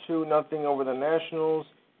are up 2-0 over the Nationals.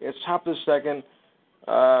 It's top of the second.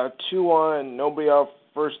 2-1, nobody out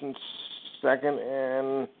first and second,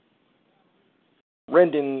 and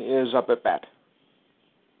Rendon is up at bat.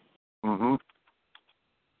 Mm-hmm.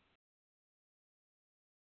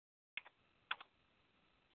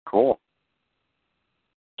 Cool.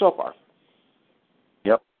 So far.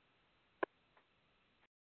 Yep.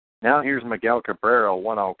 Now here's Miguel Cabrera,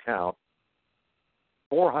 1-0 count.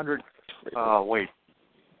 2-0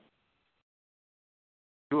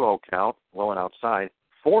 count, low and outside.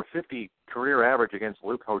 450 career average against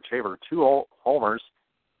Luke Hochevar. 2 homers,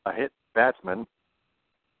 a hit batsman.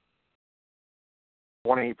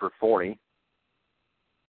 28 for 40.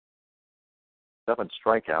 7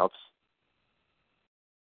 strikeouts.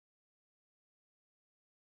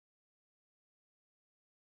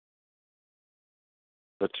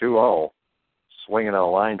 The 2-0, swinging a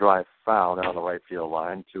line drive foul down the right field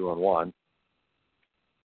line, 2-1.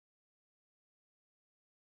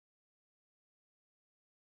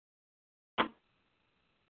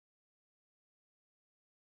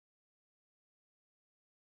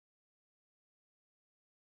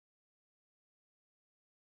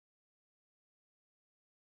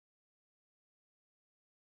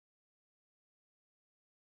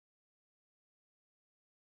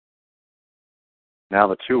 Now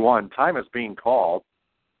the 2-1 time is being called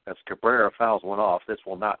as Cabrera fouls one off. This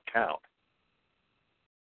will not count.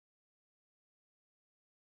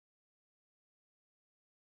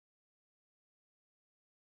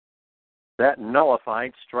 That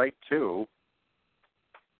nullified strike 2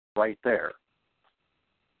 right there.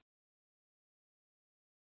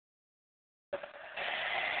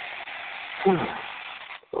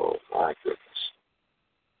 Oh, my goodness.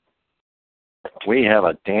 We have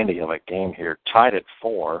a dandy of a game here. Tied at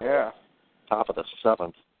 4. Yeah. Top of the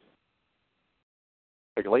 7th.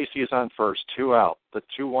 Iglesias on first, 2 out. The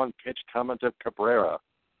 2-1 pitch coming to Cabrera.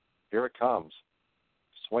 Here it comes.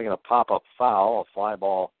 Swinging a pop-up foul, a fly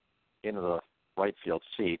ball into the right field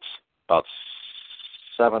seats. About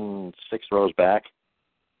 7, 6 rows back.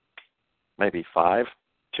 Maybe 5.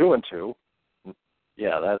 2-2.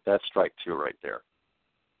 Yeah, that's strike 2 right there.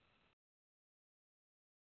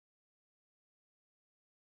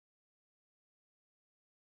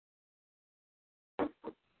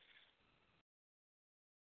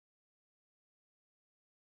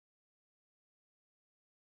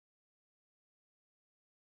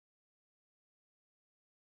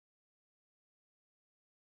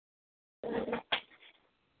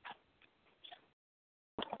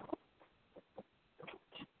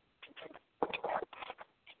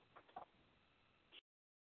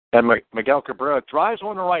 And Miguel Cabrera drives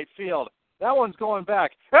one to right field. That one's going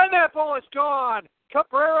back. And that ball is gone.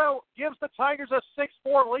 Cabrera gives the Tigers a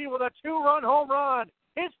 6-4 lead with a 2-run home run.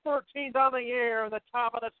 His 13th on the year in the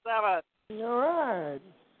top of the 7th. All right.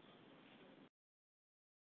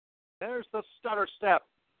 There's the stutter step.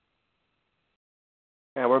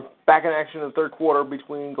 And we're back in action in the third quarter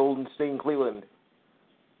between Golden State and Cleveland.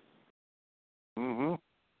 Mm-hmm.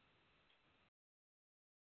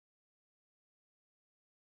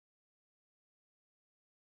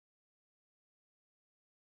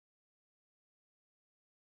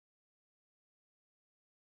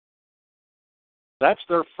 That's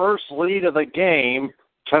their first lead of the game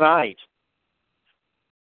tonight.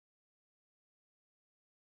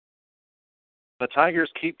 The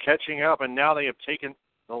Tigers keep catching up, and now they have taken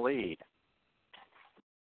the lead.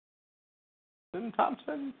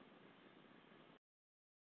 Thompson.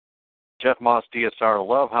 Jeff Moss, DSR.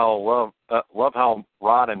 Love how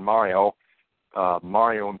Rod and Mario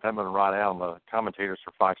and Penman and Rod Allen, the commentators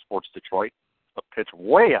for Fox Sports Detroit, a pitch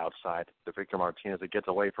way outside to Victor Martinez. It gets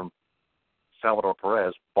away from Salvador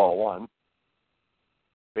Perez, ball 1.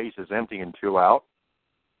 Base is empty and 2 out.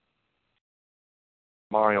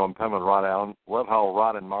 Mario and Penman, Rod Allen. Love how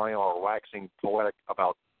Rod and Mario are waxing poetic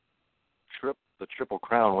about the Triple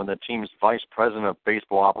Crown when the team's vice president of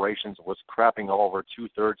baseball operations was crapping all over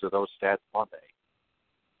 2/3 of those stats Monday.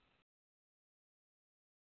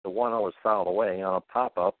 The 1-0 was fouled away on a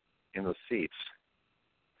pop-up in the seats.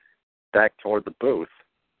 Back toward the booth.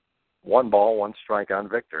 1 ball, 1 strike on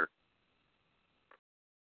Victor.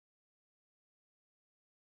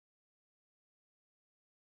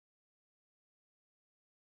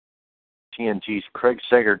 TNT's Craig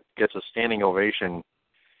Sager gets a standing ovation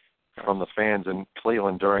from the fans in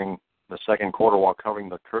Cleveland during the second quarter while covering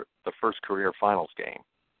the first career finals game.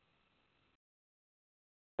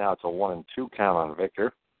 Now it's a 1-2 count on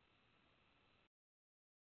Victor.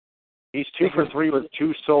 He's 2 for 3 with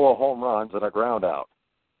 2 solo home runs and a ground out.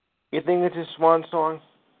 You think it's his swan song?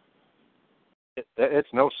 It's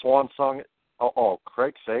no swan song. Oh,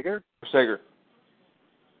 Craig Sager? Sager.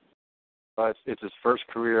 It's his first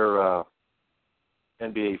career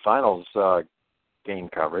NBA Finals game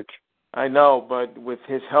coverage. I know, but with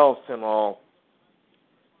his health and all.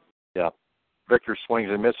 Yeah. Victor swings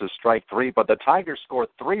and misses, strike 3, but the Tigers score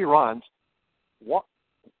 3 runs.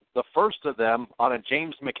 The first of them on a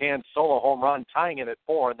James McCann solo home run, tying it at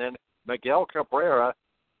 4, and then Miguel Cabrera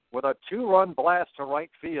with a 2-run blast to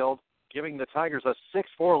right field, giving the Tigers a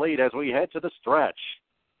 6-4 lead as we head to the stretch.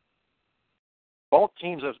 Both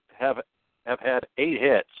teams have had 8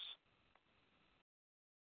 hits.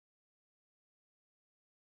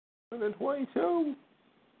 And then 22.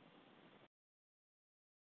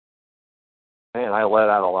 Man, I let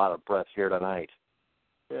out a lot of breath here tonight.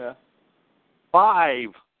 Yeah. 5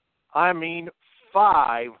 home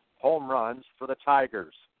runs for the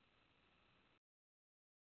Tigers.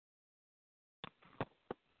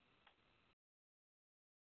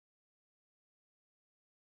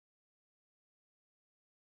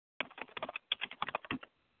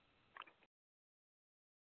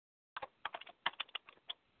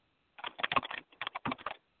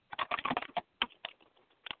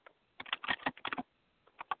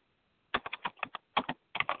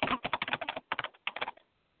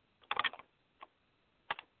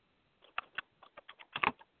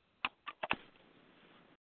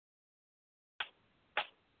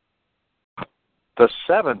 The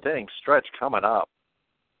seventh inning stretch coming up.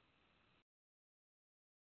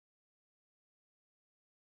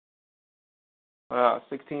 Wow,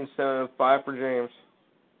 16-7-5 for James.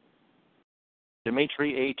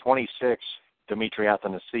 Dimitri A26, Dimitri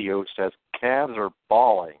Athanasiou, says Cavs are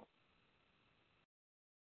balling.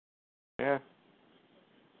 Yeah.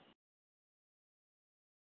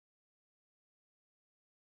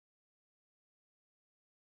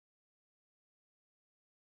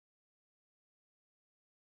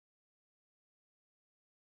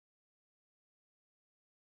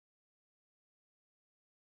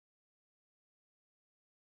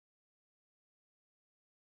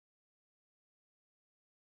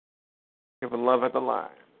 Giving love at the line.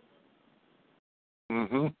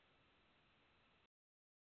 Mm-hmm.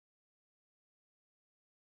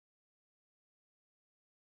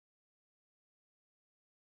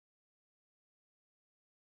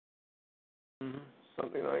 Mm-hmm.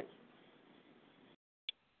 Something like.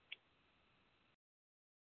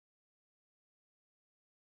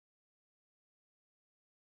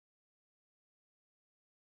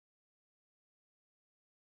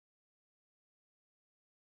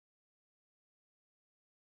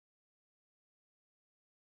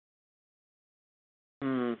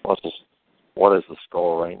 What is the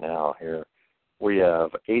score right now here? We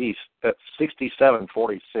have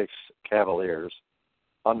 67-46 Cavaliers.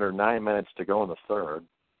 Under 9 minutes to go in the third.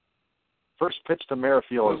 First pitch to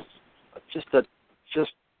Merrifield is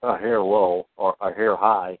just a hair low or a hair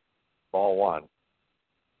high. Ball one.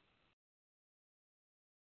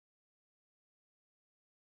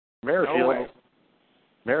 Merrifield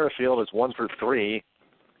is 1 for 3.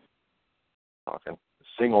 Talking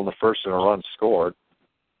single in the first and a run scored.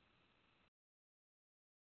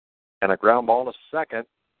 And a ground ball to second.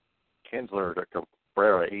 Kinsler to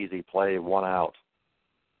Cabrera, easy play, 1 out.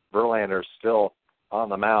 Verlander still on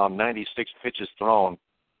the mound, 96 pitches thrown.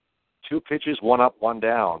 2 pitches, 1 up, 1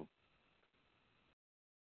 down.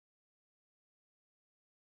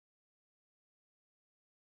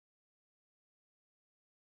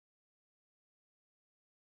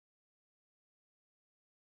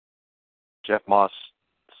 Jeff Moss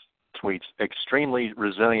tweets, extremely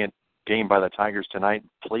resilient game by the Tigers tonight.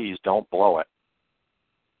 Please don't blow it.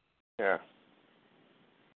 Yeah.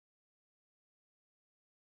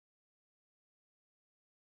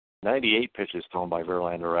 "98 pitches thrown by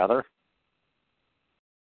Verlander, rather.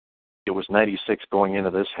 It was 96 going into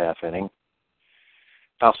this half inning.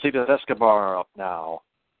 Alcides Escobar up now.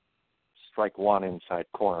 Strike 1 inside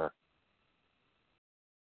corner.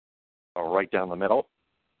 Right down the middle.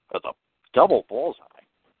 That's a double bullseye.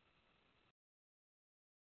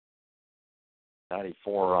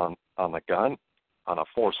 94 on the gun on a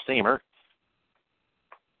 4-seamer.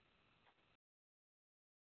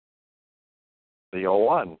 The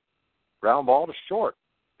 0-1. Ground ball to short.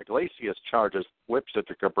 Iglesias charges, whips it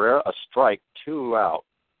to Cabrera. A strike, 2 out.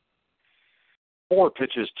 4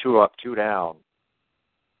 pitches, 2 up, 2 down.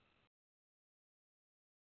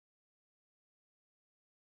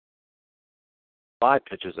 Five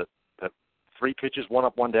pitches at 3 pitches, 1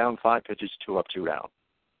 up, 1 down. 5 pitches, 2 up, 2 down.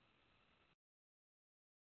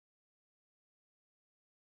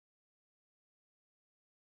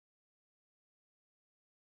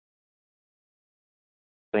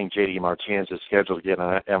 I think J.D. Martinez is scheduled to get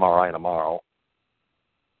an MRI tomorrow.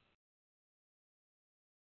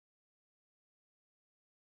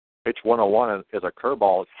 Pitch 101 is a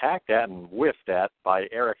curveball. It's hacked at and whiffed at by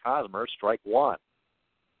Eric Hosmer. Strike 1.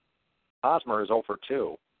 Hosmer is 0 for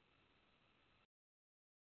 2.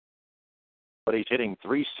 But he's hitting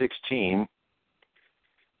 .316.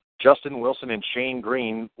 Justin Wilson and Shane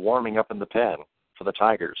Green warming up in the pen for the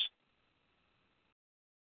Tigers.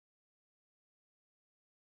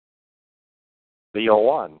 The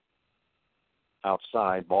 0-1.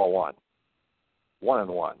 Outside, ball 1.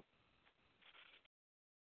 1-1.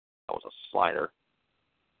 That was a slider.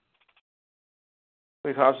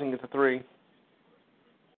 Please Hobson gets a 3.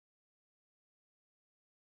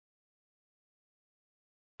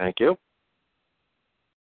 Thank you.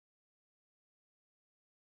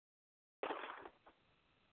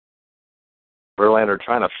 Verlander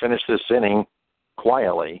trying to finish this inning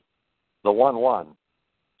quietly. The 1-1.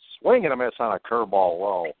 Swing and a miss on a curveball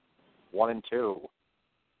low. 1-2.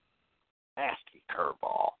 Nasty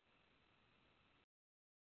curveball.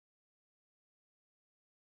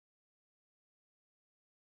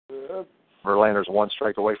 Verlander's 1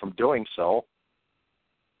 strike away from doing so.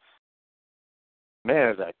 Man,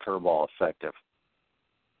 is that curveball effective.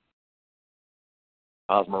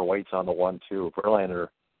 Hosmer waits on the 1-2. Verlander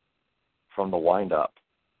from the windup.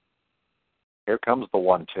 Here comes the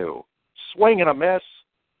 1-2. Swing and a miss.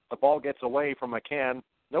 the ball gets away from McCann,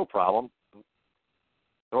 no problem.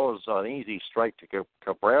 Throws an easy strike to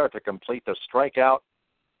Cabrera to complete the strikeout.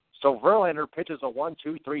 So Verlander pitches a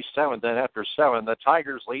 1-2-3 7th, and after 7, the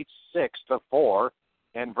Tigers lead 6-4,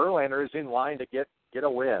 and Verlander is in line to get a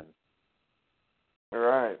win. All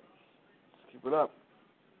right. Let's keep it up.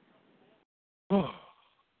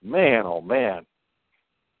 Man, oh man.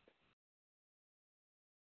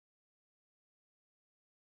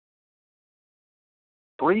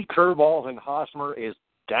 Three curveballs, and Hosmer is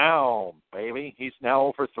down, baby. He's now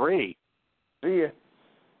 0 for 3. See ya.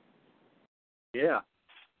 Yeah.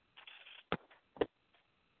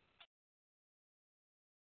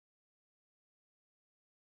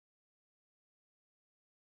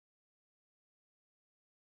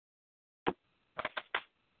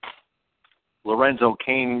 Lorenzo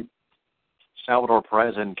Cain, Salvador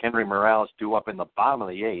Perez, and Kendry Morales due up in the bottom of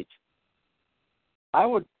the 8th. I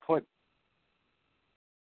would put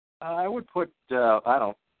I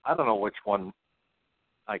don't know which one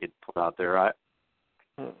I could put out there.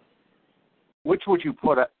 Which would you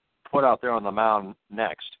put out there on the mound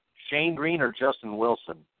next? Shane Green or Justin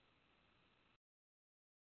Wilson?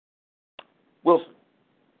 Wilson.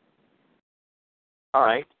 All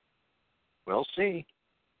right. We'll see.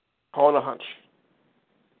 Calling a hunch.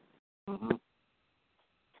 Mm-hmm.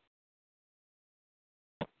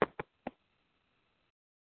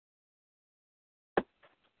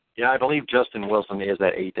 Yeah, I believe Justin Wilson is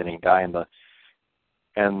that 8th inning guy, and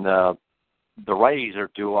the righties are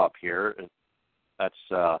due up here. That's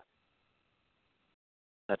the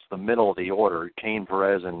middle of the order: Cain,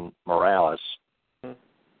 Perez, and Morales. Mm-hmm.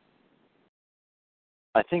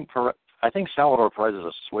 I think Salvador Perez is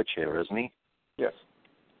a switch hitter, isn't he? Yes.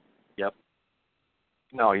 Yep.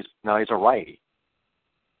 No, he's a righty.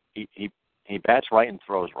 He bats right and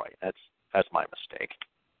throws right. That's my mistake.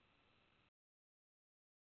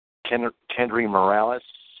 Kendry Morales,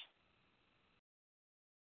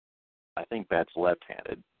 I think bats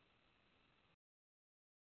left-handed.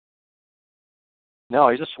 No,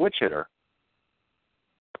 he's a switch hitter.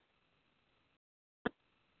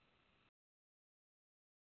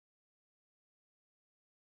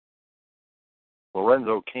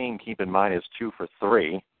 Lorenzo Cain, keep in mind, is 2 for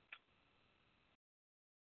 3.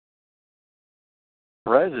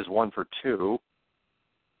 Perez is 1 for 2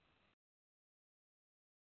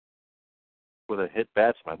 with a hit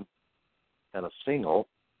batsman and a single.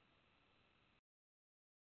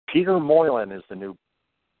 Peter Moylan is the new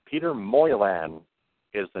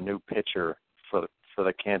pitcher for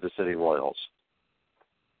the Kansas City Royals.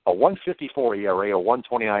 A 1.54 ERA, a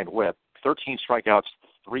 1.29 WHIP, 13 strikeouts,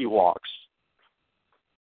 3 walks.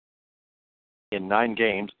 In 9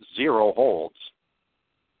 games, 0 holds.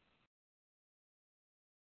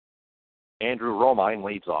 Andrew Romine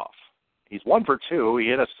leads off. He's 1 for 2. He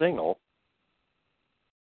hit a single.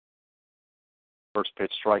 First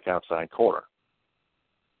pitch strike outside corner.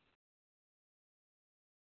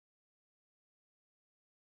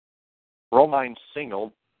 Romine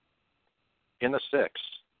singled in the 6th,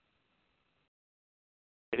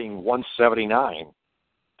 hitting 179.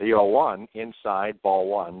 The 0-1 inside, ball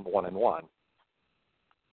 1, 1-1.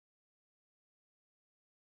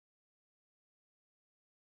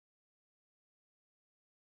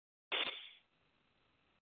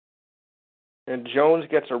 And Jones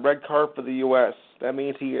gets a red card for the U.S. That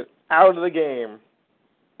means he is out of the game.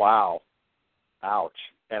 Wow. Ouch.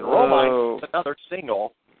 And Romine gets another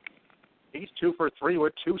single. He's 2 for 3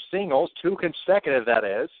 with 2 singles, 2 consecutive, that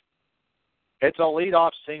is. It's a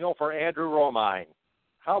leadoff single for Andrew Romine.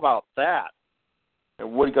 How about that?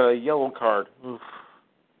 And Wood got a yellow card. Oof.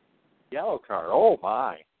 Yellow card. Oh,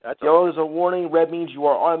 my. Yellow is a warning. Red means you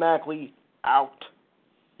are automatically out.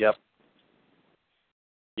 Yep.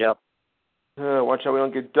 Watch out we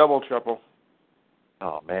don't get double trouble.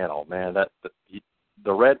 Oh, man.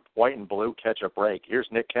 The red, white, and blue catch a break. Here's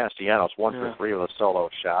Nick Castellanos, 1 for 3 with a solo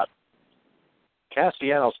shot.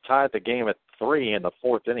 Castellanos tied the game at 3 in the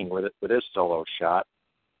 4th inning with his solo shot.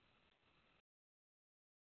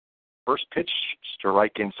 First pitch,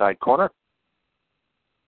 strike inside corner.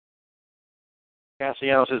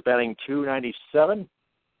 Castellanos is batting .297.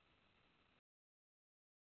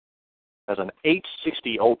 Has an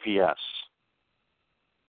 .860 OPS.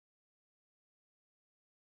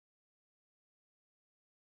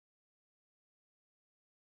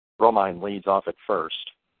 Romine leads off at first.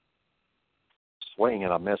 Swing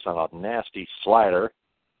and a miss on a nasty slider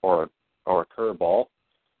or a curveball,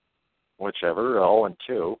 whichever,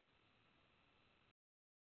 0-2.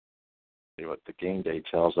 See what the game day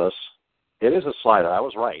tells us. It is a slider. I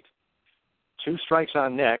was right. 2 strikes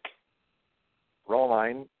on Nick.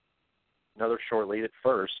 Romine another short lead at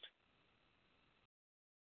first.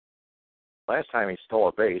 Last time he stole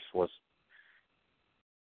a base was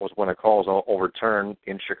when a call was overturned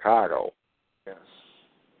in Chicago. Yes.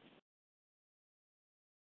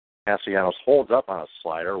 Castellanos holds up on a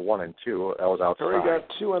slider, 1 and 2. That was outside. Curry got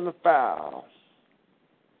 2 on the foul.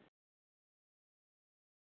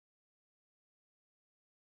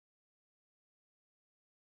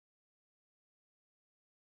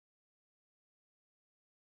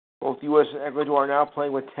 Both U.S. and Ecuador are now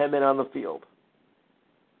playing with 10 men on the field.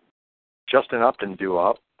 Justin Upton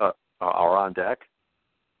are on deck.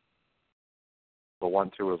 The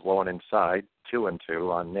 1-2 is low and inside. 2 and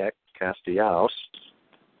 2 on Nick Castellanos.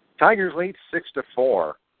 Tigers lead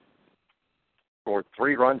 6-4. Scored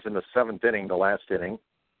 3 runs in the 7th inning, the last inning.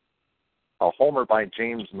 A homer by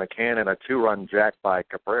James McCann and a 2-run jack by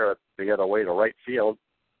Cabrera the other way to right field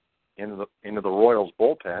into the Royals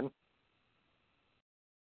bullpen.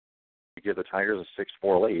 To give the Tigers a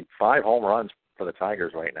 6-4 lead. 5 home runs for the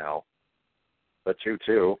Tigers right now. The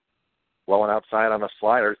 2-2. Low and outside on the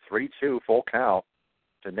slider. 3-2 full count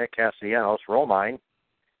to Nick Castellanos. Romine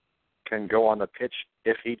can go on the pitch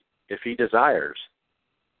if he desires.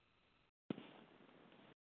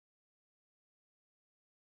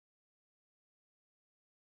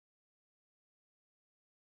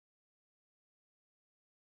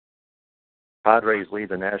 Padres lead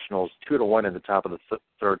the Nationals 2-1 in the top of the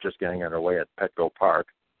third, just getting underway at Petco Park.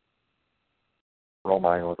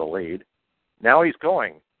 Romine with a lead. Now he's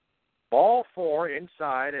going. Ball 4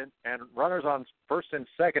 inside, and runners on first and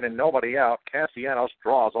second and nobody out. Castellanos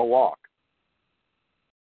draws a walk.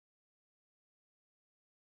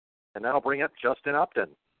 And that'll bring up Justin Upton.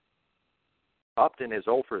 Upton is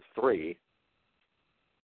 0 for 3.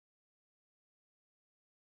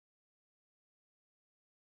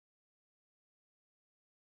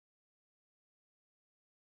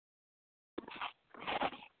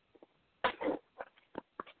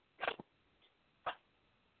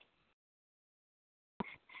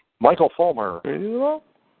 Michael Fulmer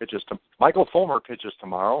pitches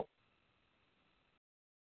tomorrow.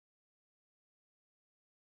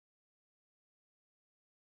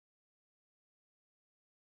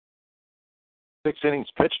 Six innings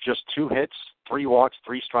pitched, just 2 hits, 3 walks,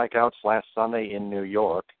 3 strikeouts last Sunday in New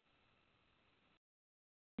York.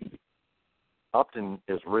 Upton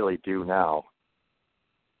is really due now.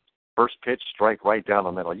 First pitch, strike right down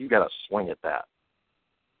the middle. You got to swing at that.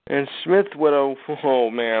 And Smith would have, oh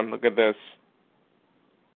man, look at this.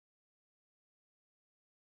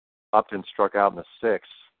 Upton struck out in the 6th.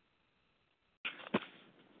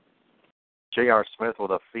 J.R. Smith with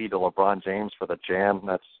a feed to LeBron James for the jam.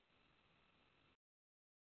 That's.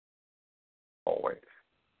 Oh, wait.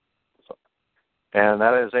 And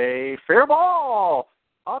that is a fair ball.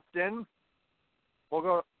 Upton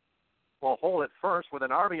will hold it first with an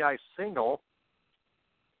RBI single.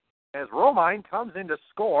 As Romine comes in to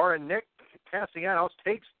score, and Nick Castellanos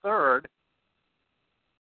takes third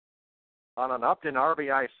on an Upton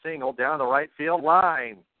RBI single down the right field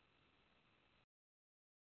line.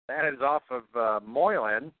 That is off of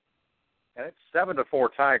Moylan, and it's 7-4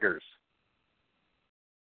 Tigers.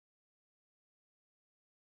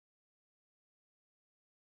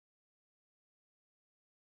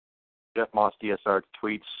 Jeff Moss DSR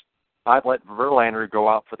tweets, I'd let Verlander go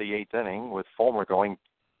out for the 8th inning with Fulmer going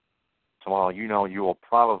tomorrow. You know you will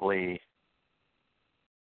probably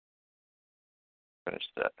finish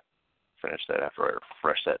that after I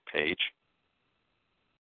refresh that page.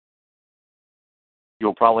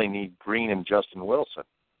 You'll probably need Green and Justin Wilson.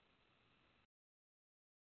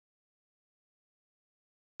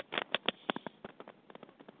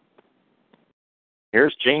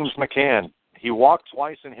 Here's James McCann. He walked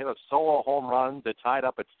twice and hit a solo home run that tied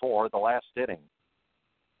up at 4 the last inning.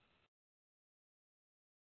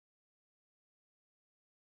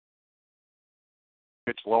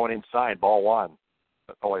 Pitch low and inside, ball 1.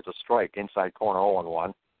 Oh, it's a strike, inside corner,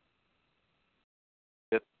 0-1.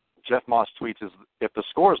 Jeff Moss tweets, if the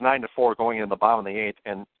score is 9-4 going into the bottom of the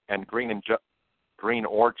 8th and Green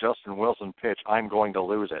or Justin Wilson pitch, I'm going to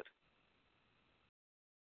lose it.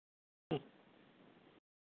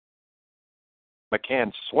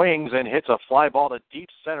 McCann swings and hits a fly ball to deep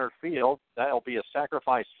center field. That'll be a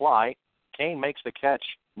sacrifice fly. Kane makes the catch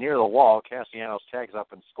near the wall. Castellanos tags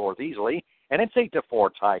up and scores easily. And it's 8-4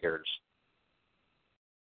 Tigers.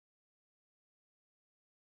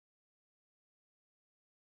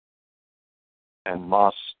 And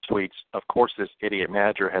Moss tweets, of course this idiot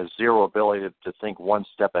manager has zero ability to think one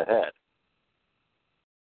step ahead.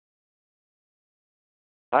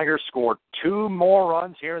 Tigers scored 2 more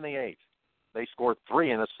runs here in the 8th. They scored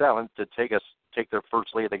 3 in the 7th to take their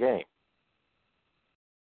first lead of the game.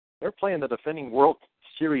 They're playing the defending World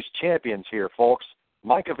Series champions here, folks.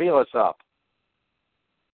 Mike Avila's up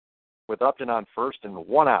with Upton on first and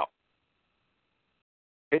 1 out.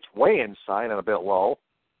 Pitch way inside and a bit low.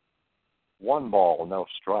 1 ball, no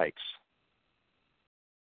strikes.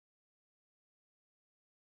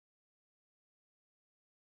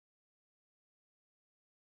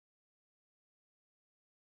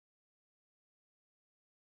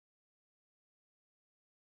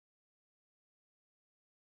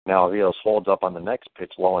 Now Aviles holds up on the next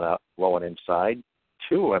pitch, low and inside.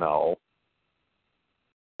 2-0.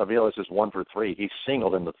 Aviles is 1 for 3. He's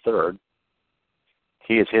singled in the third.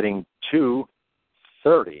 He is hitting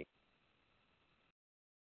 .230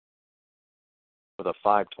 with a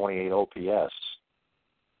 .528 OPS.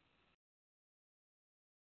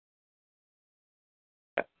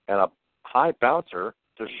 And a high bouncer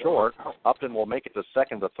to short. Upton will make it to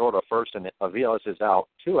second to throw to first, and Aviles is out.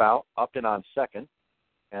 2 out. Upton on second,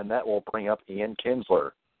 and that will bring up Ian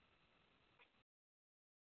Kinsler.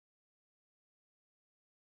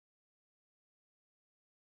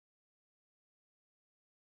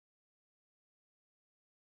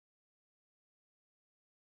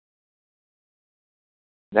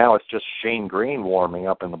 Now it's just Shane Green warming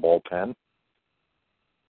up in the bullpen.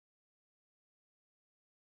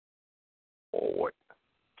 Oh, wait.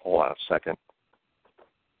 Hold on a second.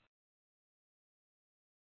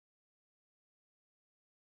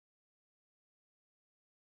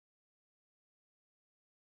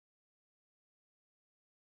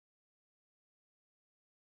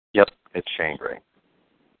 Yep, it's Shane Green.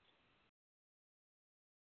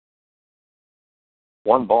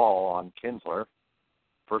 1 ball on Kinsler.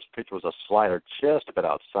 First pitch was a slider just a bit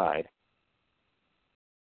outside.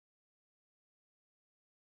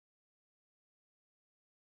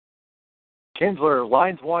 Kinsler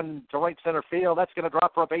lines one to right center field. That's going to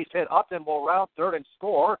drop for a base hit. Upton will round third and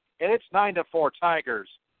score, and it's 9-4 Tigers.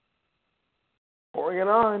 Pouring it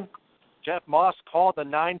on. Jeff Moss called the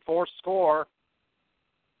 9-4 score.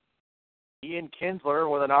 Ian Kinsler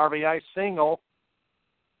with an RBI single,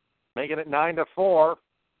 making it 9-4.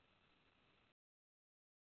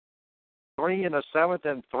 3 in the 7th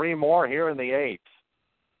and 3 more here in the 8th.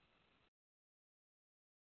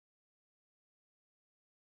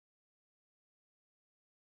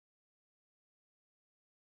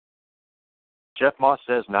 Jeff Moss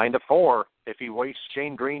says 9-4. If he wastes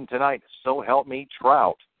Shane Green tonight, so help me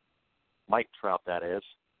Trout. Mike Trout, that is.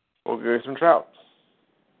 We'll give you some Trout.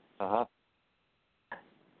 Uh-huh.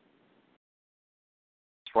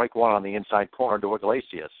 Strike 1 on the inside corner to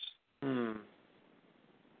Iglesias. Come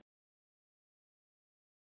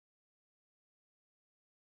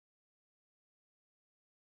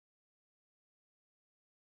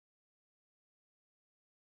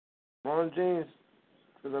on, James.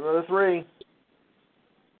 With another 3.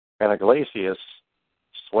 And Iglesias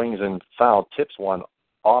swings and foul, tips one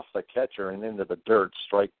off the catcher and into the dirt.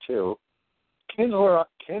 Strike 2. Kinsler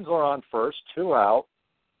on first, 2 out.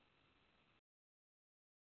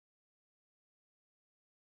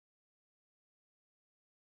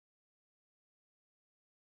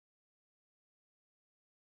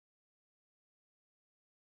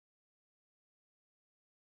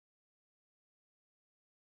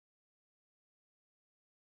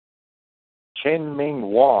 Chen-Ming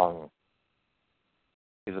Wong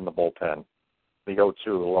is in the bullpen. The 0-2,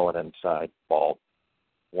 low and inside, ball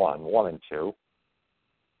 1 and 2.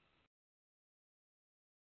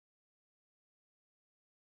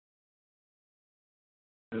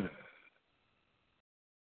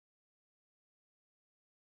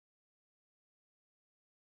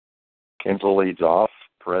 Kinsler leads off.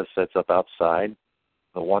 Perez sets up outside.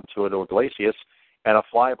 The 1-2 to Iglesias. And a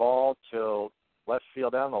fly ball to left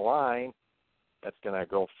field down the line. That's going to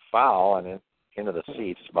go foul and into the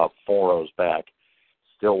seats about 4 rows back.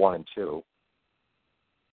 Still 1 and 2.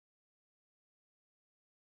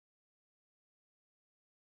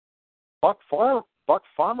 Buck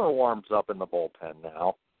Farmer warms up in the bullpen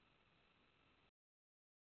now.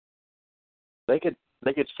 They could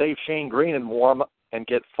save Shane Green and warm up and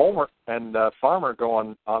get Farmer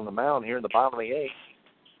going on the mound here in the bottom of the 8th.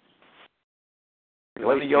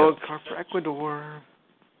 The yellow card for Ecuador.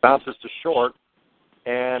 Bounces to short,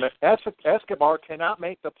 and Escobar cannot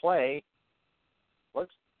make the play.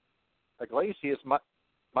 Iglesias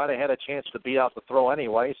might have had a chance to beat out the throw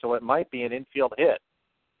anyway, so it might be an infield hit.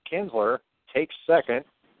 Kinsler takes second.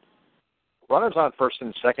 Runners on first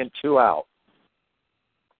and second, 2 out.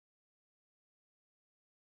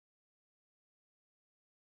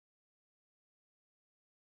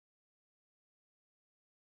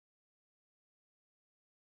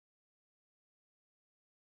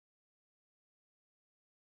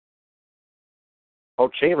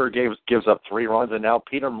 Hochevar gives up 3 runs, and now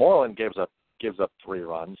Peter Moreland gives up 3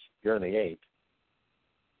 runs here in the 8th.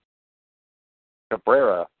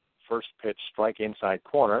 Cabrera, first pitch strike inside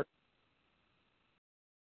corner.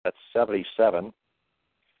 That's 77.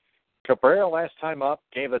 Cabrera last time up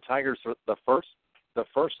gave the Tigers the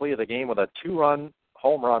first lead of the game with a 2-run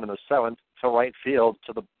home run in the 7th to right field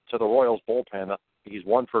to the Royals bullpen. He's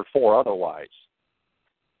 1 for 4 otherwise.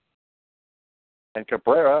 And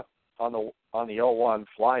Cabrera on the 0-1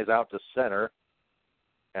 flies out to center,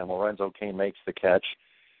 and Lorenzo Cain makes the catch,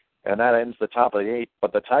 and that ends the top of the 8th.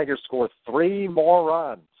 But the Tigers score 3 more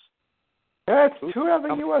runs. That's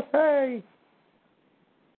 2-0 USA.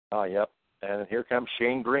 Oh, yep. And here comes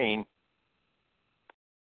Shane Green.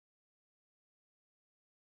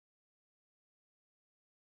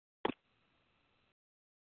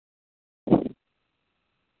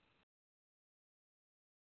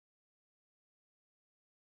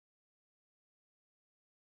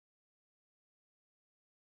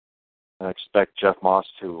 I expect Jeff Moss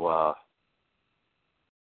to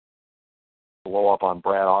blow up on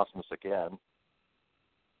Brad Ausmus again.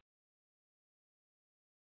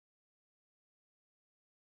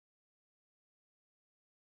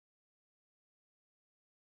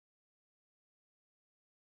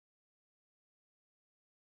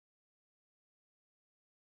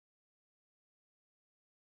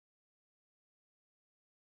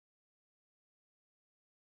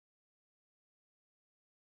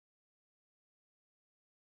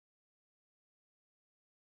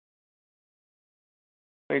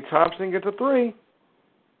 Clay Thompson gets a 3.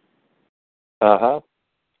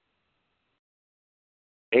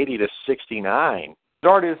 80-69.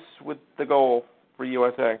 Zardes with the goal for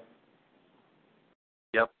USA.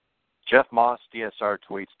 Yep. Jeff Moss, DSR,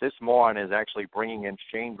 tweets, this moron is actually bringing in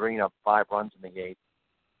Shane Green up 5 runs in the 8th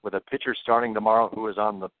with a pitcher starting tomorrow who is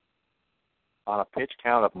on a pitch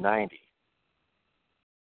count of 90.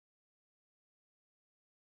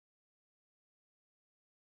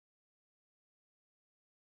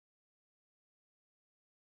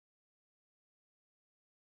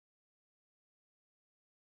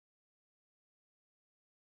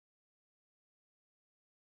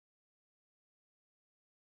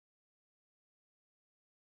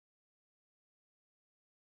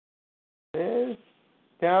 It's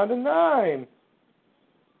down to 9.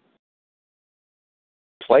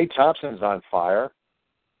 Clay Thompson's on fire.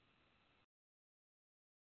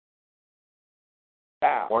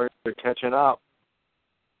 Wow. Warriors are catching up.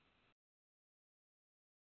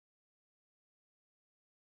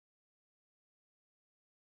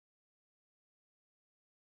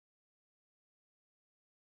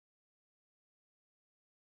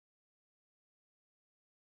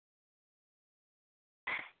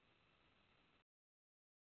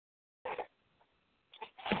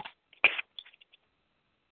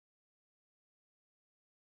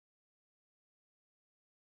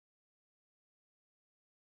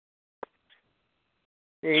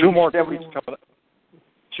 Two more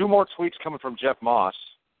tweets coming from Jeff Moss.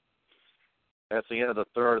 That's the end of the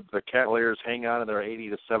 3rd. The Cavaliers hang on to their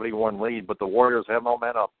 80-71 lead, but the Warriors have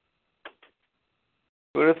momentum.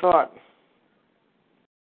 Who'd have thought?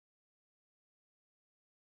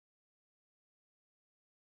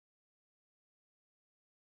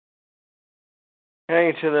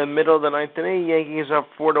 Heading to the middle of the 9th inning, Yankees up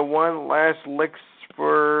 4-1. Last licks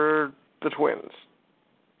for the Twins.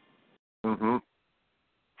 Mm-hmm.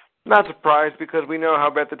 Not surprised because we know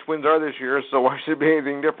how bad the Twins are this year, so why should it be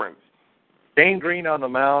anything different? Shane Green on the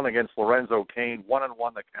mound against Lorenzo Cain.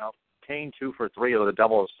 1-1 the count. Cain 2 for 3 with a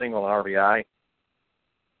double, a single, and RBI.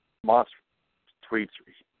 Moss tweets,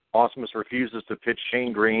 Ausmus refuses to pitch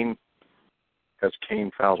Shane Green as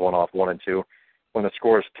Cain fouls one off 1-2. When the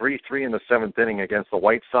score is 3-3 in the 7th inning against the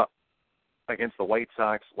White Sox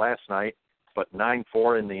last night, but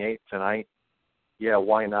 9-4 in the 8th tonight. Yeah,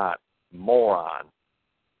 why not? Moron.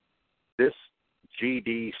 This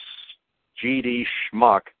GD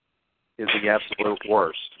schmuck is the absolute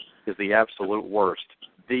worst.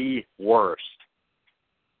 The worst.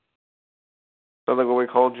 So look what we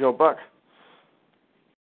call Joe Buck.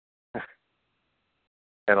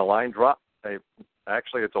 And a line drop.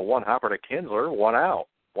 Actually, it's a 1-hopper to Kinsler, 1 out.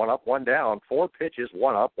 1 up, 1 down. 4 pitches,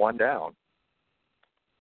 1 up, 1 down.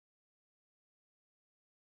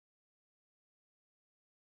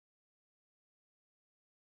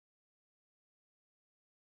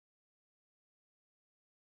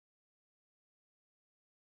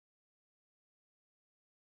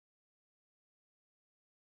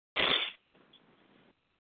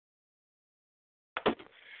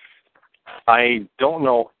 I don't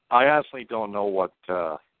know. I honestly don't know what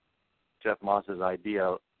Jeff Moss's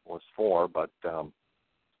idea was for, but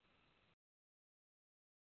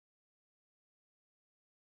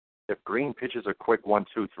if Green pitches a quick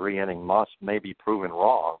 1-2-3 inning, Moss may be proven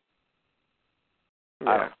wrong.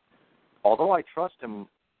 Yeah. Although I trust him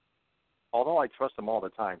all the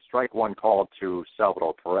time, strike one called to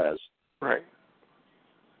Salvador Perez. Right.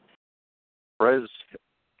 Perez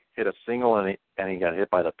hit a single and he got hit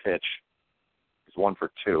by the pitch. He's 1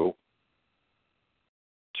 for 2.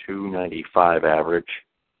 295 average.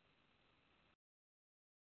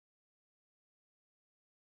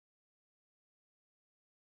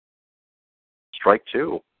 Strike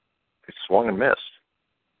 2. He swung and missed.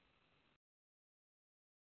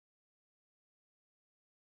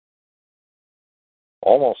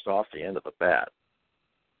 Almost off the end of the bat.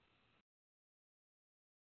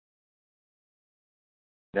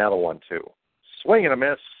 Now the 1-2. Swing and a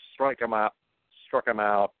miss. Struck him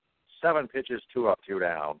out. 7 pitches, 2 up, 2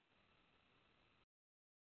 down.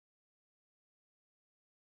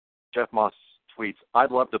 Jeff Moss tweets, I'd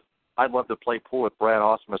love to play pool with Brad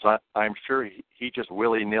Ausmus. I'm sure he just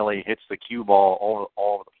willy-nilly hits the cue ball all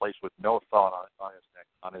over the place with no thought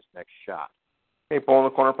on his next shot. Hey, ball in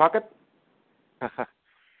the corner pocket?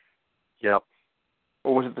 Yep.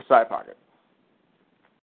 Or was it the side pocket?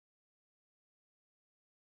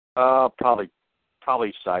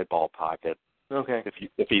 Probably side ball pocket. Okay.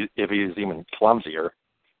 If he's even clumsier.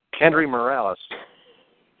 Kendry Morales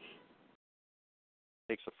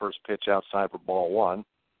takes the first pitch outside for ball 1.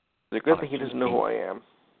 It's a good thing he doesn't know who I am.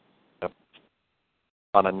 Yep.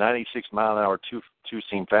 On a 96-mile-an-hour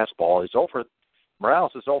two-seam fastball,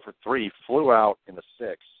 Morales is 0 for 3, flew out in the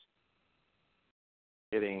 6th,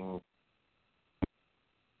 hitting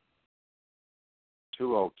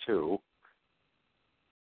 202,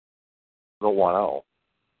 the 1-0,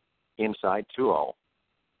 inside 2-0.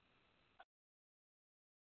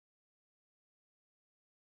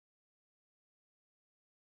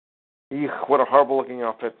 Eek, what a horrible-looking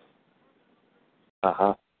outfit.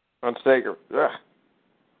 Uh-huh. On Sager. Ugh.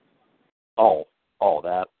 Oh,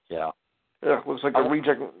 that, yeah. Ugh, looks like a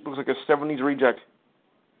reject. Looks like a 70s reject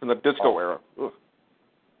from the disco era. Ugh.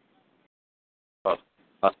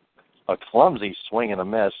 A clumsy swing and a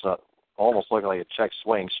miss, almost looking like a check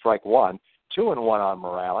swing. Strike 1. 2-1 on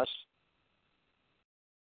Morales.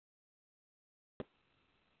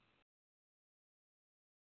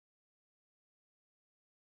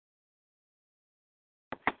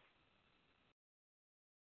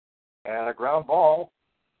 And a ground ball.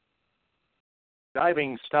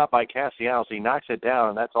 Diving stop by Castellanos. He knocks it down,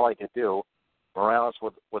 and that's all he could do. Morales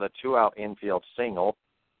with a 2-out infield single.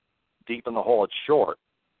 Deep in the hole, it's short.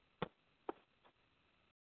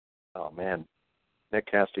 Oh, man. Nick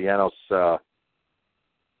Castellanos,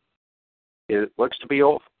 it looks to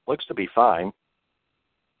be fine.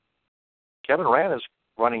 Kevin Rand is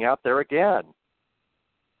running out there again.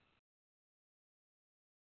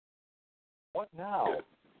 What now?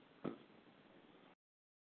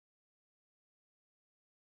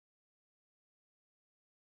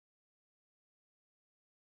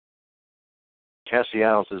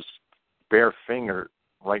 Castellanos'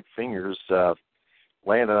 right fingers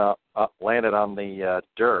landed on the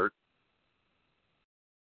dirt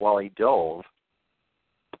while he dove.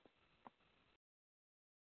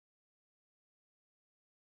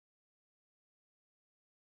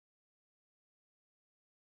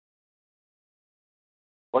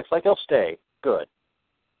 Looks like he'll stay. Good.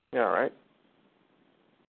 Yeah, all right.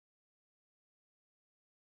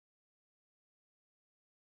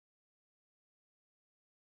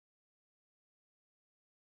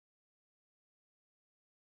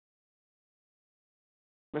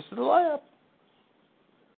 Mr. the layup.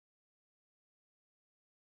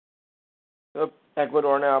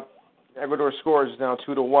 Ecuador scores now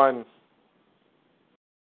 2-1.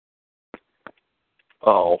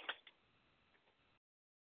 Oh.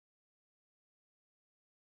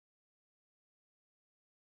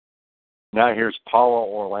 Now here's Paulo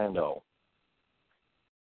Orlando.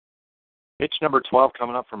 Pitch number 12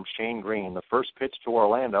 coming up from Shane Green. The first pitch to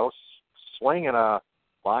Orlando, swinging a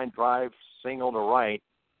line drive single to right.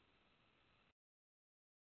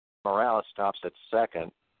 Morales stops at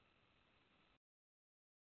second.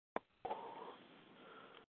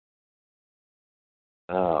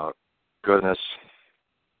 Oh, goodness.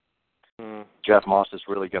 Jeff Moss is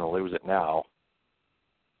really going to lose it now.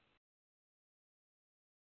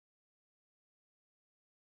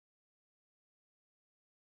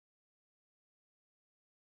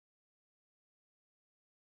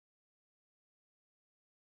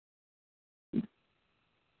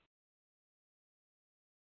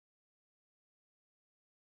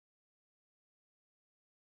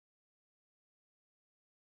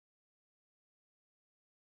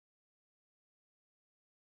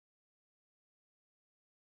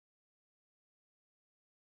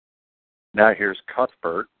 Now here's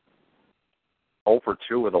Cuthbert, 0 for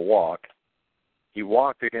 2 with a walk. He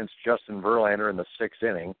walked against Justin Verlander in the 6th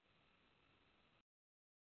inning.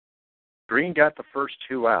 Green got the first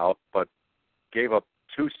 2 out, but gave up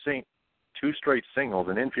two straight singles,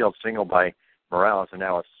 an infield single by Morales, and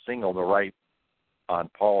now a single to right on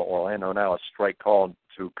Paul Orlando. Now a strike called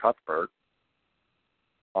to Cuthbert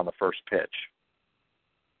on the first pitch.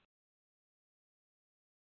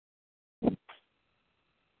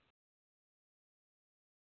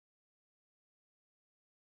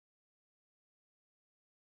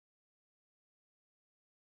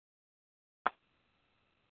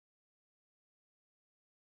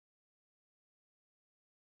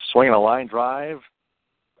 Swinging a line drive,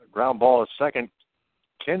 ground ball to second.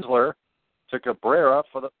 Kinsler to Cabrera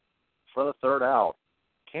for the third out.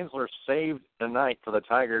 Kinsler saved the night for the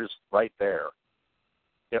Tigers right there.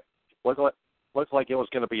 It looked like it was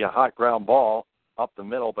going to be a hot ground ball up the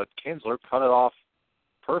middle, but Kinsler cut it off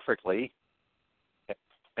perfectly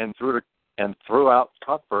and threw out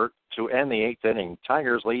Cuthbert to end the 8th inning.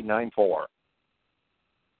 Tigers lead 9-4. All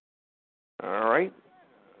right.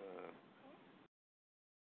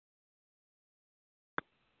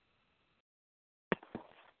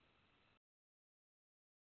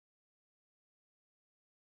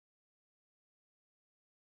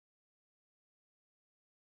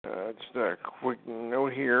 Just a quick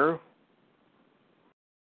note here.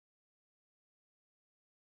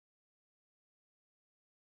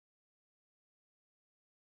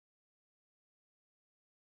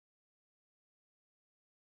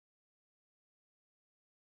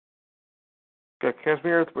 Got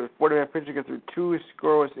Casimir with 45 pitches, get through 2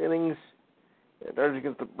 scoreless innings. Dodgers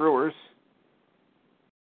against the Brewers.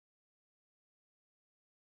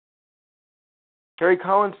 Terry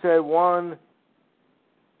Collins said Juan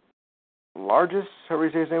Largest, however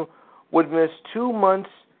you say his name, would miss 2 months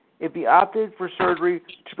if he opted for surgery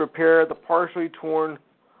to prepare the partially torn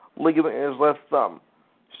ligament in his left thumb.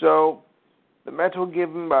 So the Mets will give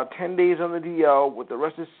him about 10 days on the DL, with the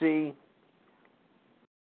rest to see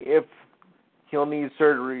if he'll need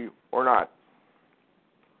surgery or not.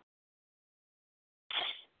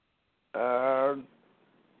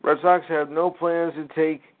 Red Sox have no plans to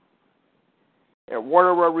take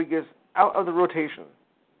Eduardo Rodriguez out of the rotation.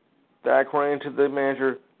 That, according to the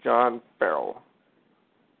manager, John Farrell.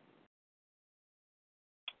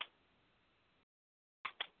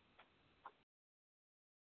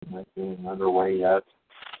 Not getting underway yet.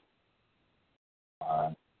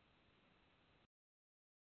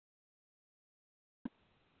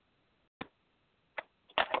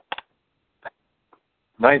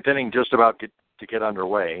 Ninth inning just about to get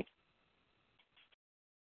underway.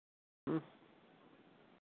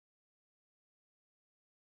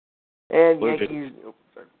 And Yankees.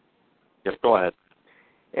 Yes, go ahead.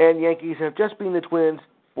 And Yankees have just beaten the Twins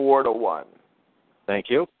 4-1. Thank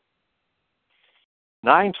you.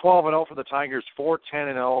 9-12-0 for the Tigers,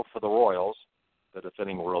 4-10-0 for the Royals, the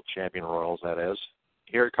defending world champion Royals, that is,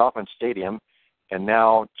 here at Kauffman Stadium. And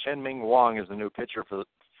now Chen-Ming Wang is the new pitcher for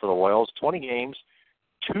the Royals. 20 games,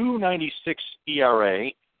 2.96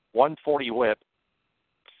 ERA, 140 WHIP,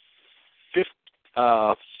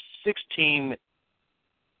 16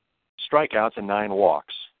 strikeouts and 9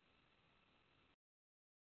 walks.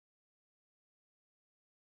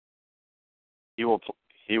 He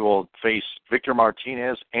will face Victor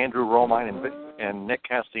Martinez, Andrew Romine, and Nick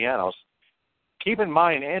Castellanos. Keep in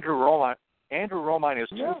mind, Andrew Romine is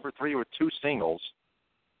 2 for 3 with 2 singles.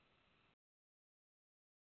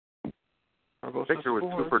 Victor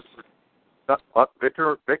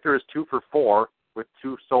is 2 for 4 with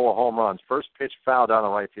 2 solo home runs. First pitch foul down the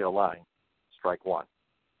right field line. Strike 1.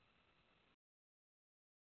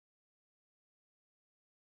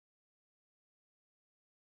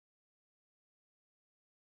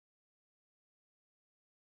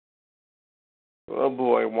 Oh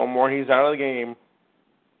boy, one more, he's out of the game.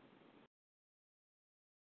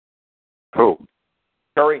 Who?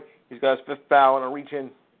 Curry, he's got his 5th foul and a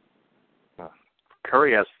reach-in.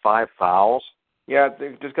 Curry has 5 fouls? Yeah, they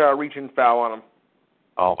just got a reach-in foul on him.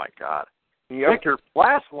 Oh, my God. Yep. Victor,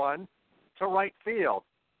 last one to right field.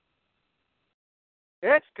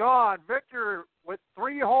 It's gone. Victor with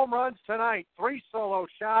 3 home runs tonight, 3 solo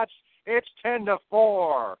shots. It's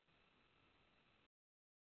 10-4.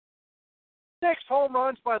 6 home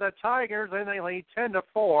runs by the Tigers, and they lead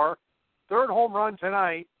 10-4. 3rd home run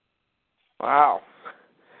tonight. Wow.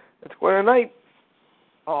 That's quite a night.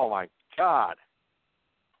 Oh, my God.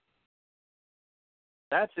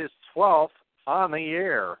 That's his 12th on the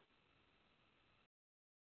year.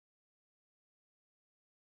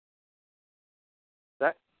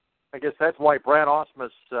 I guess that's why Brad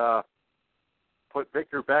Ausmus put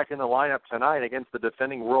Victor back in the lineup tonight against the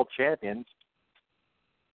defending world champions.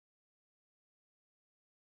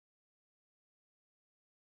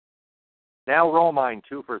 Now Romine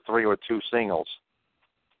 2 for 3 with 2 singles.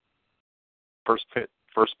 First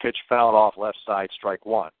pitch fouled off left side, strike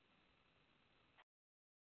 1.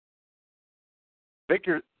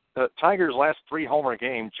 Victor, Tigers' last 3-homer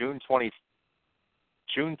game, June 21st,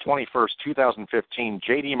 2015,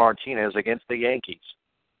 J.D. Martinez against the Yankees.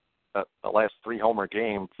 The last 3-homer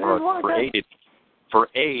game for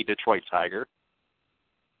a Detroit Tiger.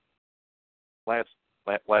 Last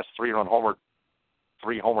 3-homer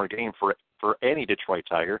game for any Detroit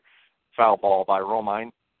Tiger. Foul ball by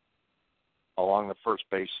Romine along the first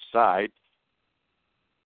base side.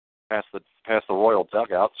 Past the Royal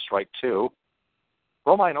dugout, strike 2.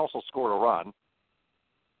 Romine also scored a run.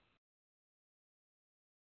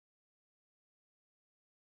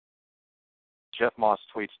 Jeff Moss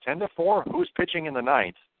tweets 10-4. Who's pitching in the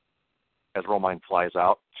ninth? As Romine flies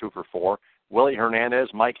out, 2 for 4. Willie Hernandez,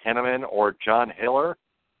 Mike Henneman, or John Hiller?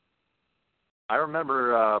 I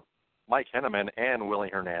remember Mike Henneman and Willie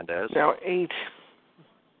Hernandez. Now 8.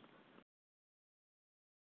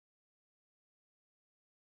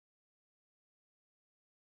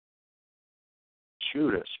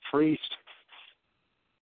 Judas Priest.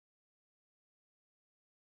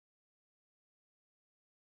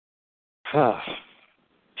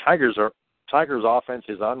 Tigers offense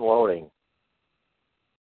is unloading.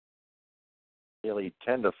 Nearly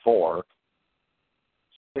 10-4.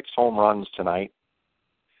 6 home runs tonight.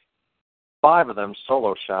 5 of them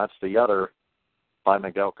solo shots. The other by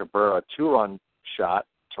Miguel Cabrera, a 2-run shot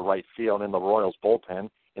to right field in the Royals bullpen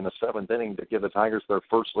in the 7th inning to give the Tigers their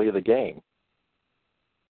first lead of the game.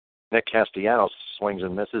 Nick Castellanos swings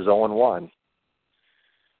and misses 0-1.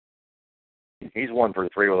 He's 1 for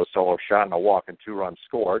 3 with a solo shot and a walk and 2 runs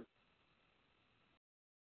scored.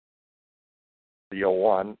 The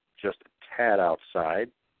 0-1 just a tad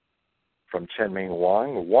outside from Chen-Ming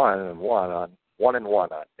Wang. 1-1 on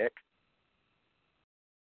Nick.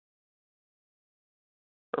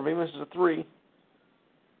 For me, this is a 3.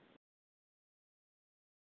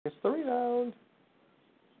 It's 3 down.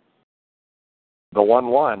 The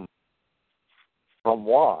 1-1 from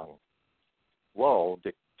Wang. Low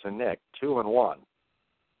to Nick. 2-1.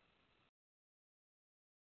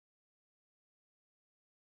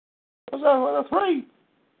 What's that? What a 3?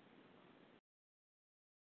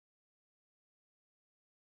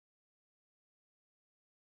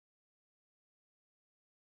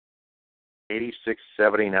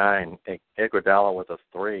 $86-79. Iguodala with a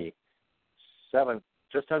 3.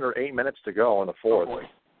 Just under 8 minutes to go in the 4th. Oh,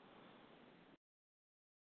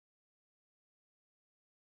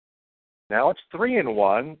 Now it's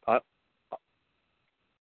 3-1 on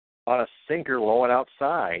a sinker low and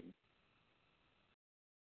outside.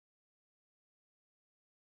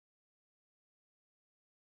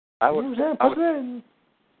 I would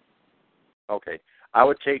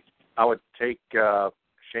take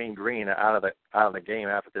Shane Green out of the game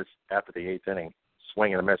after the 8th inning.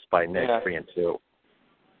 Swing and a miss by Nick, 3-2.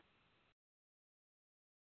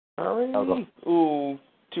 Ooh,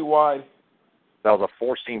 too wide. That was a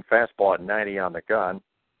 4-seam fastball at 90 on the gun.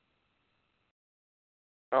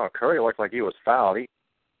 Oh, Curry looked like he was fouled.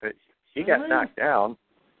 He got knocked down.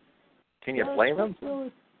 Can you blame him?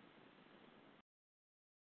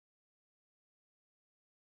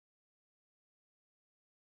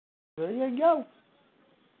 There you go.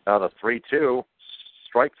 Now the 3-2,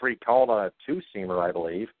 strike 3 called on a 2-seamer, I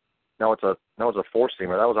believe. No, it's a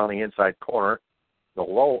 4-seamer. That was on the inside corner, the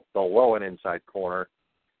low and inside corner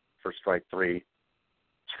for strike 3.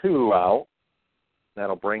 2 out.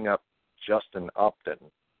 That'll bring up Justin Upton.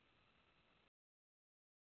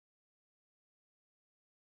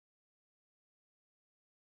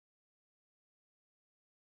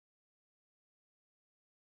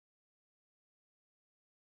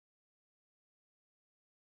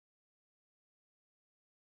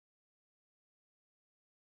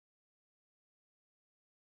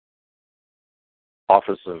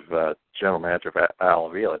 Office of General Manager of Al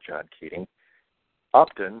Avila, John Keating.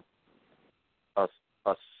 Upton, a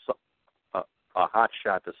hot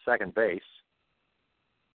shot to second base.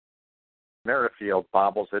 Merrifield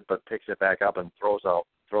bobbles it but picks it back up and throws out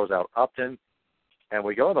Upton. And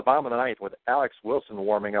we go to the bottom of the ninth with Alex Wilson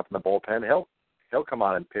warming up in the bullpen. He'll come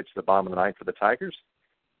on and pitch the bottom of the ninth for the Tigers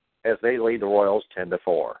as they lead the Royals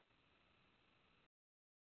 10-4.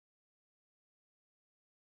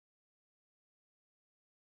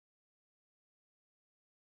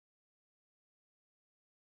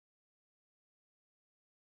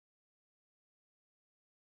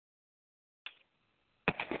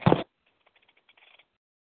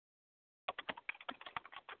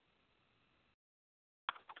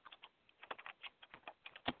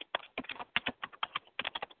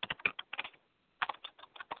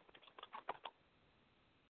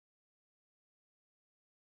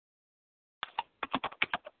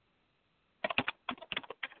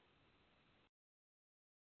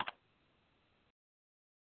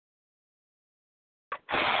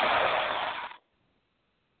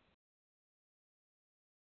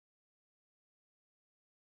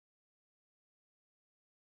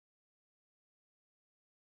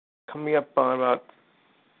 coming up on about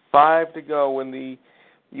 5 to go in the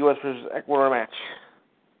U.S. versus Ecuador match.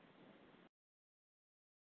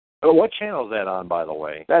 Oh, what channel is that on, by the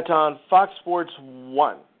way? That's on Fox Sports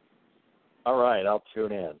 1. All right, I'll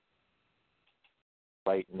tune in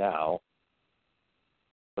right now.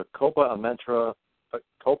 The Copa America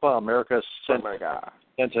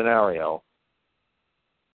Centenario.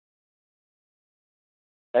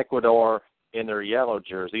 Ecuador in their yellow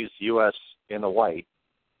jerseys, U.S. in the white.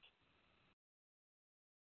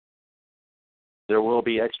 There will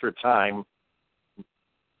be extra time,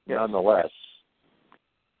 nonetheless.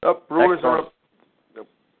 Oh, Brewers are up. Nope.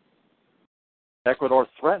 Ecuador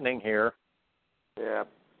threatening here. Yeah.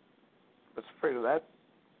 I was afraid of that.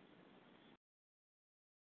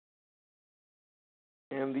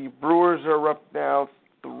 And the Brewers are up now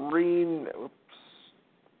 3. Oops.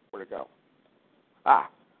 Where'd it go?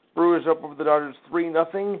 Brewers up over the Dodgers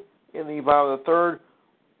 3-0 in the bottom of the third.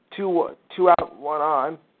 Two out, 1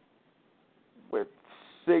 on, with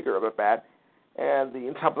Seager a bit bad. And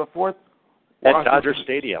in top of the fourth. At Dodger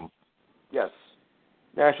Stadium. Yes.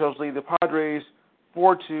 Nationals lead the Padres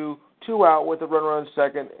 4-2, 2 out with a runner on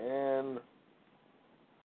second, and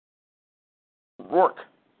Rourke,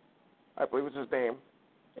 I believe is his name,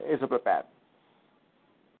 is a bit bad.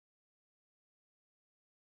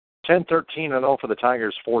 10-13-0 for the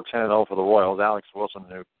Tigers, 4-10-0 for the Royals. Alex Wilson,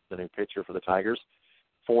 the new pitcher for the Tigers.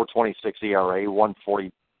 4.26 ERA,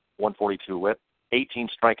 142 whip, 18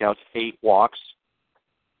 strikeouts, 8 walks,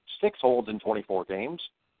 6 holds in 24 games.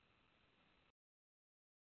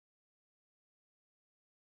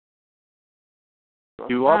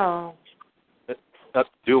 Due up,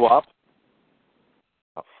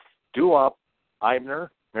 Eibner,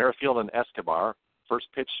 Merrifield, and Escobar. First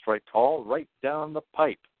pitch strike call right down the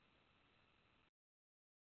pipe.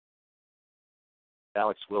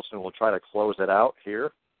 Alex Wilson will try to close it out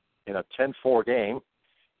here in a 10-4 game.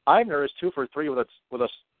 Eibner is 2 for 3 with a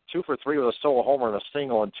 2 for 3 with a solo homer and a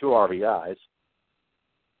single and 2 RBIs.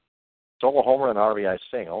 Solo homer and RBI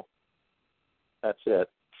single. That's it.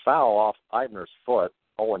 Foul off Eibner's foot,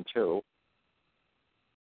 0-2.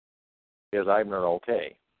 Is Eibner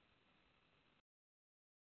okay?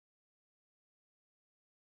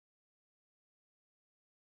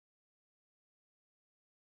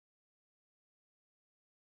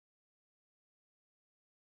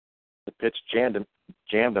 The pitch jammed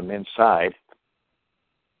him inside.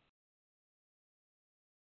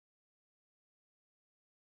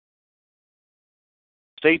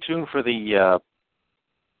 Stay tuned for the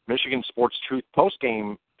Michigan Sports Truth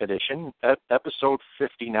postgame edition, episode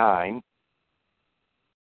 59.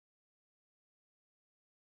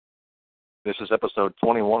 This is episode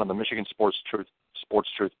 21 of the Michigan Sports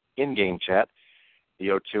Truth in-game chat.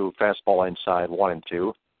 The 0-2 fastball inside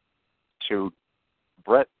 1-2 to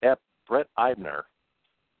Brett Eibner.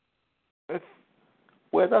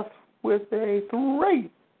 With a 3.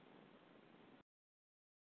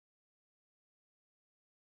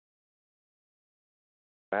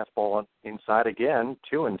 Fastball inside again,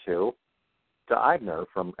 2-2 to Eibner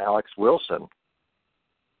from Alex Wilson.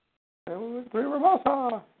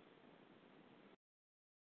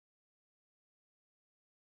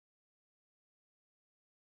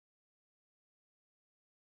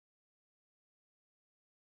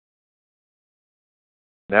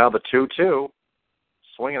 Now the 2-2,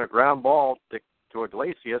 swinging a ground ball to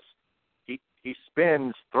Iglesias. He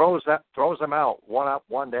spins, throws him out, 1 up,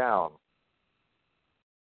 1 down.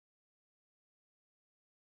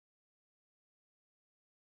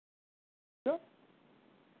 Yep.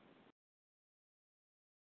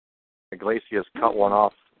 Iglesias cut one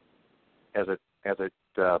off as it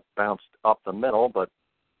bounced up the middle, but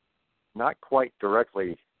not quite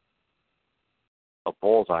directly a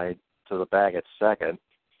bullseye to the bag at second.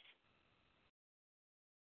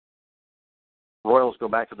 Royals go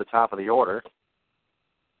back to the top of the order.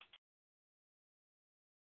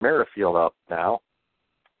 Merrifield up now.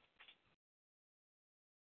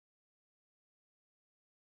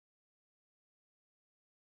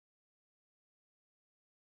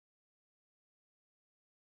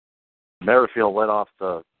 Merrifield led off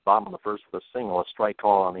the bottom of the first with a single, a strike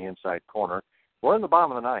call on the inside corner. We're in the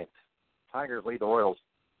bottom of the ninth. Tigers lead the Royals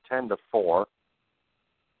 10-4.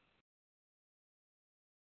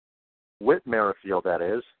 With Merrifield, that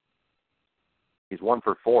is. He's 1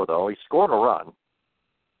 for 4, though. He scored a run.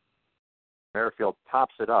 Merrifield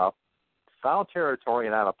pops it up. Foul territory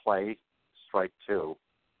and out of play. Strike 2.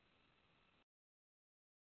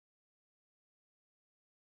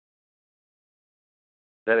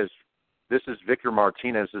 This is Victor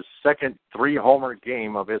Martinez's second 3-homer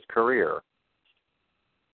game of his career.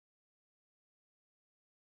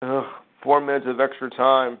 Ugh, 4 minutes of extra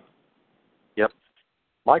time. Yep.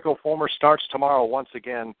 Michael Fulmer starts tomorrow once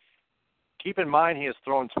again. Keep in mind he has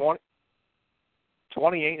thrown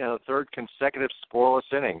 28 in the third consecutive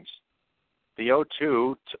scoreless innings. The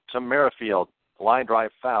 0-2 to Merrifield. Line drive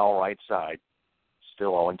foul right side.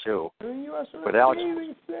 Still 0-2.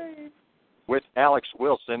 With Alex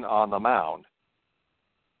Wilson on the mound.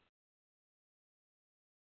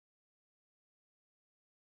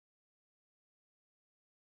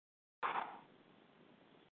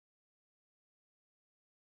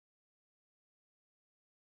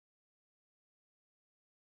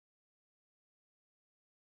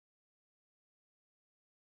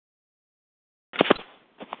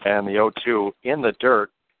 And the 0-2 in the dirt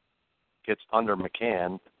gets under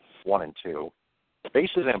McCann, 1-2.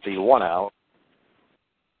 Bases empty, 1 out.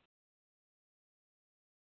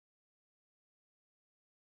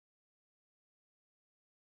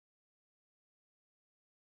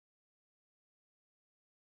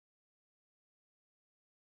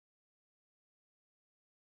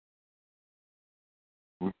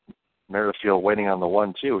 Merrifield waiting on the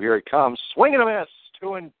 1-2. Here it comes. Swing and a miss.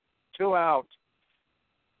 2 out.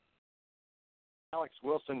 Alex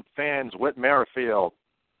Wilson fans Whit Merrifield.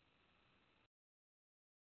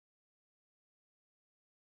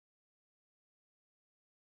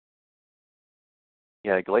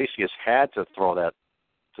 Yeah, Iglesias had to throw that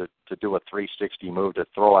to do a 360 move to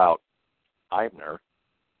throw out Eibner,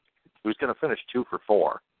 who's going to finish 2 for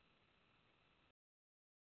 4.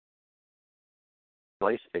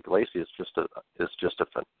 Iglesias is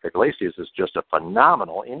just a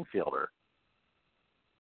phenomenal infielder.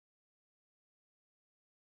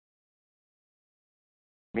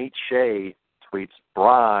 Meet Shea tweets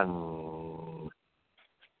Braun.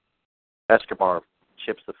 Escobar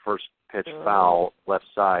chips the first pitch foul left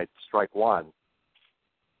side, strike 1.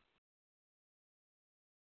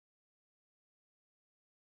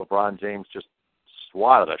 LeBron James just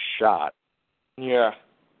swatted a shot. Yeah.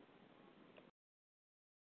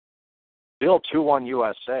 Still 2-1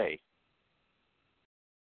 USA.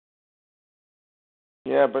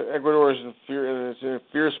 Yeah, but Ecuador is in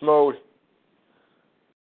fierce mode.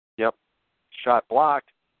 Yep. Shot blocked,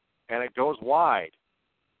 and it goes wide.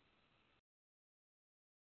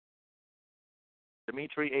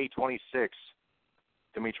 Dimitri A26.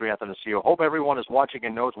 Dimitri Athanasiou. Hope everyone is watching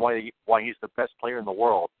and knows why he's the best player in the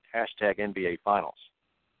world. Hashtag NBA Finals.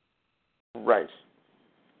 Right.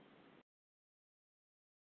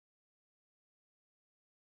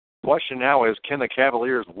 Question now is, can the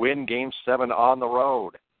Cavaliers win Game 7 on the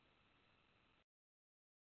road?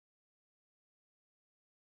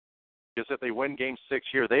 Because if they win Game 6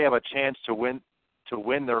 here, they have a chance to win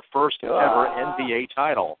their first ever NBA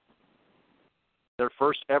title. Their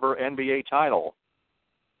first ever NBA title.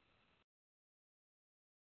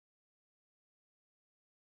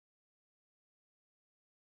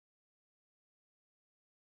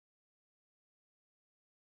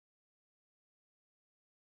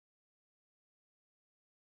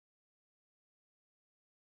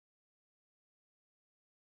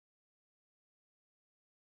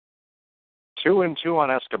 Two and two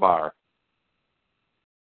on Escobar.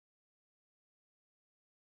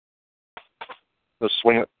 The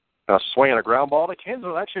swing and a ground ball to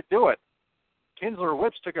Kinsler. That should do it. Kinsler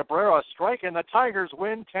whips to Cabrera, a strike, and the Tigers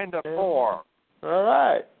win 10-4. All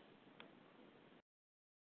right.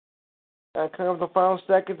 And coming up the final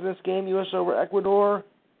seconds in this game, U.S. over Ecuador.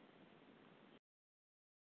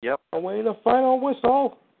 Yep. Away the final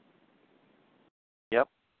whistle. Yep.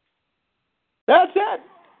 That's it.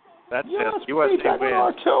 That's it. USA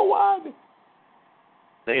wins. 2-1.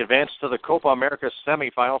 They advanced to the Copa America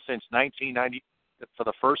semifinal since 1990 for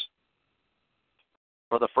the first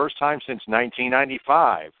time since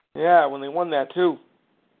 1995. Yeah, when they won that too.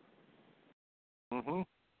 Mhm.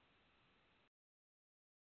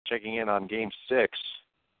 Checking in on Game 6.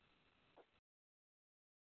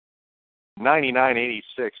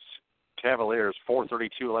 99-86 Cavaliers.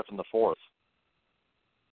 4:32 left in the fourth.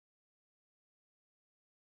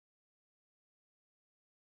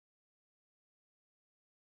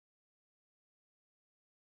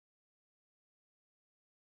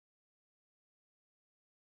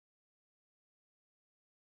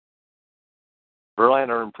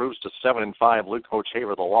 Verlander improves to 7-5. Luke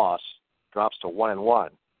Hochevar, the loss, drops to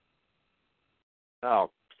 1-1.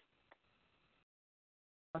 Now,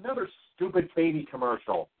 another stupid baby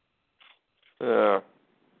commercial. Get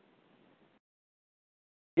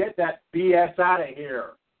that BS out of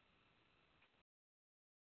here.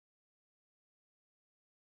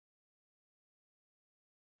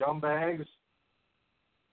 Scumbags.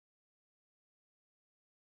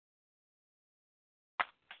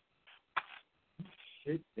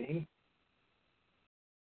 Should be.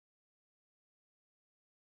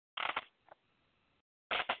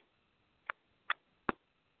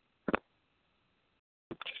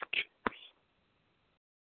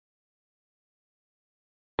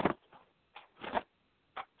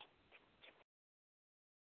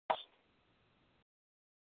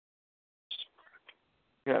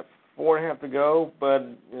 Got 4.5 to go, but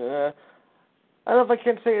I don't know if I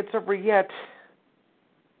can say it's over yet.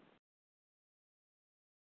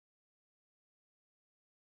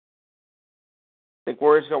 Think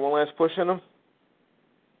Warriors got one last push in them?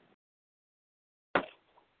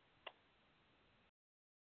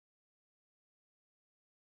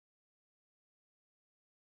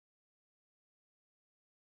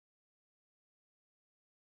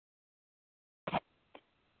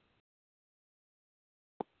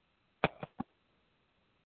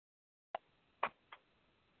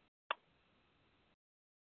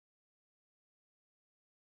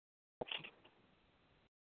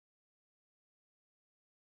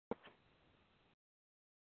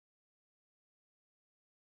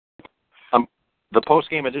 The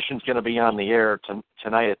post-game edition is going to be on the air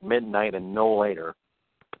tonight at midnight and no later.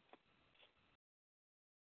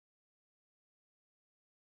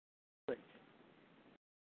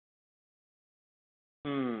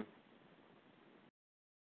 Hmm.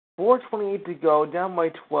 4:28 to go, down by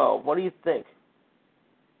 12. What do you think?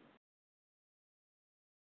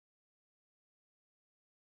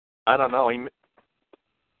 I don't know.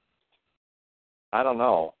 I don't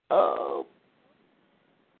know. Oh.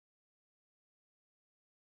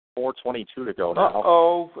 4:22 to go now.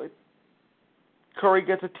 Uh-oh. Curry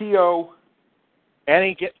gets a TO.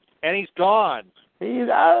 And he's gone. He's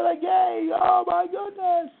out of the game. Oh, my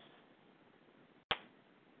goodness.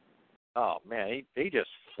 Oh, man, he just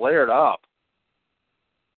flared up.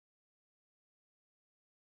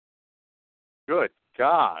 Good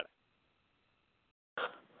God.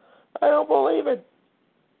 I don't believe it.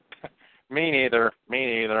 Me neither.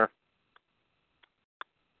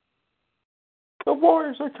 The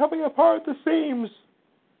Warriors are coming apart at the seams.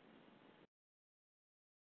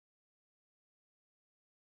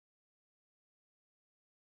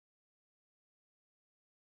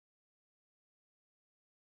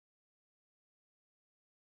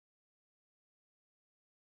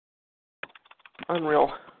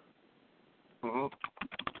 Unreal. Mm-hmm.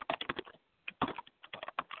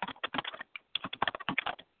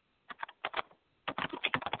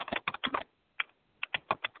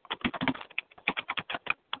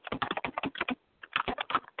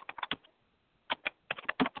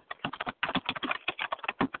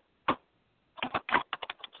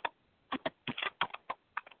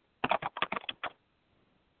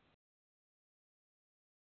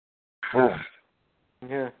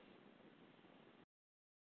 Yeah.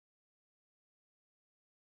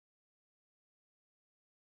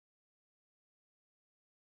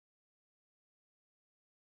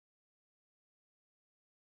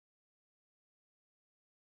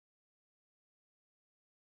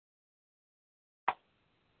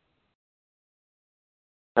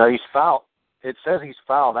 Now he's fouled. It says he's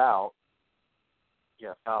fouled out.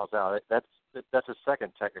 Yeah, fouls out. That's a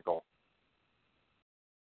second technical.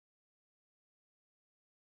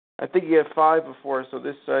 I think he had 5 before, so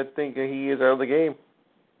this, I think he is out of the game.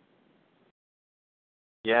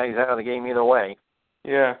 Yeah, he's out of the game either way.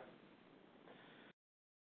 Yeah.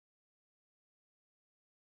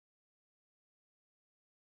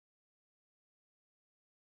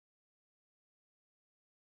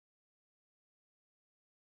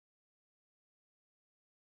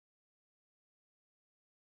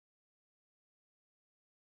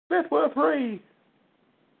 Smith with a 3.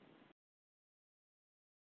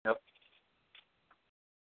 Yep.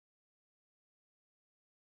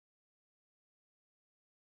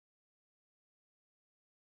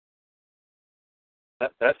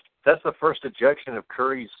 That's the first ejection of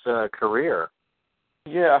Curry's career.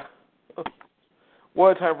 Yeah.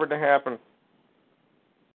 What a time for it to happen.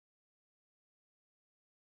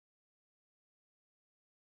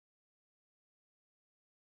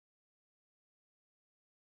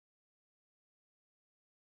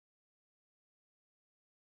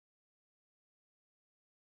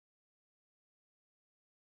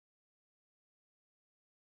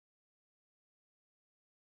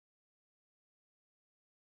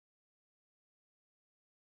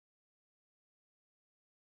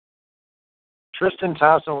 Tristan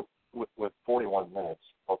Thompson with 41 minutes.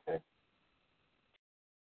 Okay.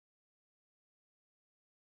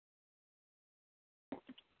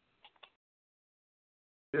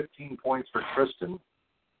 $15 points for Tristan.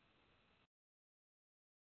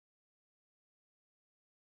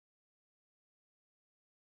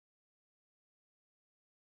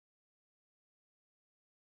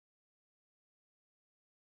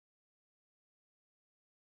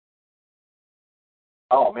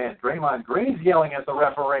 Oh, man, Draymond Green's yelling at the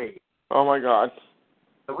referee. Oh, my God.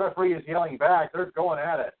 The referee is yelling back. They're going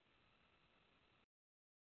at it.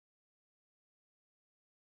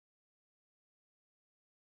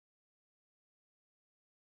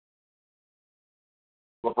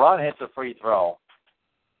 LeBron hits a free throw.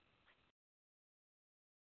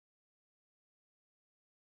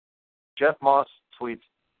 Jeff Moss tweets,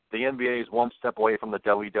 the NBA is one step away from the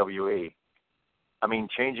WWE. I mean,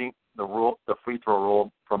 changing the free throw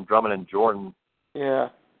rule from Drummond and Jordan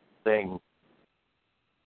thing.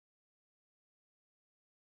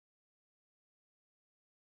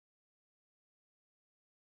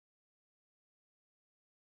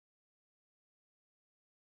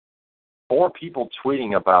 More people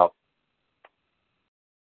tweeting about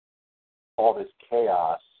all this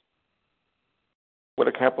chaos. With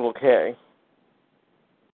a capital K.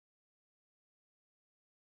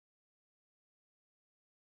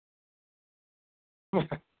 No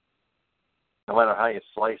matter how you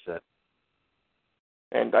slice it.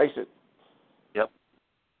 And dice it. Yep.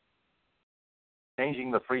 Changing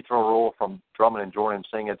the free throw rule from Drummond and Jordan,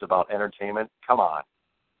 saying it's about entertainment. Come on.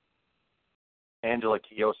 Angela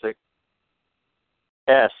Kiosik.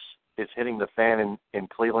 S is hitting the fan in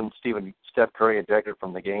Cleveland. Steph Curry ejected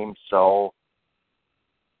from the game. So,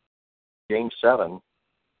 Game 7.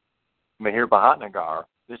 Mahir Bahatnagar.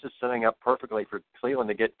 This is setting up perfectly for Cleveland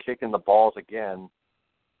to get kicked in the balls again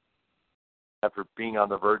after being on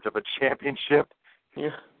the verge of a championship. Yeah.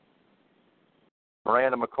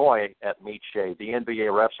 Miranda McCoy at Meet Shea. The NBA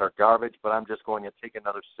refs are garbage, but I'm just going to take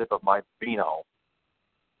another sip of my vino.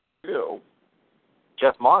 Ew.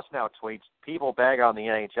 Jeff Moss now tweets, people bag on the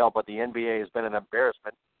NHL, but the NBA has been an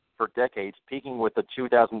embarrassment for decades, peaking with the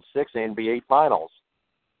 2006 NBA Finals.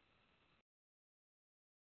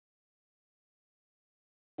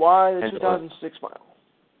 Why the 2006 Finals?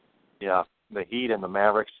 Yeah, the Heat and the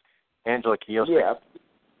Mavericks. Angela Kiosik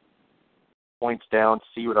points down,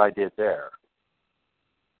 see what I did there.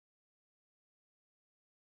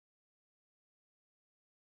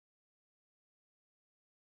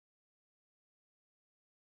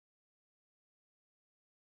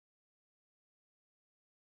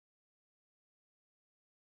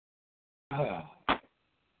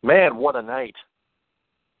 Man, what a night.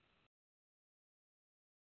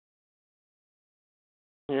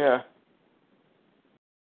 Yeah.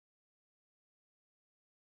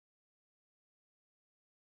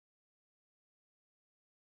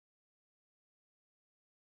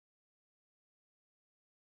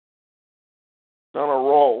 On a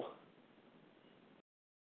roll.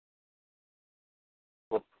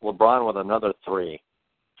 LeBron with another 3.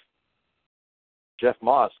 Jeff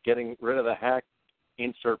Moss getting rid of the hack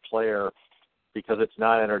insert player because it's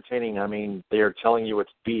not entertaining. I mean, they are telling you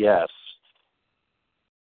it's BS.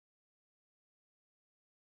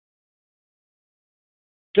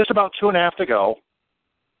 Just about 2.5 to go.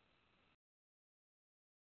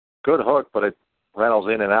 Good hook, but it rattles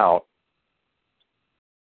in and out.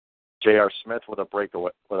 J.R. Smith with a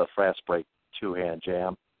breakaway, with a fast break, 2-hand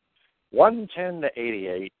jam.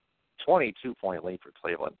 110-88, 22-point lead for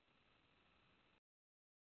Cleveland.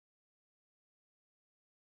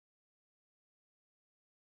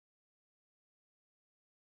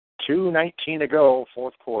 $2:19 to go,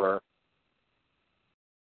 fourth quarter.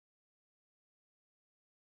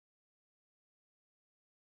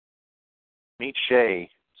 Meet Shea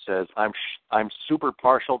says, I'm super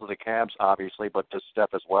partial to the Cavs, obviously, but to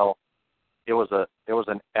Steph as well. It was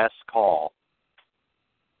an S call.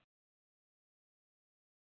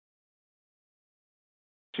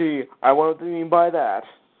 Gee, I wonder what they mean by that.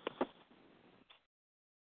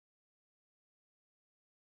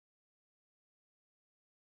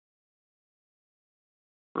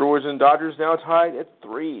 Brewers and Dodgers now tied at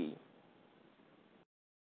 3.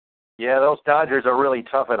 Yeah, those Dodgers are really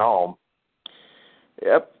tough at home.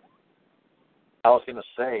 Yep. I was going to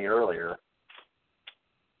say earlier.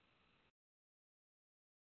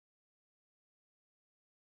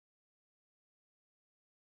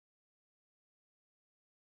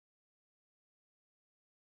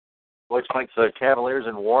 Looks like the Cavaliers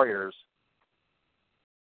and Warriors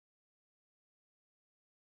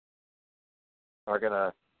are going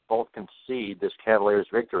to both concede this Cavaliers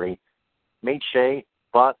victory. Meet Shea,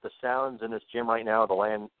 but the sounds in this gym right now, the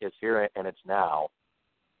land is here and it's now.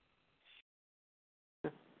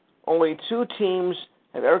 Only 2 teams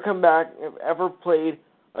have ever come back, have ever played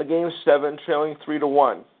a Game 7 trailing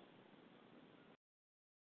 3-1.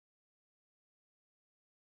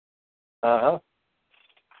 Uh-huh.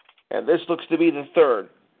 And this looks to be the third.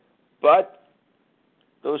 But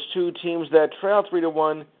those 2 teams that trailed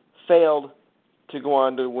 3-1 failed to go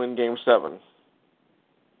on to win Game 7.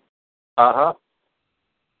 Uh-huh.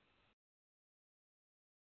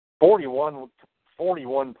 41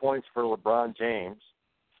 points for LeBron James.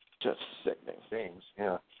 Just sickening. James,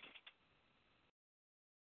 yeah.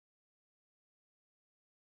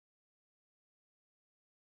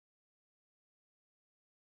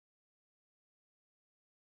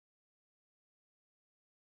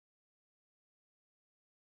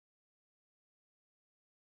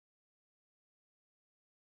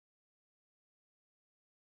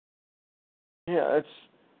 Yeah, it's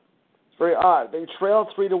very odd. They trailed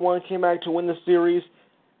 3-1, came back to win the series.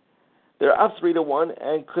 They're up 3-1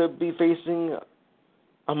 and could be facing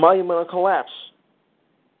a monumental collapse.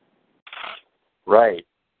 Right.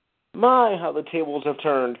 My, how the tables have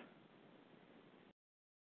turned.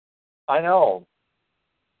 I know.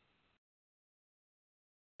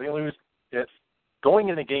 They lose it. Going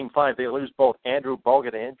into Game 5, they lose both Andrew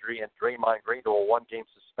Bogut to injury and Draymond Green to a one-game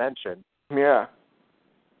suspension. Yeah.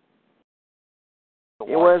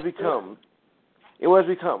 It was become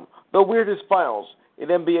the weirdest finals in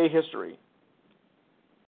NBA history.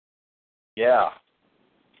 Yeah.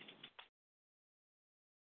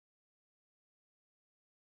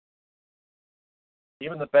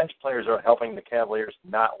 Even the bench players are helping the Cavaliers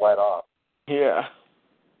not let up. Yeah.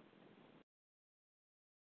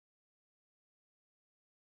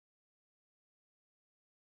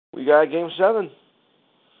 We got Game 7.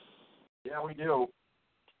 Yeah, we do.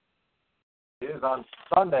 It is on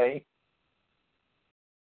Sunday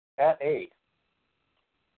at 8.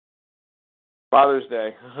 Father's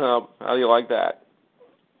Day. How do you like that?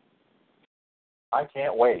 I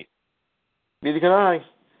can't wait. Neither can I.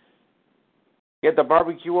 Get the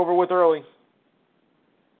barbecue over with early.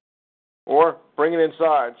 Or bring it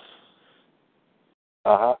inside.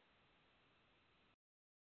 Uh-huh.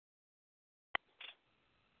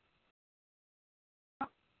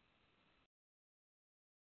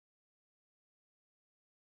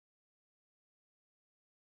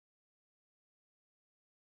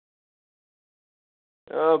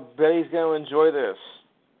 Betty's going to enjoy this.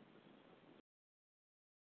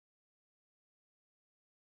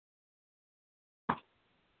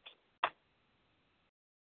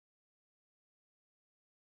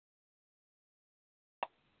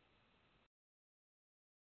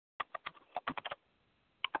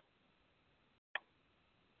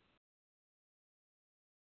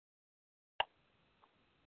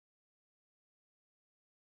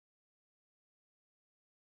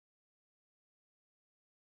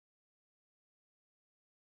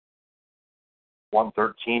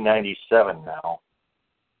 $113.97 now.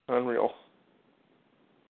 Unreal.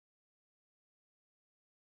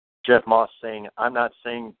 Jeff Moss saying, I'm not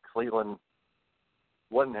saying Cleveland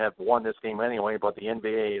wouldn't have won this game anyway, but the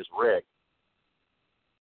NBA is rigged.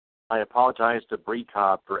 I apologize to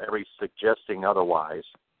Brecobb for every suggesting otherwise.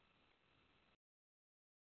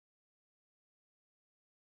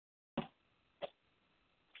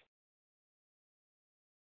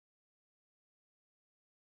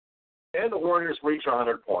 And the Warriors reach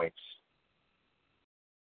 100 points.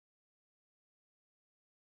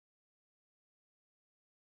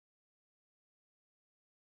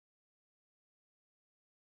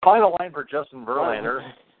 Final line for Justin Verlander.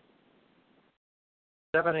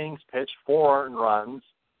 7 innings pitched, 4 earned runs,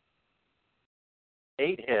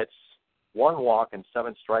 8 hits, 1 walk, and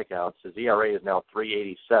 7 strikeouts. His ERA is now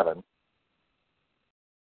 3.87.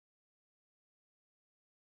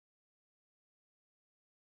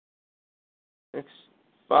 It's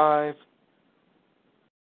 5.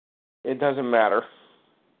 It doesn't matter.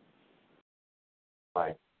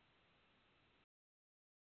 Right.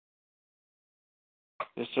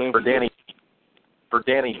 Just so For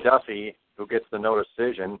Danny Duffy, who gets the no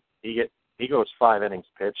decision, he goes 5 innings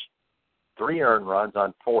pitched, 3 earned runs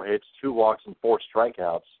on 4 hits, 2 walks, and 4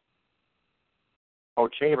 strikeouts.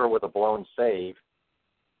 O'Chaver with a blown save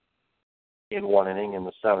in 1 inning in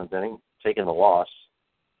the 7th inning, taking the loss.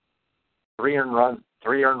 3 earned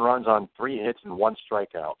runs on 3 hits and 1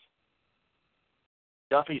 strikeout.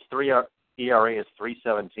 Duffy's ERA is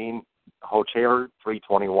 3.17. O'Chaver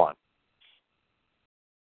 3.21.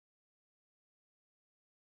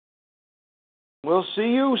 We'll see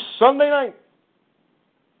you Sunday night.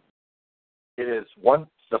 It is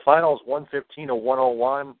the final is 115 to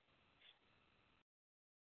 101.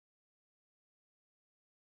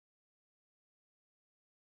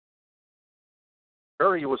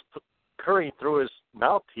 Curry threw his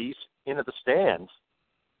mouthpiece into the stands.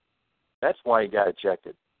 That's why he got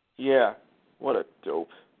ejected. Yeah. What a dope.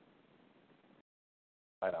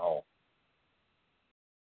 I know.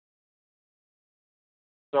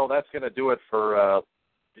 So that's going to do it for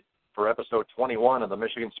episode 21. EPISODE21 of the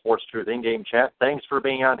Michigan Sports Truth in-game chat. Thanks for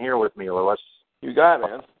being on here with me, Lewis. You got it,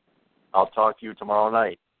 man. I'll talk to you tomorrow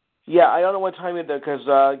night. Yeah, I don't know what time it is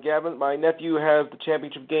because Gavin, my nephew, has the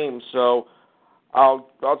championship game, so I'll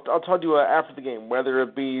talk to you after the game, whether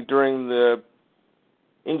it be during the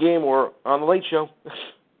in-game or on the late show.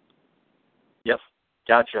 Yep,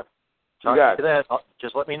 gotcha. You got to that.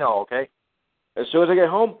 Just let me know, okay? As soon as I get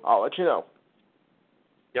home, I'll let you know.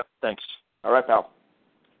 Yep, thanks. All right, pal.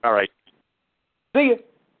 All right. See ya.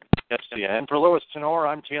 Yes, see ya. And for Lewis Tenor,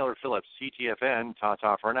 I'm Taylor Phillips, CTFN.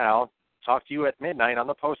 Ta-ta for now. Talk to you at midnight on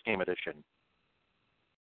the post-game edition.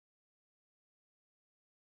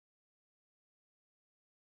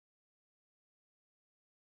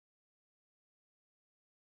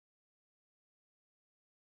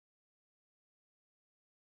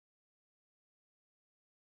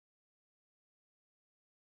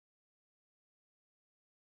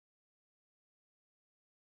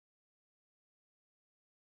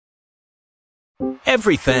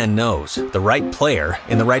 Every fan knows the right player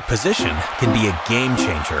in the right position can be a game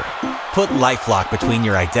changer. Put LifeLock between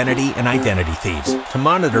your identity and identity thieves to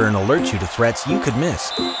monitor and alert you to threats you could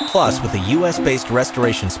miss. Plus, with a U.S.-based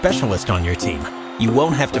restoration specialist on your team, you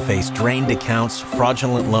won't have to face drained accounts,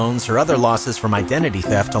 fraudulent loans, or other losses from identity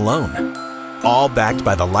theft alone. All backed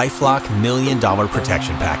by the LifeLock $1 Million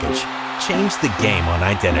Protection Package. Change the game on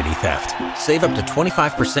identity theft. Save up to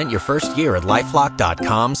 25% your first year at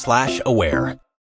LifeLock.com/aware.